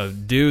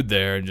dude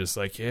there and just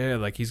like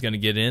like he's gonna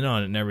get in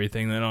on it and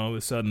everything. Then all of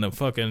a sudden the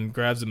fucking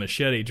grabs a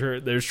machete.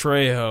 There's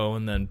Trejo,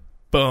 and then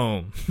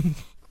boom,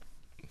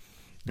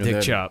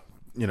 dick chop.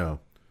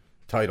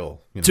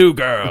 Title. Two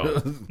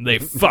girls. They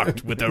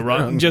fucked with the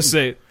wrong. Just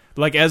say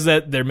like as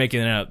that they're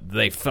making it out.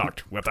 They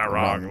fucked with the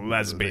wrong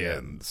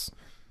lesbians.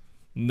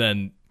 And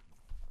then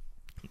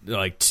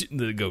like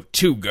they go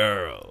two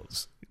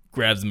girls.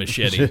 Grabs the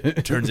machete.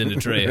 Turns into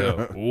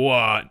Trejo.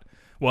 What?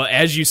 Well,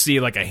 as you see,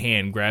 like a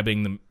hand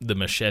grabbing the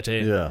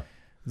machete, yeah.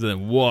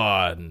 Then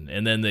one,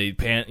 and then they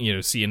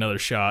see another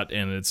shot,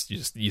 and it's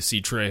just you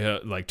see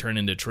Trejo like turn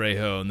into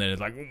Trejo, and then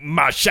it's like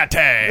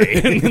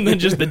machete, and then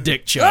just the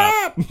dick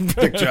chop,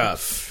 dick chop.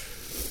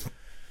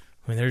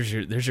 I mean,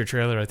 there's your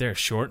trailer right there,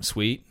 short and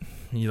sweet.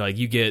 You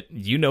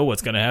know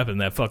what's gonna happen in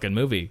that fucking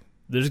movie.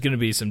 There's gonna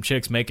be some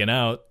chicks making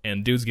out,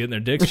 and dudes getting their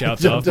dicks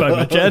chopped off by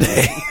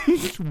machete.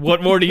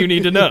 What more do you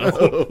need to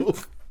know?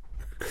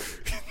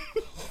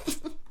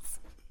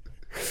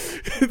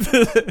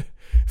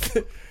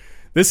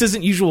 This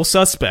isn't Usual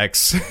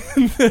Suspects.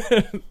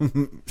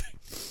 And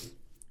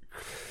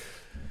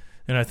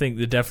I think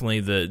definitely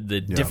the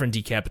different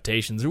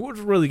decapitations are what's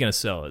really going to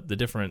sell it. The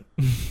different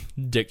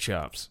dick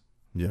chops.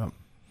 Yeah.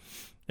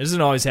 It doesn't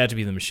always have to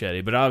be the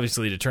machete, but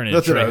obviously to turn it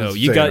into Trejo,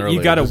 you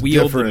got to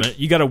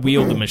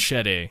wield the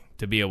machete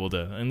to be able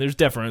to. And there's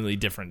definitely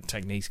different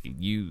techniques you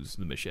can use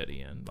the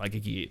machete in, like a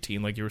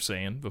guillotine, like you were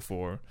saying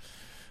before.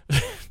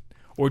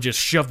 Or just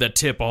shove that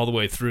tip all the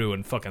way through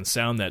and fucking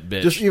sound that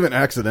bitch. Just even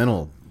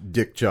accidental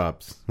dick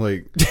chops.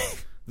 Like,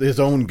 his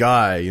own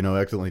guy,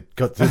 accidentally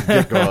cuts his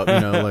dick off,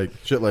 like,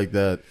 shit like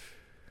that.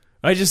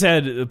 I just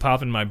had it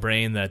pop in my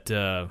brain that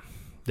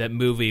that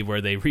movie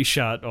where they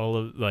reshot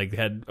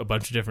had a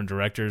bunch of different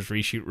directors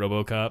reshoot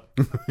RoboCop.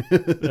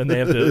 And they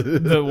have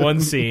the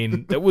one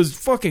scene that was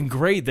fucking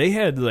great. They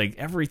had, like,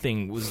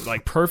 everything was,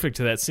 like, perfect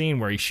to that scene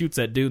where he shoots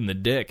that dude in the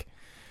dick.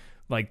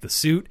 Like the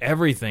suit,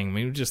 everything. I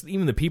mean, just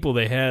even the people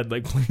they had,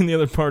 like playing the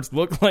other parts,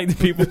 looked like the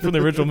people from the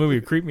original movie.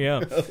 It creeped me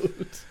out.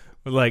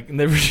 But like, and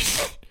they were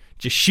just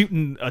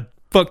shooting a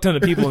fuck ton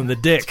of people in the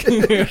dick.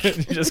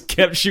 Just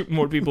kept shooting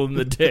more people in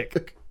the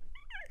dick.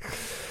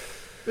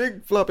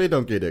 Big floppy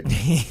donkey dick.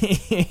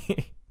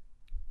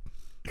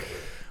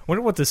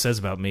 Wonder what this says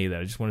about me.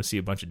 That I just want to see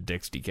a bunch of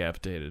dicks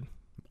decapitated.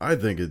 I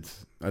think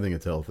it's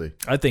healthy.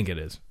 I think it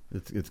is.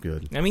 It's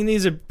good. I mean,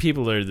 these are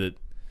people that.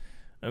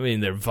 I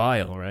mean, they're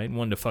vile, right?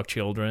 Wanting to fuck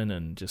children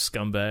and just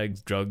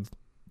scumbags, drug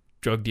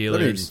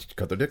dealers.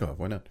 Cut their dick off.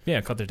 Why not?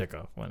 Yeah, cut their dick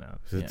off. Why not?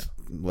 It's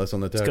less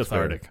on the tax. It's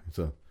cathartic.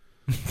 So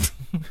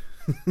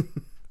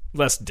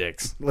less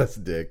dicks. Less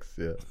dicks.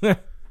 Yeah.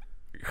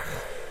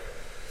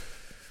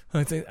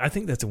 I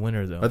think that's a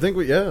winner, though. I think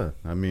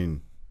I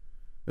mean,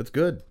 it's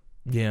good.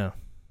 Yeah.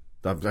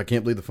 I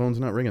can't believe the phone's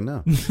not ringing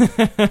now.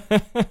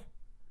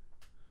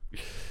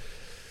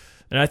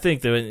 And I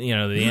think that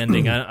the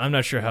ending. I'm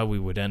not sure how we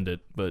would end it,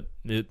 but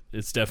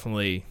it's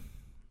definitely.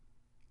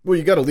 Well,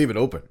 you got to leave it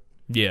open.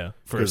 Yeah,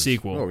 for a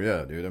sequel. Oh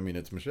yeah, dude. I mean,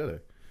 it's Machete.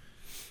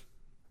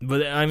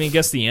 But I mean, I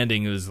guess the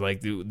ending is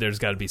like there's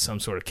got to be some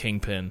sort of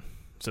kingpin.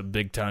 It's a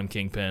big time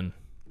kingpin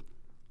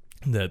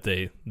that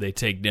they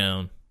take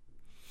down.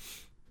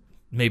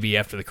 Maybe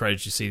after the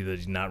credits, you see that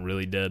he's not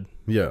really dead.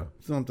 Yeah,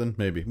 something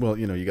maybe. Well,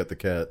 you got the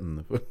cat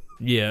and the.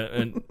 Yeah,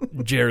 and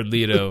Jared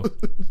Leto.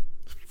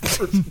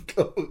 First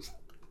goes.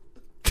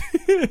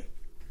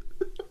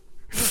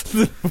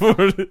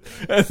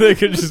 I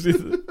think it just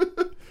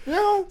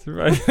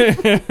right.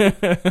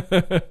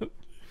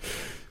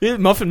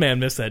 Muffin Man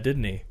missed that,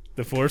 didn't he?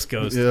 The Force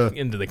Ghost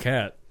into the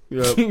cat.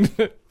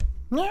 Yep.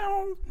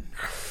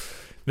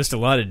 Missed a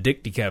lot of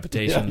dick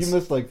decapitations. Yeah, you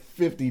missed like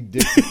 50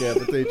 dick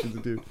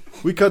decapitations, dude.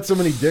 We cut so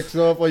many dicks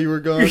off while you were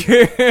gone.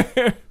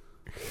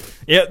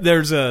 Yeah,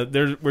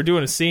 we're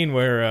doing a scene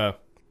where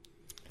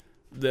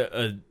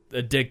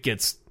a dick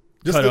gets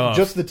cut off.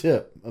 Just the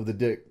tip of the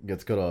dick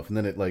gets cut off, and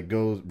then it like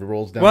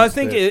rolls down. Well, the I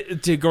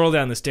think to roll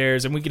down the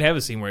stairs, and we could have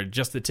a scene where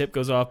just the tip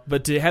goes off.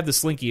 But to have the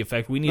slinky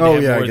effect, we need to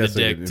have more of the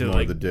dick. To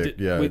like the dick.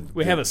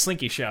 We have a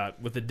slinky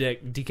shot with the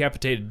dick,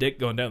 decapitated dick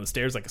going down the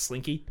stairs like a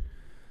slinky,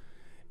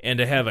 and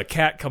to have a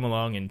cat come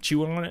along and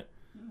chew on it,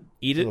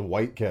 eat it. A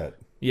white cat.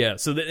 Yeah,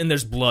 so and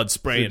there's blood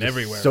spraying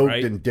everywhere, soaked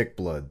right? in dick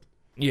blood.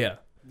 Yeah.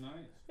 Nice.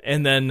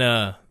 And then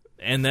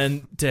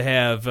to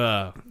have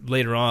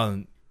later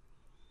on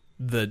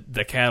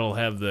the cattle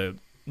have the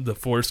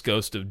force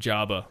ghost of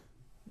Jabba,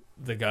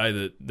 the guy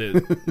that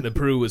the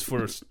Prue was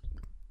forced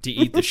to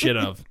eat the shit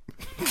of.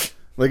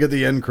 Like at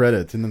the end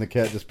credits, and then the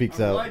cat just peeks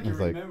out. Glad you It's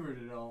like,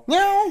 remembered it all.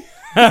 no.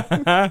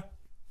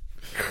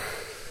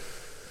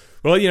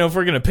 Well, if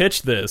we're gonna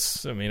pitch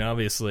this, I mean,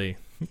 obviously,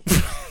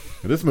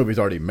 This movie's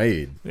already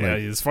made. yeah.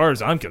 Like, As far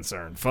as I'm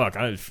concerned,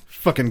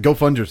 fucking go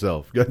fund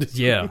yourself.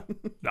 yeah,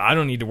 I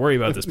don't need to worry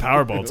about this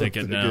Powerball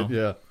ticket now.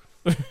 Yeah.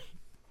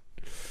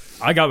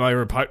 I got my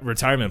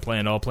retirement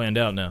plan all planned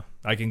out now.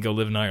 I can go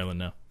live in Ireland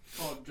now.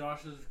 Oh,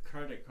 Josh's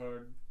credit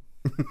card.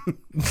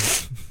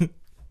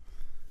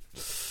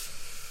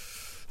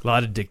 A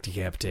lot of dick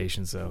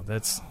decapitations, though.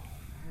 That's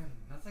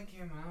Nothing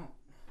came out.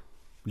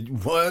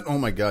 What? Oh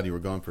my god, you were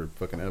gone for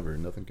fucking ever.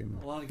 Nothing came A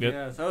out. lot of Yep.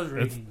 gas. I was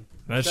reading.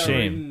 that's Started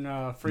shame.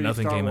 reading, free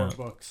Nothing Star came Wars out.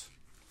 books.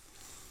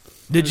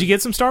 Did you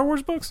get some Star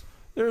Wars books?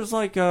 There's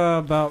like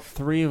about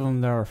 3 of them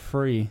that are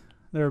free.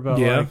 They're about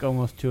like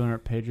almost 200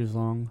 pages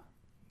long.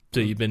 So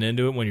you've been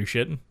into it when you're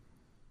shitting?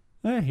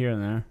 Here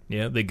and there.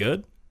 Yeah, they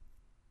good?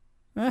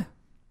 They're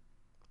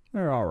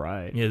all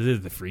right. Yeah, they're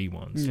the free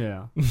ones.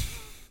 Yeah.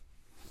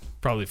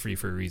 Probably free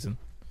for a reason.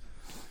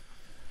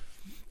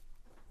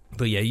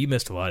 But yeah, you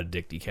missed a lot of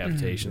dick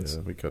decapitations.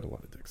 Yeah, we cut a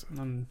lot of dicks off.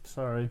 I'm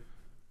sorry.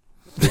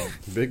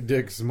 Big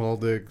dicks, small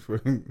dicks.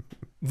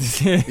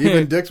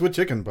 Even dicks with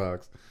chicken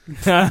pox.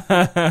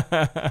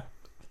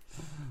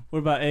 What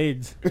about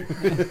AIDS?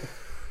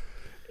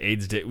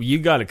 AIDS dick. You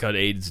got to cut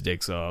AIDS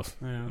dicks off.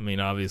 Yeah. I mean,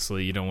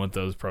 obviously, you don't want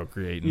those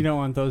procreating. You don't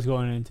want those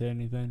going into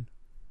anything.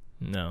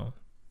 No.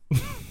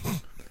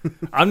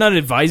 I'm not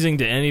advising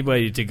to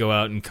anybody to go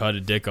out and cut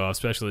a dick off,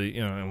 especially,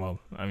 well,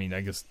 I mean,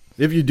 I guess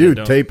If you do,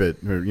 don't. tape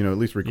it, or at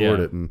least record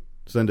Yeah. it and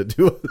send it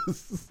to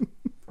us.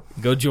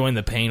 go join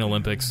the Pain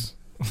Olympics.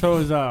 So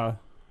is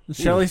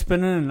Shelly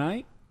spending a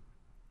night?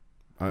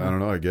 I don't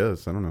know. I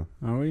guess I don't know.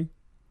 Are we?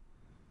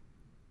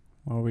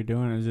 What are we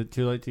doing? Is it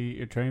too late to get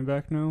your train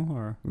back now,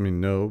 or I mean,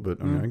 no, but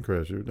I mean, I can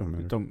crash it. It don't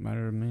matter. it don't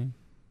matter to me?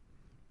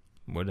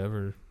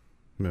 Whatever.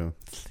 No.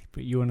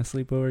 But you want to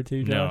sleep over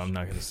too, Josh? No, I'm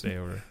not going to stay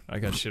over. I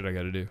got shit I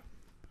got to do.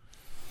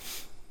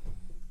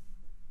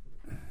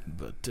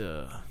 But,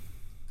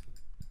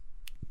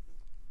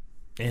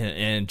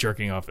 and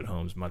jerking off at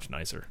home is much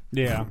nicer.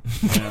 Yeah.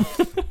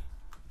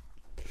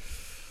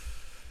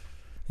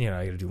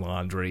 I got to do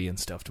laundry and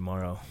stuff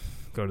tomorrow.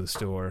 Go to the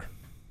store.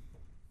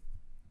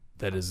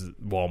 That is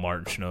Walmart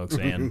and Schnucks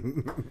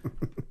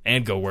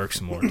and go work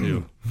some more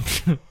too.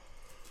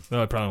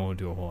 No, I probably won't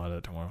do a whole lot of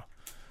that tomorrow.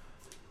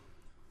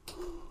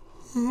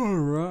 All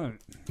right.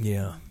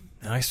 Yeah,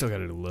 and I still got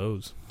to do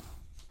Lowe's.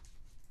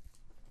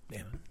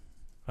 Damn it,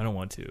 I don't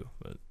want to,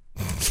 but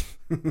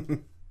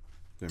Damn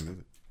it.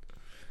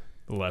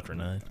 a little after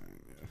 9.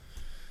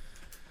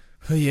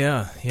 But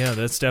yeah,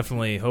 that's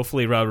definitely.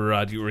 Hopefully, Robert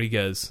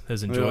Rodriguez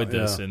has enjoyed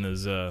this and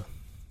is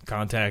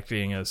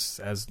contacting us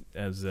as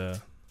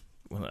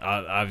well,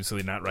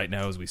 obviously not right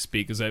now as we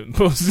speak, because I haven't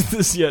posted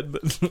this yet,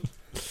 but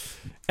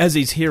as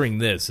he's hearing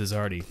this, is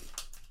already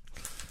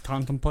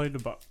Contemplated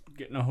about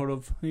getting a hold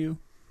of you?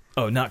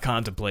 Oh, not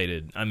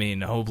contemplated. I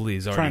mean, hopefully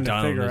he's already Trying to down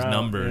on figure his out,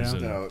 numbers yeah.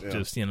 and Yeah.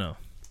 just, Get on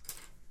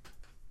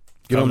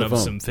coming the up with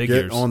phone. some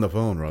figures. Get on the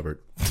phone,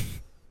 Robert.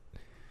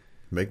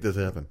 Make this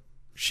happen.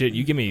 Shit,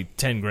 you give me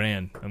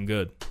 $10,000, I'm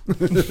good.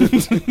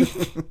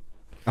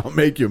 I'll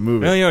make you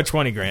move it. Well,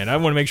 $20,000. I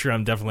want to make sure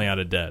I'm definitely out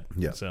of debt.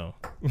 Yeah. So,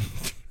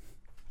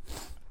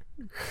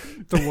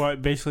 To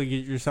what? Basically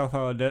get yourself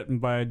out of debt and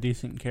buy a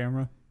decent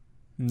camera?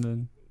 And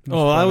then...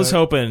 I was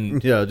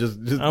hoping. Yeah, just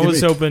I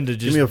was hoping to give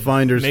just me a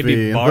finder's maybe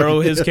fee. borrow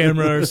his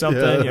camera or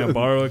something. Yeah.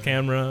 Borrow a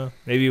camera.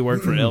 Maybe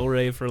work for El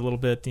Rey for a little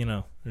bit,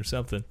 or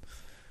something.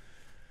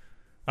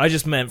 I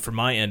just meant for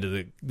my end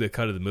of the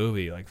cut of the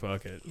movie, like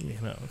fuck it,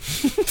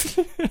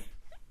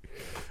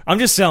 I'm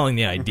just selling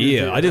the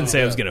idea. I didn't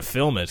say I was going to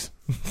film it.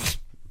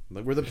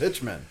 Look, we're the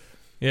pitchmen.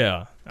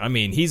 Yeah, I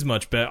mean he's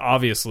much better.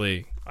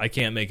 Obviously, I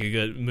can't make a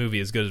good movie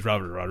as good as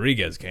Robert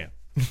Rodriguez can.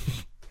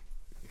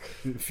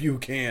 Few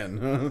can.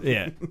 Huh?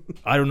 Yeah,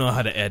 I don't know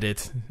how to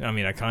edit. I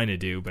mean, I kind of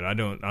do, but I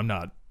don't. I'm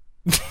not.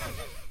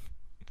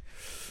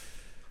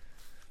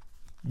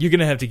 You're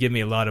gonna have to give me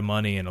a lot of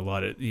money and a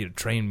lot of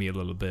train me a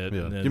little bit.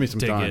 Yeah. And then Give me some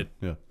take time.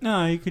 Yeah.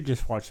 No, you could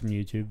just watch some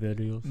YouTube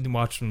videos.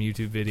 watch some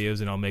YouTube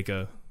videos, and I'll make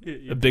a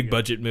You'd big be good.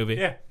 budget movie.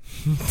 Yeah.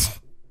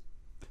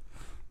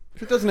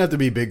 It doesn't have to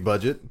be big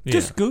budget. Yeah.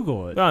 Just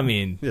Google it. I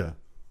mean, Yeah.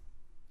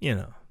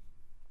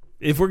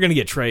 if we're gonna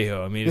get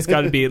Trejo, I mean, it's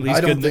got to be at least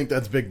I don't good. think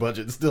that's big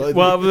budget. Still,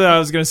 Well, I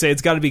was gonna say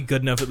it's got to be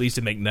good enough at least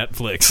to make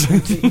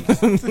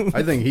Netflix.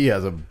 I think he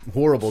has a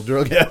horrible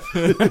drug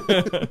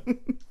habit.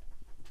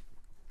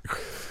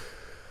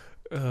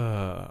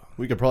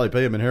 We could probably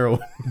pay him in heroin.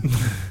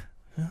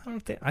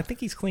 I think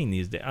he's clean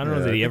these days. I don't know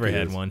Yeah, that he I ever think he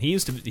had is. one.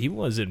 He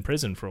was in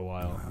prison for a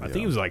while. I think yeah.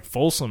 he was like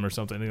Folsom or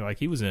something. Like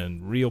he was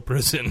in real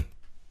prison.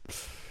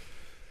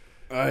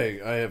 I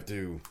have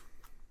to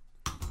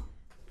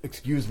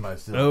excuse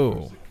myself.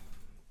 Oh,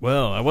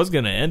 Well, I was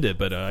going to end it,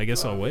 but I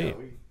guess I'll wait.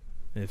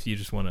 If you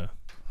just want to.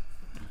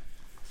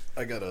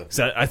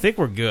 I think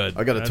we're good.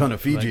 I got a ton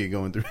of Fiji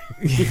going through.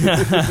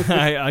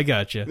 I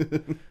got you.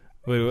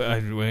 Wait, I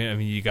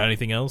mean, you got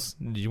anything else?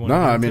 Did you want? No,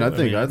 I mean, I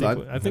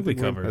think we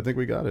covered. I think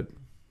we got it.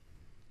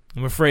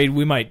 I'm afraid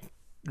we might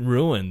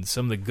ruin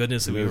some of the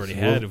goodness that we already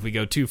had if we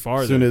go too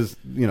far. As soon as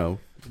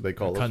they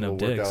call us, we'll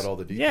work out all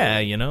the details.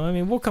 Yeah, I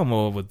mean, we'll come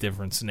up with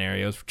different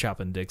scenarios for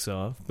chopping dicks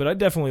off. But I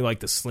definitely like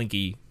the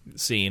slinky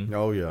scene.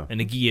 Oh yeah, and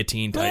the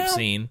guillotine type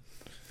scene.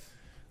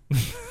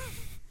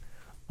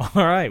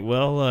 All right,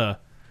 well,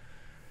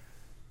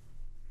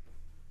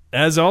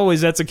 as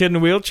always, that's a kid in a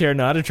wheelchair,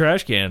 not a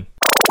trash can.